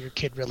the day your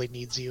kid really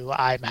needs you.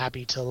 I'm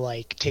happy to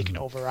like take an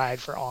override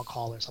for on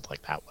call or something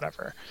like that,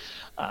 whatever.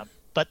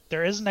 But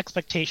there is an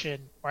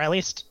expectation, or at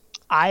least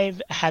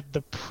I've had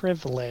the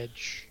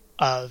privilege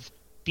of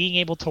being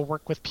able to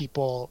work with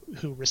people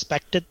who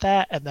respected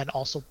that and then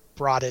also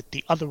brought it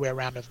the other way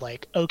around of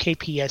like, okay,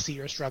 P, I see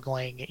you're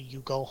struggling, you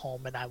go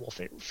home and I will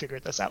figure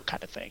this out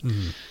kind of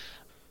thing.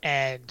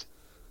 And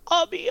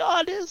I'll be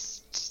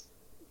honest,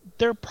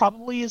 there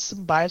probably is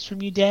some bias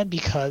from you, Dan,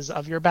 because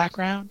of your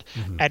background.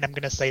 And I'm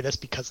going to say this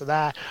because of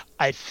that.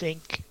 I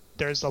think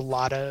there's a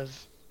lot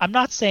of, I'm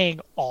not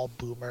saying all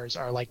boomers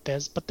are like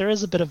this, but there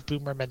is a bit of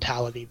boomer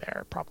mentality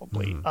there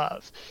probably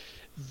of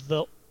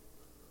the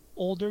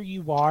older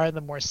you are,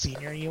 the more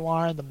senior you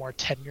are, the more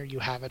tenure you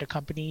have at a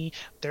company,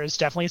 there's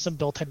definitely some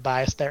built-in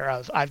bias there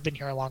of, I've been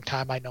here a long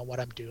time, I know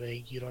what I'm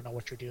doing, you don't know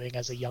what you're doing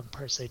as a young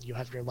person, you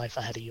have your life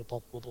ahead of you,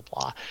 blah, blah, blah,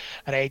 blah.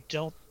 And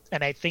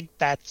I think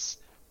that's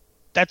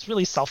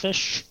really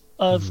selfish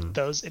of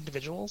those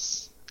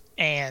individuals.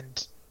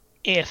 And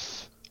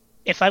if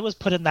I was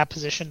put in that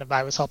position, if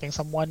I was helping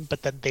someone,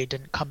 but then they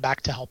didn't come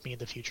back to help me in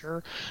the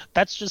future,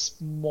 that's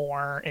just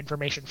more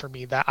information for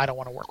me that I don't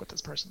want to work with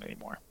this person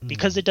anymore.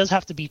 Because it does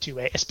have to be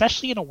two-way,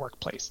 especially in a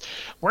workplace.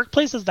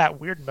 Workplace is that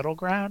weird middle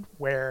ground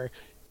where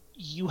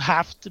you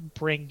have to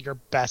bring your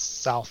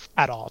best self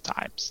at all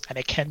times. And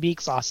it can be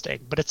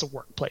exhausting, but it's a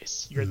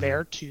workplace. You're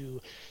there to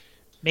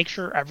make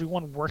sure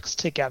everyone works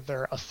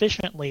together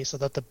efficiently so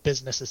that the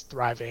business is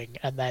thriving,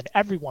 and then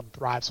everyone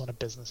thrives when a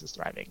business is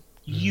thriving.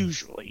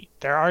 Usually.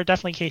 There are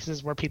definitely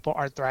cases where people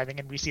aren't thriving,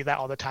 and we see that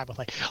all the time with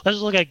like, let's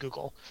just look at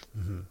Google.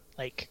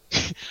 Like,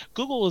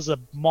 Google is a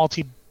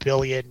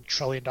multi-billion,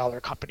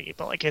 trillion-dollar company,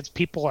 but like its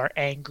people are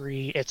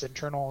angry, its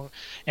internal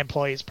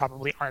employees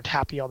probably aren't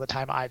happy all the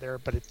time either,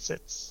 but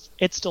it's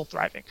still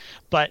thriving.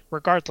 But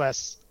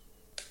regardless,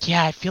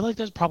 yeah, I feel like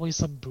there's probably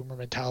some boomer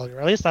mentality,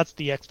 or at least that's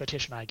the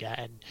expectation I get.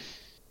 And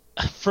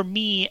for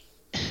me,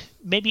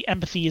 maybe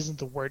empathy isn't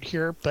the word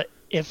here, but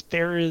if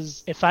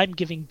I'm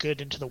giving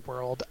good into the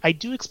world, I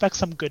do expect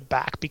some good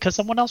back, because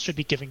someone else should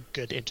be giving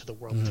good into the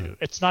world too.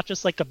 It's not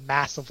just like a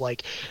mass of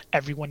like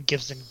everyone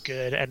gives in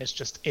good and it's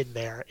just in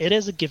there. It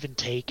is a give and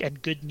take,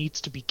 and good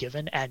needs to be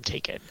given and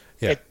taken.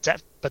 Yeah.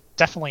 But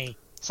definitely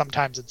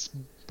sometimes it's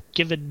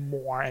given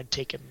more and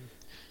taken.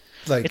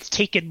 Like, it's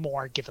taken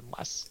more, given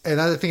less. And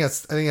I think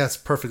that's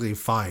perfectly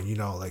fine. You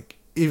know, like,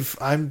 if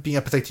I'm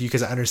being empathetic to you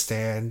because I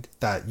understand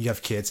that you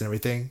have kids and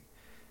everything,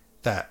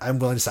 that I'm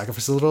willing to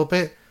sacrifice a little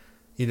bit,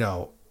 you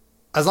know,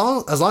 as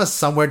long as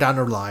somewhere down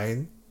the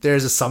line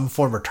there's some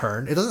form of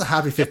return, it doesn't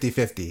have to be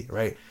 50-50,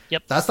 right?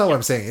 Yep. That's not what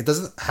I'm saying. It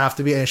doesn't have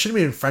to be, and it shouldn't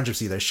be in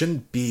friendships either. It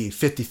shouldn't be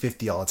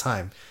 50-50 all the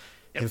time.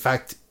 Yep. In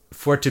fact,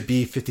 for it to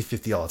be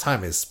 50-50 all the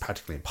time is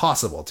practically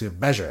impossible to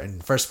measure in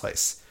the first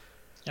place.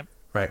 Yep.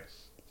 Right.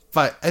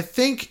 But I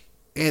think,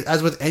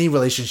 as with any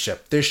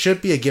relationship, there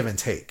should be a give and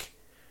take.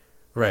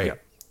 Right.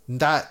 Yep.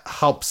 That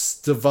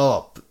helps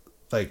develop,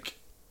 like,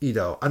 you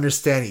know,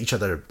 understanding each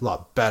other a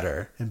lot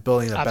better and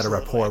building a better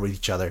rapport with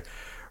each other.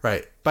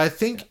 Right. But I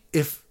think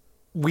if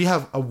we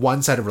have a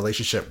one-sided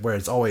relationship where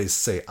it's always,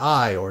 say,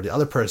 I or the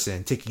other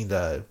person taking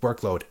the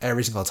workload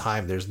every single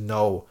time, there's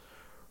no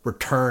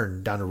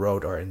return down the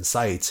road or in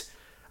sight,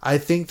 I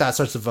think that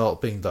starts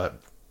developing the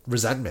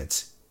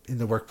resentment in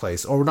the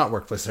workplace, or not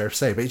workplace per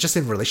se, but just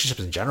in relationships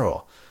in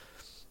general,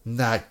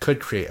 that could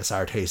create a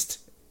sour taste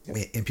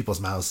in people's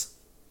mouths.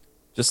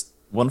 Just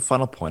one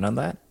final point on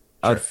that. Sure.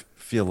 I would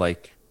feel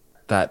like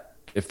that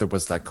if there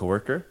was that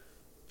coworker,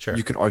 Sure.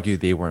 you could argue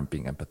they weren't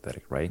being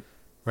empathetic, right?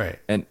 Right.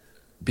 And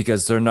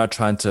because they're not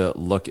trying to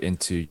look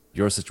into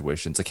your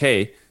situation. It's like,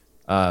 hey,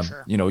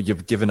 Sure. you know,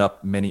 you've given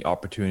up many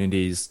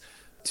opportunities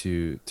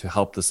to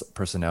help this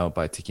person out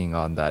by taking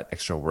on that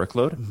extra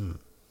workload.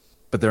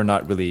 But they're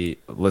not really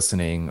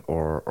listening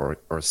or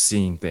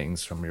seeing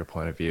things from your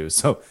point of view.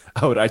 So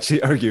I would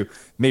actually argue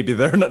maybe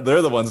they're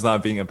the ones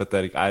not being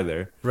empathetic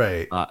either.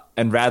 Right.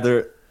 And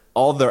rather,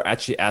 all they're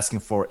actually asking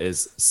for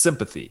is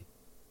sympathy.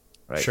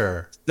 Right.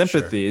 Sure.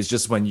 Sympathy is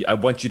just when I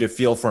want you to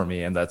feel for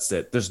me, and that's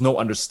it. There's no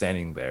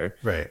understanding there.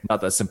 Right.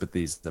 Not that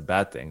sympathy is the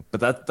bad thing,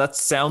 but that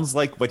sounds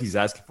like what he's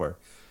asking for.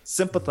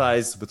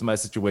 Sympathize with my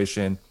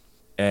situation,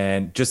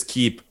 and just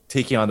keep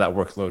taking on that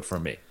workload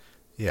for me.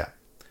 Yeah.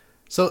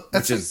 So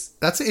that's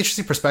an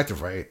interesting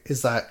perspective, right?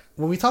 Is that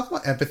when we talk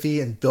about empathy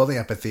and building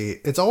empathy,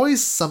 it's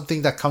always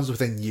something that comes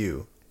within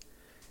you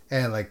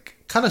and like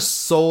kind of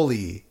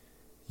solely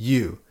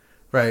you,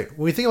 right?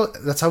 When we think about,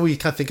 that's how we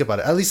kind of think about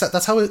it. At least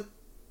that's how it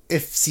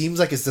seems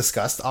like it's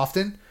discussed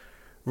often.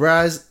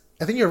 Whereas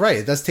I think you're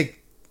right.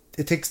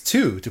 It takes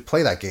two to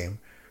play that game,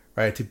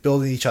 right? To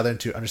build each other and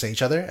to understand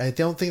each other. And I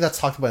don't think that's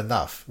talked about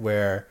enough.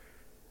 Where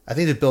I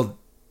think to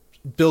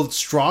build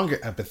stronger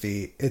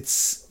empathy,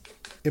 it's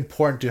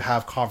important to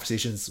have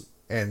conversations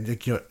and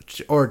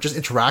or just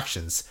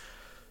interactions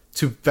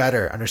to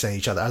better understand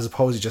each other, as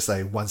opposed to just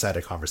like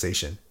one-sided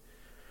conversation,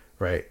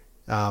 right?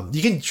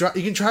 You can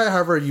try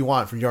however you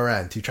want from your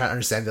end to try to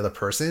understand the other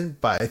person,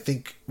 but I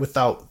think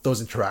without those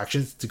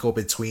interactions to go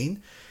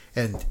between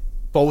and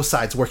both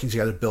sides working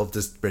together to build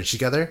this bridge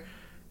together,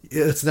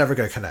 it's never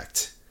going to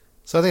connect.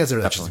 So I think that's a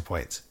really interesting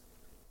point.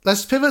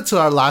 Let's pivot to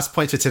our last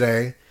point for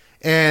today.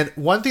 And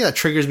one thing that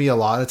triggers me a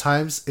lot of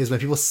times is when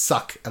people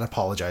suck at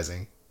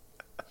apologizing.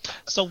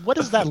 So what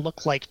does that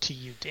look like to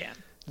you, Dan?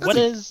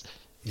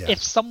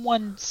 If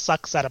someone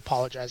sucks at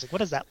apologizing, what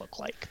does that look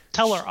like?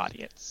 Tell our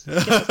audience. Give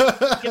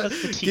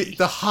us the tea.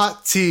 The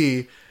hot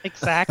tea.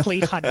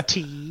 Exactly,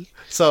 hunty.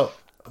 So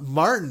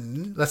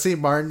Martin, let's say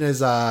Martin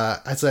is, I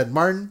said,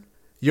 Martin,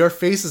 your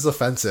face is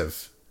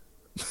offensive.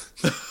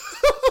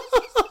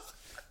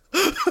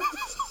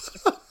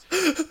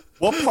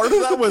 What part of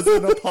that was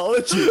an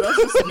apology? That's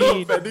just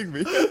offending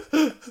me.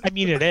 I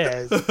mean, it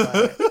is.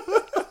 But...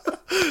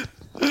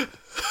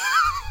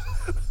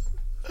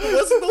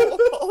 There's no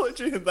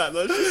apology in that.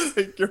 Let's just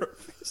take your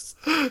face.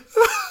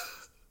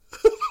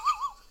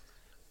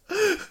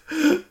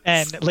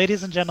 And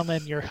ladies and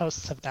gentlemen, your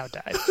hosts have now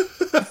died.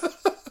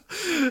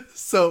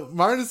 So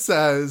Martin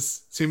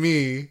says to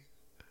me,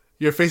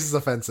 your face is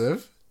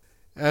offensive.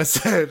 And I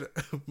said,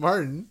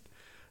 Martin,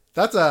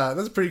 that's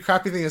a pretty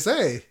crappy thing to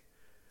say.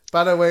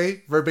 By the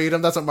way,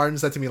 verbatim, that's what Martin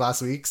said to me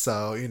last week.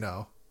 So,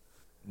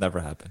 Never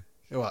happened.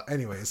 Well,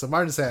 anyway, so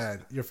Martin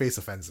said, your face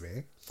offends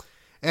me.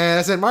 And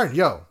I said, Martin,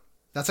 yo,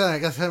 that's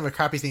kind of a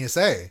crappy thing to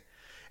say.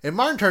 And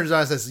Martin turns around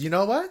and says, you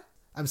know what?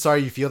 I'm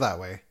sorry you feel that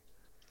way.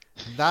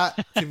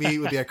 That, to me,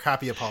 would be a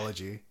crappy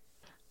apology.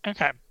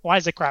 Okay. Why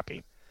is it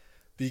crappy?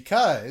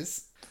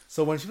 Because,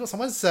 so when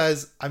someone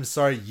says, I'm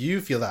sorry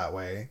you feel that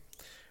way,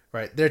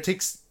 right,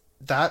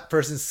 that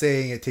person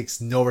saying it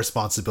takes no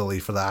responsibility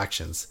for the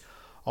actions.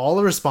 All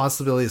the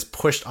responsibility is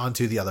pushed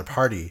onto the other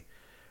party,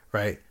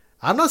 right?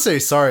 I'm not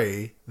saying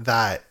sorry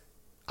that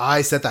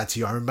I said that to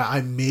you. I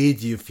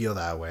made you feel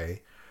that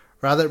way.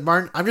 Rather,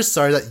 Martin, I'm just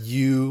sorry that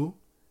you,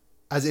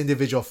 as an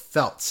individual,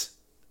 felt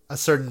a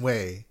certain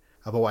way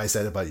about what I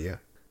said about you,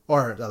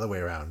 or the other way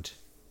around.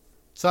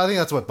 So I think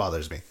that's what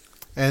bothers me,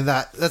 and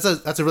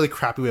that's a really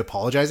crappy way of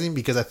apologizing,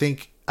 because I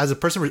think as a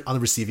person on the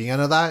receiving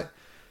end of that,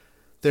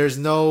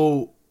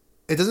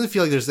 it doesn't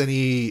feel like there's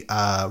any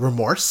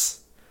remorse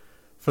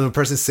from the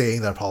person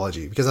saying the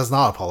apology, because that's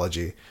not an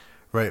apology,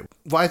 right?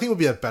 What I think would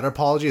be a better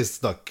apology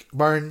is, look,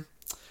 Martin,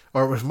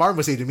 or if Martin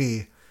would say to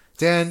me,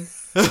 Dan,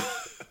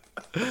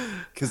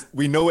 because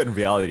we know in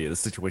reality the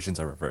situations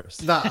are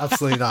reversed. No,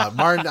 absolutely not.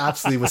 Martin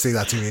absolutely would say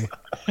that to me.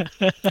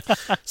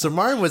 So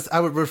I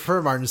would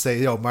refer Martin to say,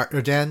 yo,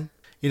 or Dan,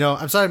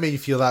 I'm sorry I made you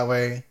feel that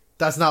way.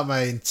 That's not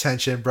my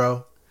intention,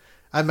 bro.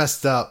 I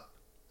messed up.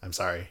 I'm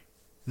sorry.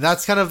 And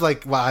that's kind of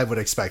like what I would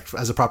expect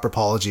as a proper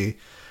apology,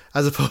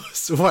 as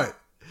opposed to what?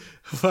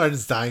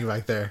 Martin's dying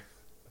back there.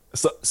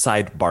 So,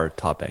 sidebar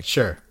topic.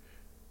 Sure.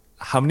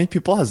 How many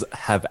people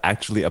have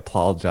actually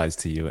apologized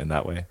to you in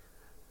that way?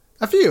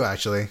 A few,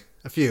 actually.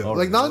 A few. Oh,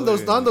 like, not in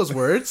those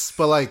words,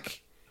 but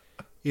like,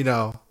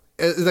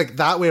 it's like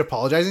that way of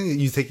apologizing,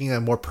 you taking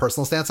a more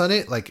personal stance on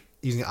it, like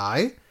using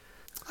I,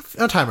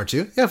 a time or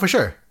two. Yeah, for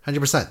sure.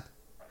 100%.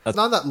 It's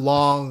not that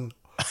long,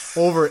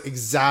 over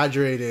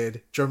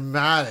exaggerated,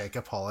 dramatic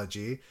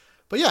apology.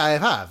 But yeah, I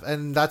have.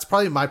 And that's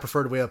probably my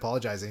preferred way of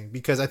apologizing,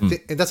 because I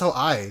think, and that's how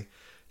I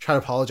try to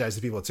apologize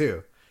to people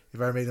too,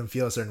 if I made them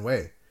feel a certain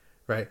way,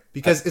 right?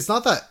 Because it's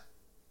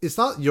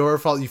not your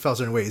fault you felt a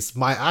certain way. It's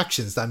my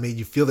actions that made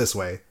you feel this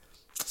way.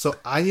 So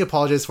I need to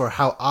apologize for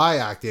how I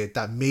acted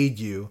that made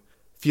you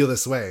feel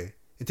this way,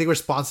 and take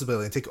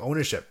responsibility and take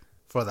ownership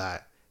for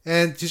that.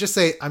 And to just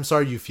say, I'm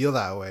sorry you feel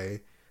that way,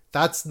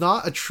 that's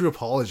not a true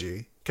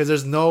apology, because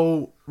there's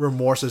no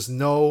remorse. There's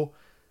no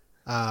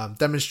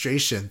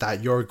demonstration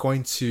that you're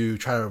going to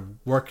try to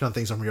work on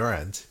things from your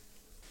end.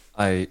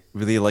 I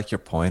really like your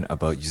point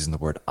about using the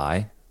word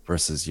I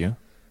versus you.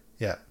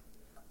 Yeah.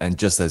 And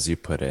just as you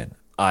put it,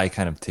 I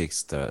kind of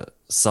takes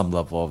some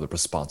level of the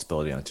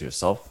responsibility onto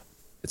yourself.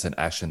 It's an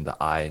action that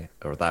I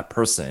or that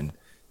person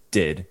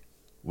did,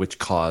 which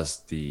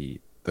caused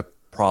the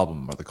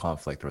problem or the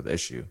conflict or the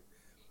issue.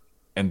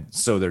 And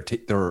so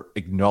they're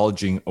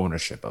acknowledging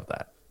ownership of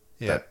that.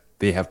 Yeah. That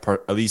they have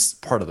at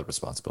least part of the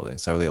responsibility.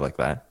 So I really like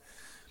that.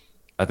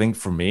 I think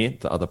for me,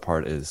 the other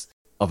part is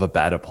of a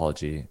bad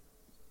apology,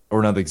 or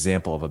another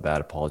example of a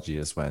bad apology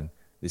is when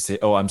they say,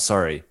 "Oh, I'm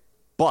sorry,"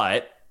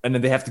 and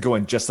then they have to go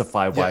and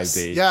justify why they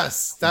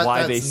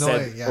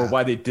said or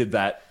why they did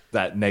that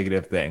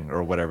negative thing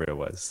or whatever it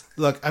was.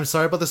 Look, I'm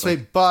sorry about this way,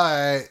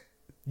 but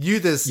you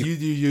did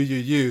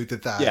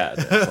that. Yeah.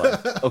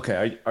 Like,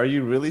 okay, are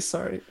you really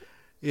sorry?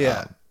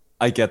 Yeah.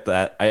 I get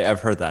that.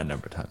 I've heard that a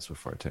number of times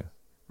before too.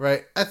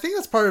 right? I think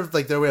that's part of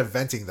like their way of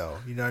venting, though.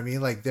 You know what I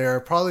mean? Like they're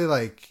probably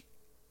like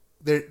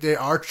they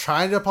are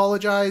trying to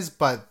apologize,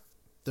 but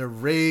their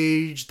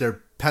rage,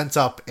 their pent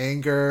up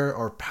anger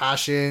or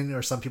passion,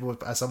 or some people,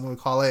 as someone would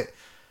call it,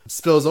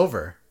 spills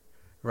over,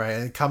 right?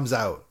 And it comes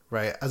out,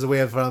 right, as a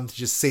way for them to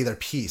just say their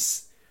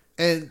piece.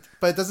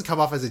 But it doesn't come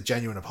off as a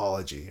genuine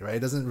apology, right? It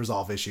doesn't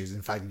resolve issues.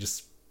 In fact, it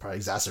just probably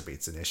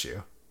exacerbates an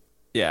issue.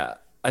 Yeah,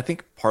 I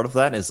think part of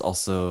that is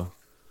also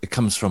it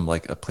comes from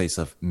like a place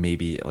of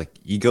maybe like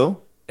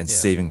ego and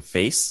saving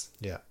face.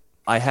 Yeah.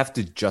 I have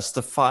to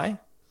justify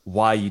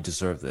why you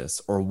deserve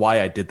this or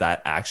why I did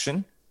that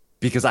action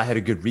because I had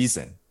a good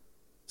reason.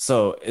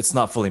 So it's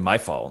not fully my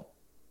fault.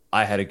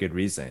 I had a good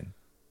reason.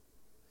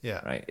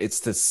 Yeah. Right. It's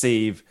to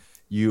save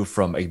you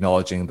from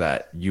acknowledging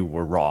that you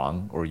were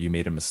wrong or you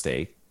made a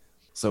mistake.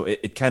 So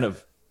it kind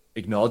of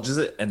acknowledges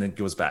it and then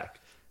goes back.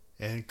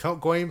 And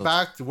going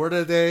back to word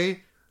of the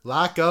day,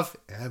 lack of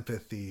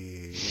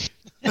empathy.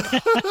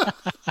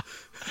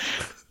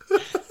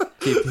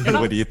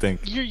 What do you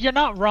think? You're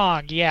not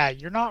wrong. Yeah,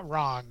 you're not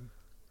wrong.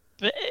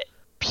 But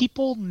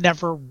people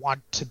never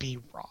want to be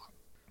wrong.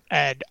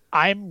 And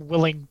I'm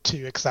willing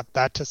to accept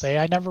that, to say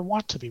I never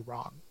want to be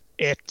wrong.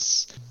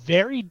 It's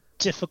very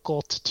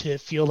difficult to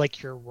feel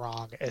like you're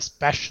wrong,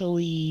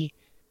 especially,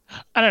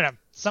 I don't know,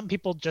 some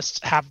people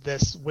just have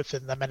this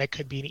within them, and it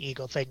could be an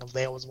ego thing of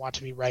they always want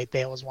to be right.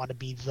 They always want to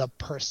be the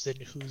person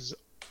who's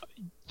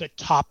the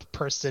top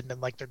person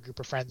in like their group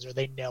of friends, or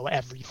they know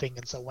everything.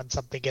 And so when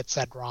something gets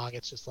said wrong,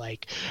 it's just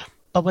like,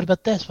 but what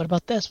about this? What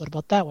about this? What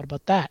about that? What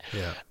about that?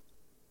 Yeah.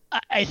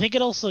 I think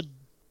it also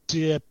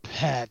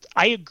depends.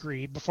 I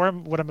agree. Before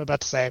what I'm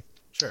about to say,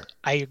 Sure.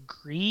 I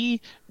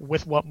agree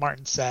with what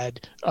Martin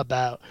said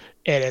about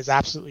it is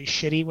absolutely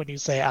shitty when you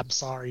say, I'm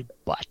sorry,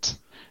 but.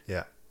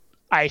 Yeah.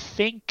 I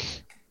think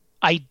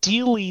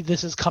ideally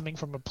this is coming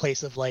from a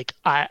place of like,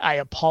 I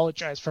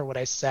apologize for what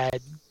I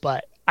said,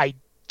 but I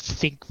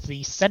think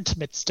the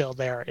sentiment still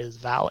there is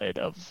valid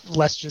of,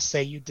 let's just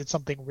say you did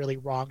something really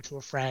wrong to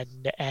a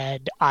friend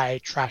and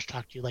I trash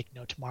talked you like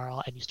no tomorrow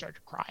and you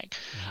started crying.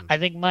 Mm-hmm. I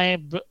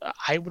think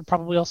I would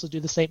probably also do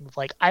the same of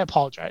like, I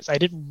apologize. I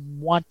didn't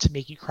want to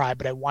make you cry,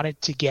 but I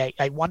wanted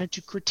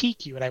to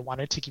critique you and I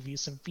wanted to give you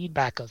some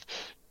feedback of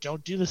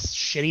don't do this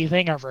shitty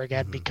thing ever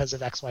again because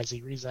of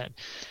XYZ reason.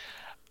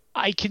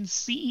 I can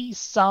see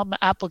some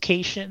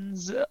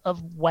applications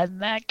of when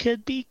that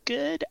could be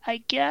good,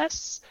 I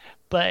guess,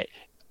 but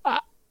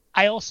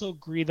I also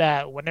agree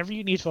that whenever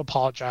you need to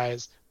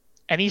apologize,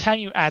 anytime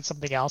you add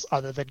something else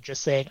other than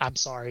just saying, I'm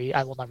sorry,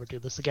 I will never do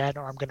this again,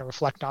 or I'm going to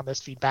reflect on this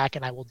feedback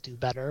and I will do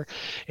better.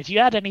 If you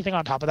add anything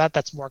on top of that,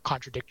 that's more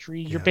contradictory.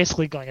 You're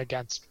basically going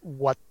against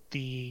why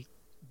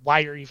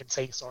you're even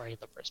saying sorry in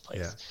the first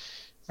place,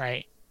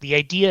 right? The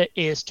idea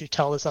is to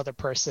tell this other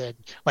person,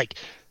 like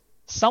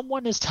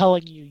someone is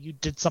telling you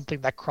did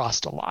something that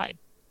crossed a line.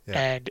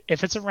 And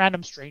if it's a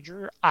random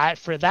stranger, I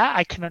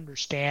can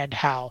understand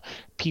how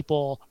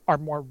people are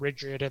more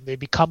rigid and they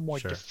become more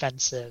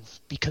defensive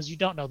because you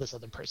don't know this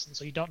other person.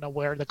 So you don't know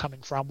where they're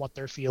coming from, what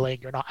they're feeling.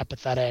 You're not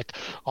empathetic,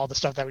 all the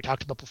stuff that we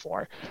talked about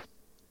before.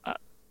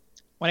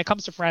 When it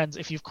comes to friends,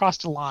 if you've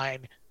crossed a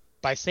line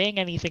by saying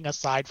anything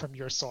aside from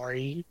you're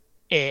sorry,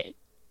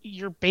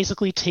 you're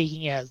basically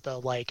taking it as though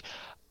like,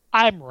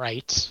 I'm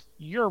right,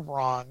 you're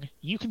wrong,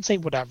 you can say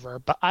whatever,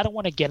 but I don't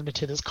want to get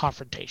into this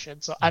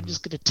confrontation, so I'm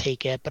just going to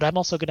take it, but I'm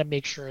also going to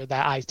make sure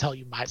that I tell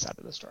you my side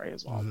of the story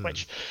as well,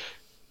 which,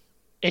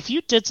 if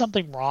you did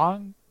something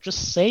wrong,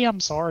 just say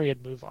I'm sorry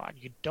and move on.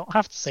 You don't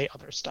have to say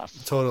other stuff.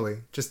 Totally.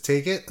 Just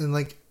take it, and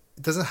like,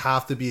 it doesn't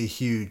have to be a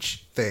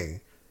huge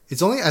thing.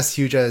 It's only as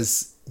huge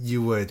as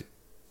you would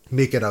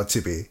make it out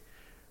to be,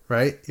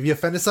 right? If you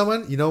offended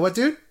someone, you know what,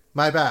 dude?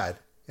 My bad.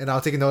 And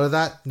I'll take a note of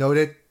that.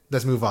 Noted.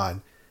 Let's move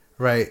on.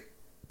 Right.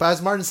 But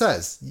as Martin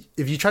says,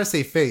 if you try to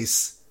save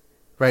face,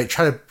 right,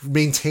 try to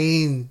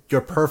maintain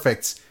your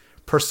perfect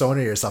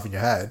persona of yourself in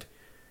your head,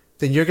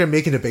 then you're going to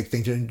make it a big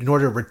thing in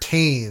order to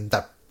retain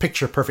that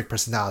picture perfect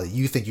personality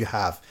you think you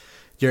have,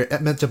 your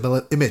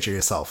mental image of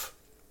yourself,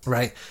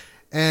 right?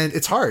 And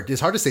it's hard.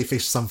 It's hard to save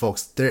face for some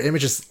folks. Their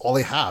image is all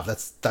they have.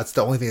 That's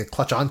the only thing they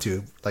clutch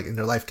onto, like in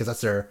their life, because that's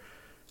their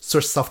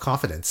source of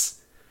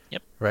self-confidence.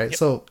 Yep. Right. Yep.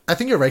 So I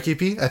think you're right,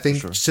 KP. I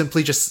think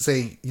simply just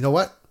say, you know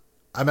what?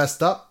 I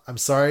messed up. I'm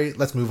sorry.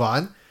 Let's move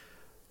on.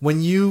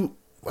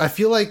 I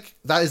feel like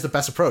that is the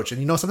best approach.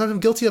 And, sometimes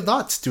I'm guilty of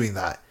not doing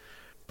that.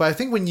 But I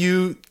think when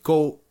you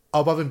go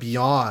above and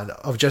beyond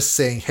of just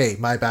saying, hey,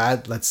 my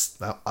bad,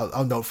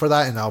 I'll note for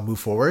that and I'll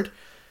move forward,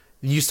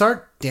 you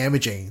start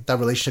damaging that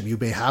relationship you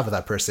may have with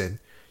that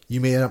person.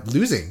 You may end up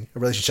losing a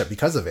relationship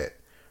because of it,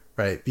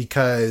 right?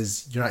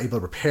 Because you're not able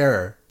to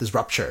repair this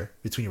rupture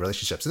between your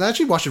relationships. And I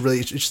actually watched a really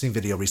interesting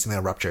video recently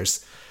on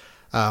ruptures.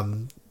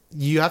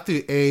 You have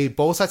to,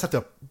 both sides have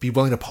to be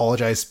willing to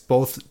apologize.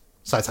 Both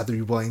sides have to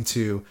be willing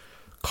to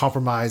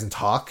compromise and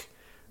talk,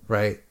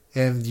 right?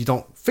 And you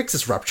don't fix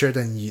this rupture,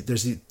 then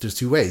there's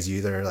two ways. You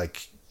either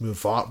like move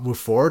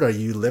forward, or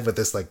you live with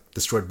this like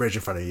destroyed bridge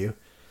in front of you.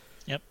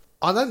 Yep.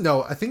 On that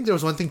note, I think there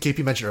was one thing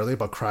KP mentioned earlier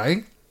about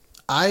crying.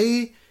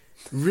 I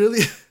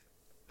really,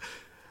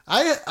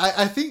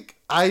 I think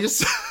I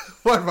just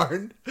what,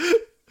 Martin?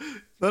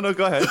 No,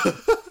 go ahead.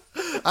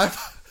 I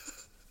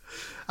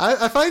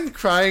I find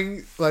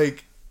crying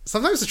like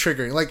sometimes it's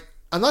triggering. Like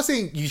I'm not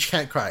saying you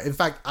can't cry. In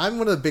fact, I'm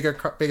one of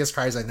the biggest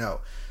criers I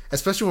know,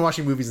 especially when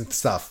watching movies and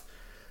stuff.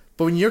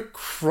 But when you're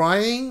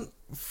crying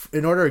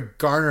in order to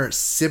garner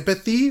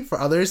sympathy for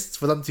others,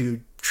 for them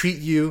to treat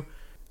you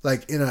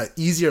like in a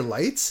easier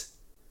light,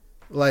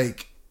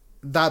 like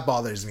that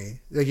bothers me.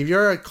 Like if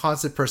you're a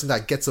constant person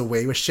that gets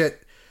away with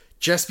shit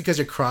just because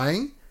you're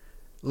crying,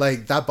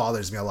 like that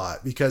bothers me a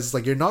lot because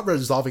like you're not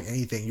resolving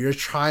anything. You're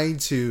trying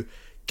to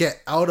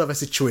get out of a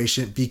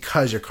situation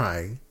because you're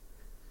crying.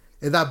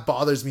 And that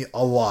bothers me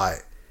a lot.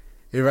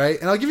 Right?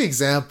 And I'll give you an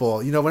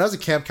example. You know, when I was a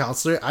camp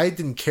counselor, I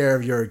didn't care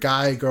if you're a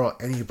guy, girl,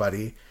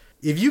 anybody.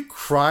 If you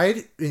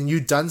cried and you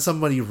done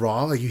somebody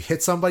wrong, like you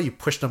hit somebody, you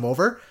pushed them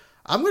over,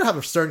 I'm going to have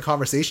a stern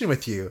conversation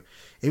with you.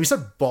 If you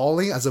start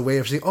bawling as a way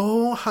of saying,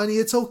 oh, honey,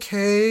 it's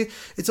okay.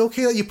 It's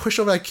okay that you pushed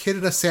over that kid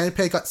in a sand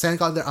pit, sand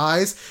got in their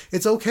eyes.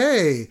 It's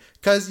okay.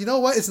 Because you know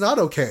what? It's not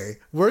okay.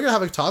 We're going to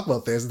have a talk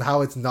about this and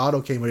how it's not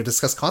okay when we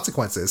discuss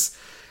consequences.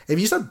 If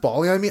you start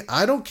bawling at me,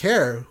 I don't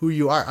care who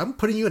you are. I'm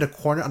putting you in a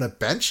corner on a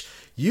bench.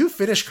 You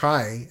finish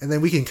crying, and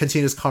then we can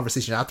continue this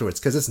conversation afterwards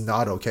because it's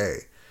not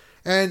okay.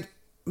 And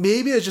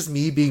maybe it's just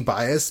me being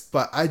biased,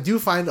 but I do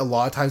find a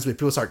lot of times when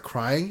people start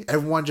crying,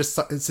 everyone just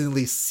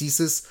instantly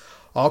ceases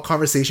all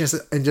conversations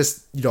and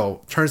just, you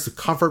know, turns to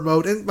comfort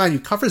mode. And mind you,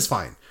 comfort is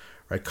fine,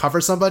 right?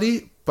 Comfort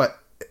somebody, but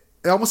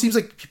it almost seems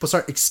like people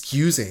start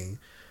excusing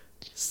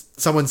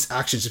someone's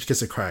actions just because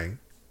they're crying.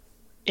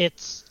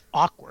 It's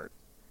awkward.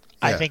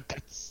 Yeah. I think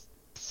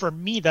for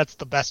me, that's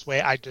the best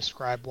way I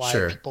describe why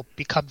people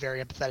become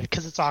very empathetic,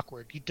 because it's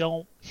awkward. You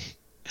don't...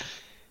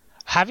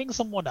 Having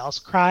someone else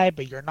cry,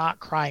 but you're not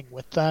crying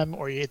with them,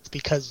 or it's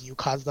because you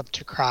caused them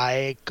to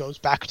cry, goes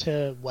back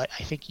to what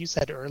I think you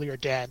said earlier,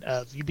 Dan,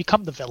 of you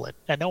become the villain,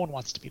 and no one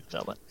wants to be the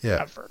villain,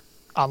 ever,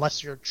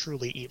 unless you're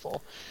truly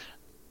evil.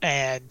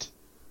 And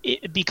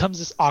it becomes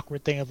this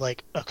awkward thing of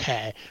like,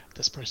 okay,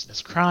 this person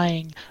is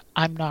crying,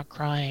 I'm not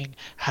crying,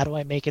 how do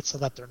I make it so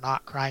that they're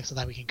not crying so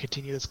that we can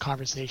continue this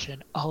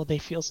conversation? Oh, they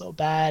feel so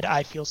bad,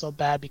 I feel so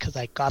bad because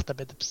I got them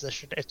in the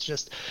position.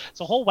 It's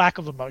a whole whack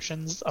of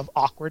emotions of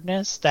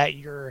awkwardness that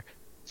you're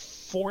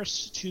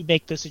forced to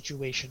make the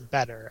situation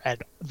better.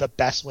 And the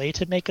best way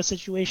to make a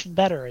situation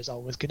better is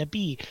always going to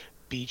be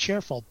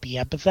cheerful, be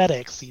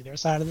empathetic, see their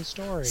side of the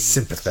story,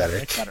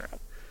 sympathetic, etc.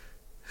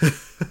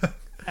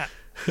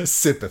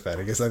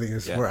 Sympathetic is, I think,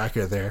 is more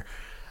accurate there.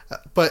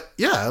 But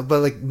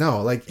like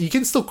no, like you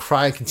can still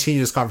cry and continue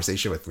this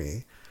conversation with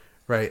me,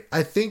 right?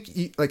 I think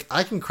like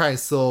I can cry and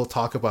still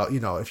talk about,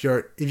 you know, if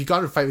you got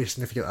in a fight with your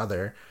significant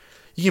other,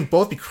 you can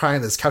both be crying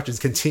on this couch and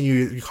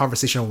continue your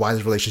conversation on why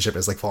this relationship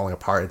is like falling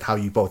apart and how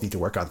you both need to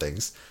work on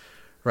things,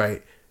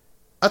 right?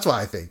 That's what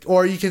I think.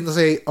 Or you can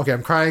say, okay,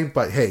 I'm crying,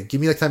 but hey,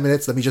 give me like 10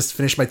 minutes, let me just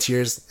finish my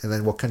tears, and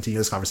then we'll continue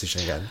this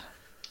conversation again.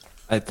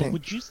 I think.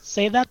 Would you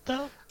say that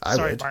though?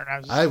 Sorry,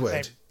 Martin, I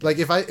would. Like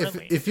if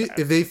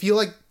they feel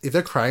like if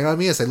they're crying on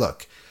me, I say,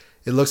 look,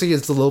 it looks like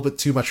it's a little bit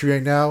too much for you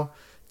right now.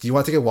 Do you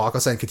want to take a walk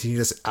outside and continue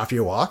this after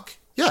your walk?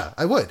 Yeah,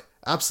 I would.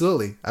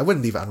 Absolutely. I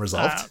wouldn't leave it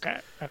unresolved.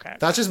 Okay.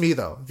 That's just me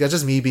though. That's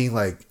just me being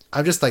like,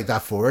 I'm just like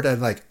that forward, and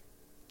like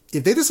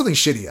if they did something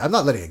shitty, I'm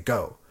not letting it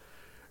go.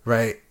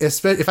 Right?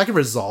 If I can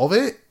resolve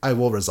it, I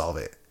will resolve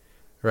it.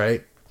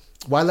 Right?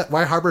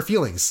 Why harbor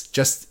feelings?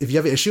 Just if you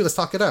have an issue, let's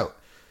talk it out.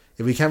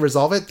 If we can't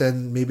resolve it,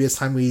 then maybe it's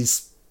time we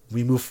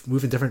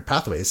move in different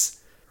pathways,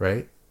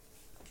 right?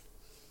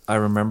 I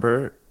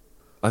remember,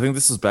 I think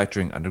this was back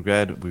during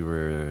undergrad, we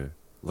were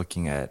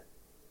looking at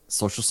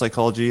social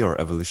psychology or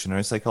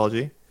evolutionary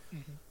psychology,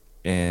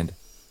 and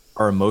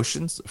our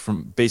emotions,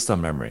 based on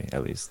memory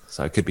at least,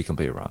 so I could be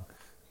completely wrong,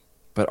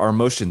 but our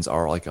emotions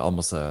are like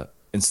almost a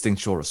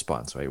instinctual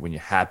response, right? When you're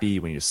happy,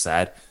 when you're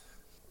sad,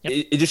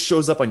 it just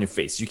shows up on your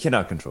face. You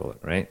cannot control it,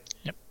 right?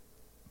 Yep.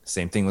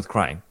 Same thing with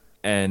crying.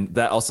 And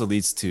that also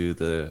leads to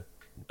the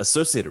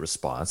associated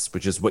response,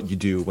 which is what you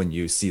do when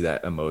you see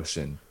that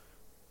emotion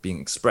being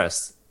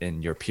expressed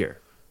in your peer.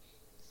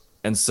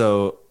 And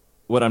so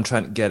what I'm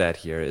trying to get at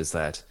here is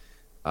that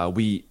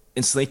we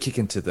instantly kick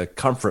into the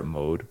comfort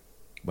mode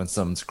when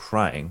someone's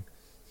crying,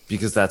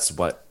 because that's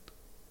what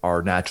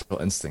our natural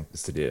instinct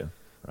is to do,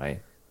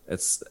 right?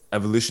 It's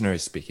evolutionary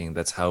speaking,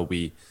 that's how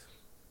we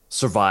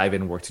survive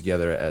and work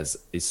together as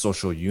a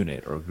social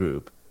unit or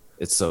group.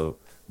 It's so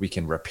we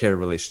can repair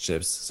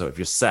relationships. So if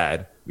you're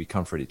sad, we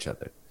comfort each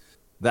other.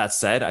 That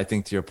said, I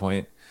think to your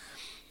point,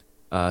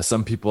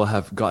 some people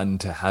have gotten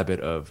into a habit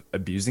of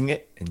abusing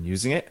it and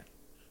using it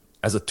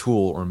as a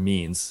tool or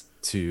means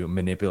to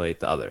manipulate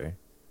the other.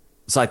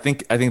 So I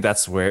think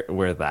that's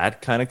where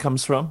that kind of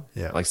comes from.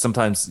 Yeah. Like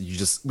sometimes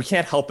we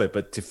can't help it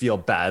but to feel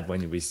bad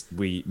when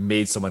we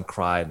made someone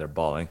cry and they're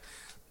bawling.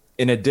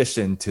 In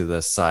addition to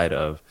the side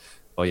of,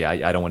 oh yeah,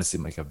 I don't want to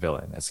seem like a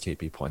villain, as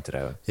KP pointed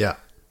out. Yeah.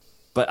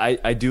 But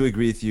I do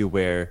agree with you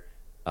where,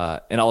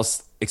 and I'll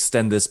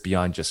extend this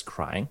beyond just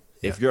crying.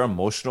 If you're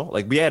emotional,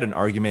 like we had an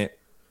argument,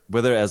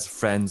 whether as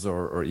friends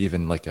or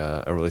even like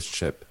a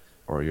relationship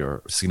or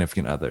your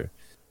significant other.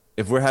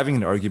 If we're having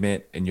an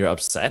argument and you're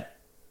upset,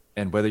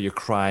 and whether you're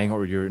crying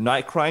or you're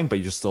not crying, but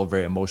you're still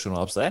very emotional,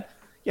 upset,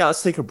 yeah,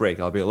 let's take a break.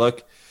 I'll be like,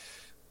 look,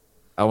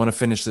 I want to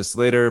finish this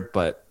later,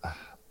 but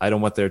I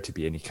don't want there to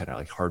be any kind of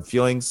like hard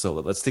feelings. So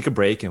let's take a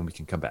break and we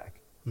can come back.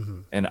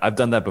 And I've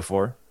done that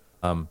before.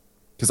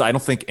 Because I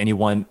don't think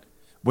anyone,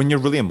 when you're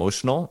really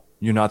emotional,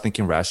 you're not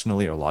thinking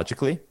rationally or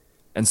logically.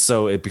 And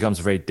so it becomes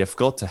very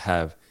difficult to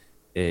have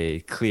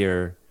a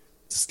clear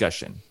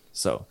discussion.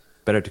 So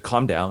better to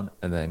calm down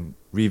and then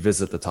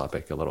revisit the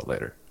topic a little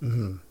later.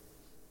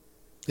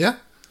 Yeah,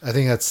 I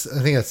think that's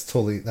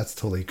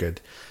totally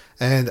good.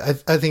 And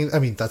I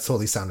think that's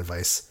totally sound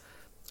advice.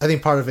 I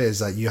think part of it is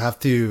that you have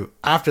to,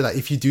 after that,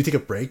 if you do take a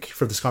break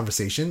from this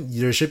conversation,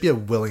 there should be a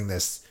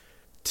willingness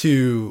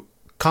to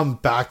come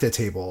back to the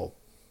table.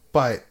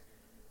 But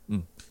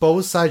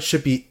both sides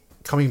should be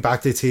coming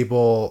back to the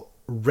table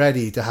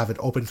ready to have an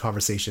open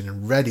conversation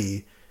and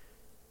ready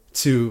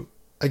to,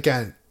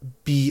 again,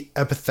 be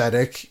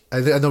empathetic. I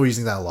know we're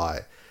using that a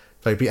lot.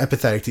 Like, be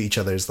empathetic to each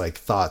other's like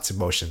thoughts,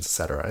 emotions,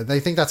 etc. And I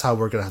think that's how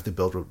we're gonna have to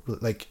build.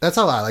 Like, that's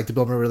how I like to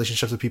build my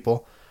relationships with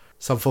people.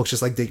 Some folks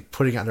just like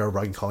putting it under a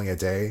rug and calling it a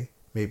day.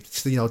 Maybe,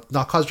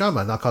 not cause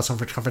drama, not cause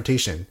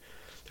confrontation.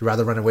 To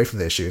rather run away from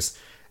the issues.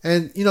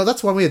 And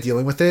that's one way of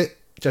dealing with it.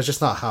 That's just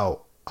not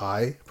how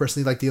I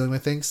personally like dealing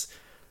with things,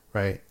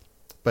 right?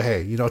 But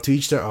hey, to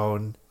each their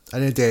own. At the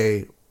end of the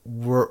day,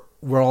 we're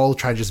all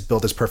trying to just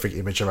build this perfect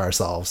image of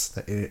ourselves,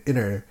 the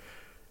inner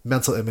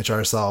mental image of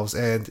ourselves,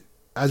 and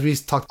as we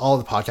talked all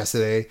the podcast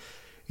today,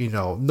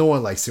 no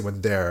one likes it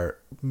when their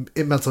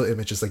mental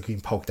image is like being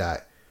poked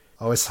at.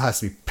 Always has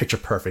to be picture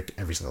perfect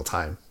every single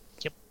time.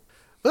 Yep.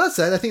 But that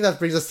said, I think that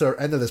brings us to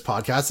the end of this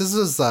podcast.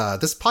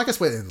 This podcast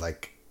went in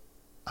like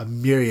a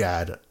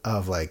myriad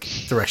of like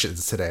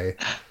directions today.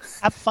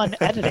 Have fun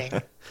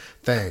editing.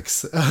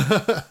 Thanks.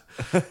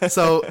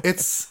 So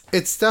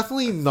it's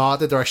definitely not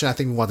the direction I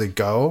think we wanted to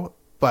go,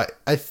 but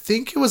I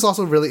think it was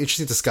also a really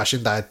interesting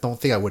discussion that I don't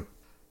think I would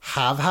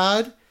have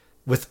had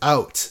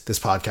without this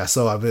podcast.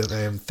 So I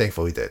am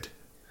thankful we did.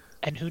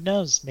 And who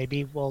knows,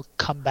 maybe we'll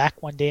come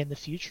back one day in the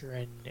future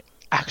and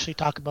actually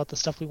talk about the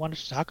stuff we wanted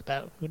to talk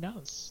about. Who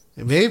knows?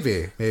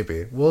 Maybe.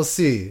 We'll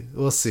see.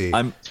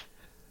 I'm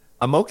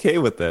okay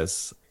with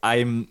this.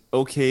 I'm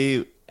okay.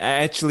 I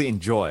actually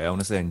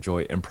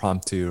enjoy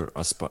impromptu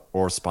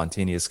or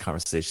spontaneous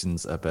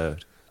conversations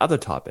about other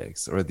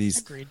topics or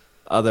these Agreed.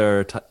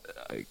 other,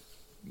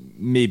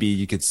 maybe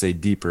you could say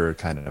deeper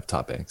kind of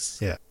topics.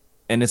 Yeah.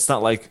 And it's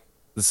not like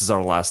this is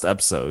our last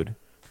episode.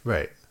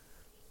 Right.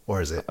 Or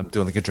is it? I'm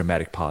doing like a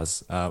dramatic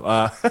pause.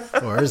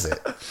 Or is it?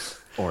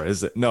 Or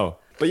is it? No.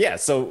 But yeah,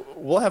 so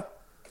we'll have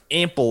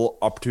ample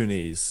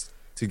opportunities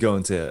to go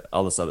into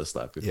all this other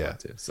stuff if we want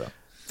to. So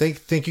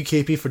thank you,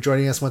 KP, for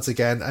joining us once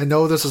again. I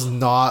know this was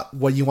not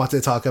what you wanted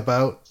to talk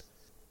about.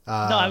 No,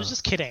 I was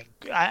just kidding.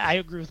 I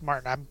agree with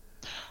Martin.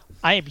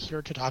 I am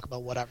here to talk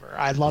about whatever.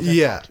 I love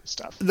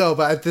stuff. No,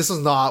 but this was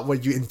not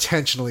what you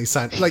intentionally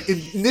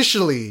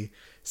initially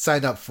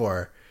signed up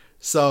for.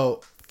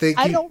 So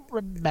I don't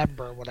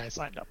remember what I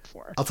signed up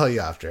for. I'll tell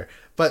you after.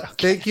 But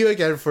Thank you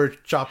again for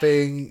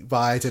dropping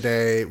by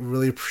today.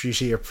 Really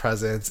appreciate your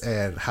presence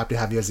and happy to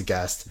have you as a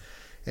guest.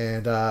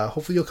 And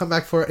hopefully you'll come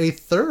back for a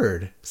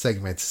third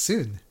segment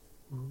soon.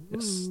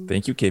 Yes.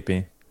 Thank you,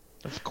 KP.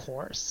 Of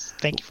course.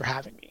 Thank you for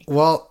having me.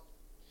 Well,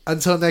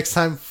 until next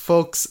time,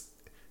 folks,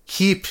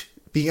 keep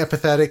being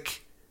empathetic.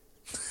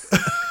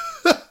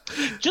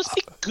 Just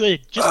be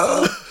good.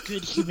 Just be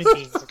good human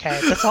beings,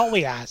 okay? That's all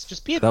we ask.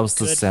 Just be a That was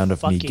the sound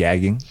of me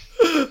gagging.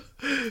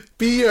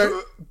 Be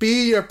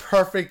your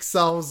perfect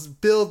selves.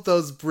 Build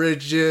those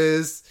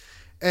bridges.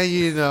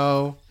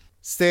 And,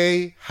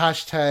 stay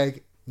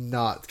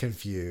 #not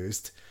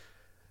confused.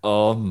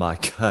 Oh my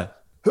God.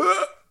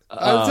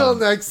 Until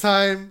next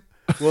time,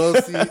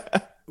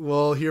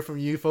 we'll hear from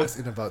you folks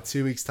in about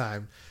 2 weeks'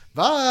 time.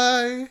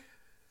 Bye.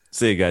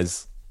 See you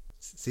guys.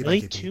 See you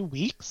really? bye, KP. 2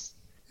 weeks?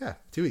 Yeah,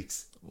 2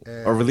 weeks.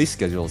 Our release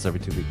schedule is every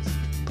 2 weeks.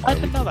 I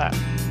didn't know that.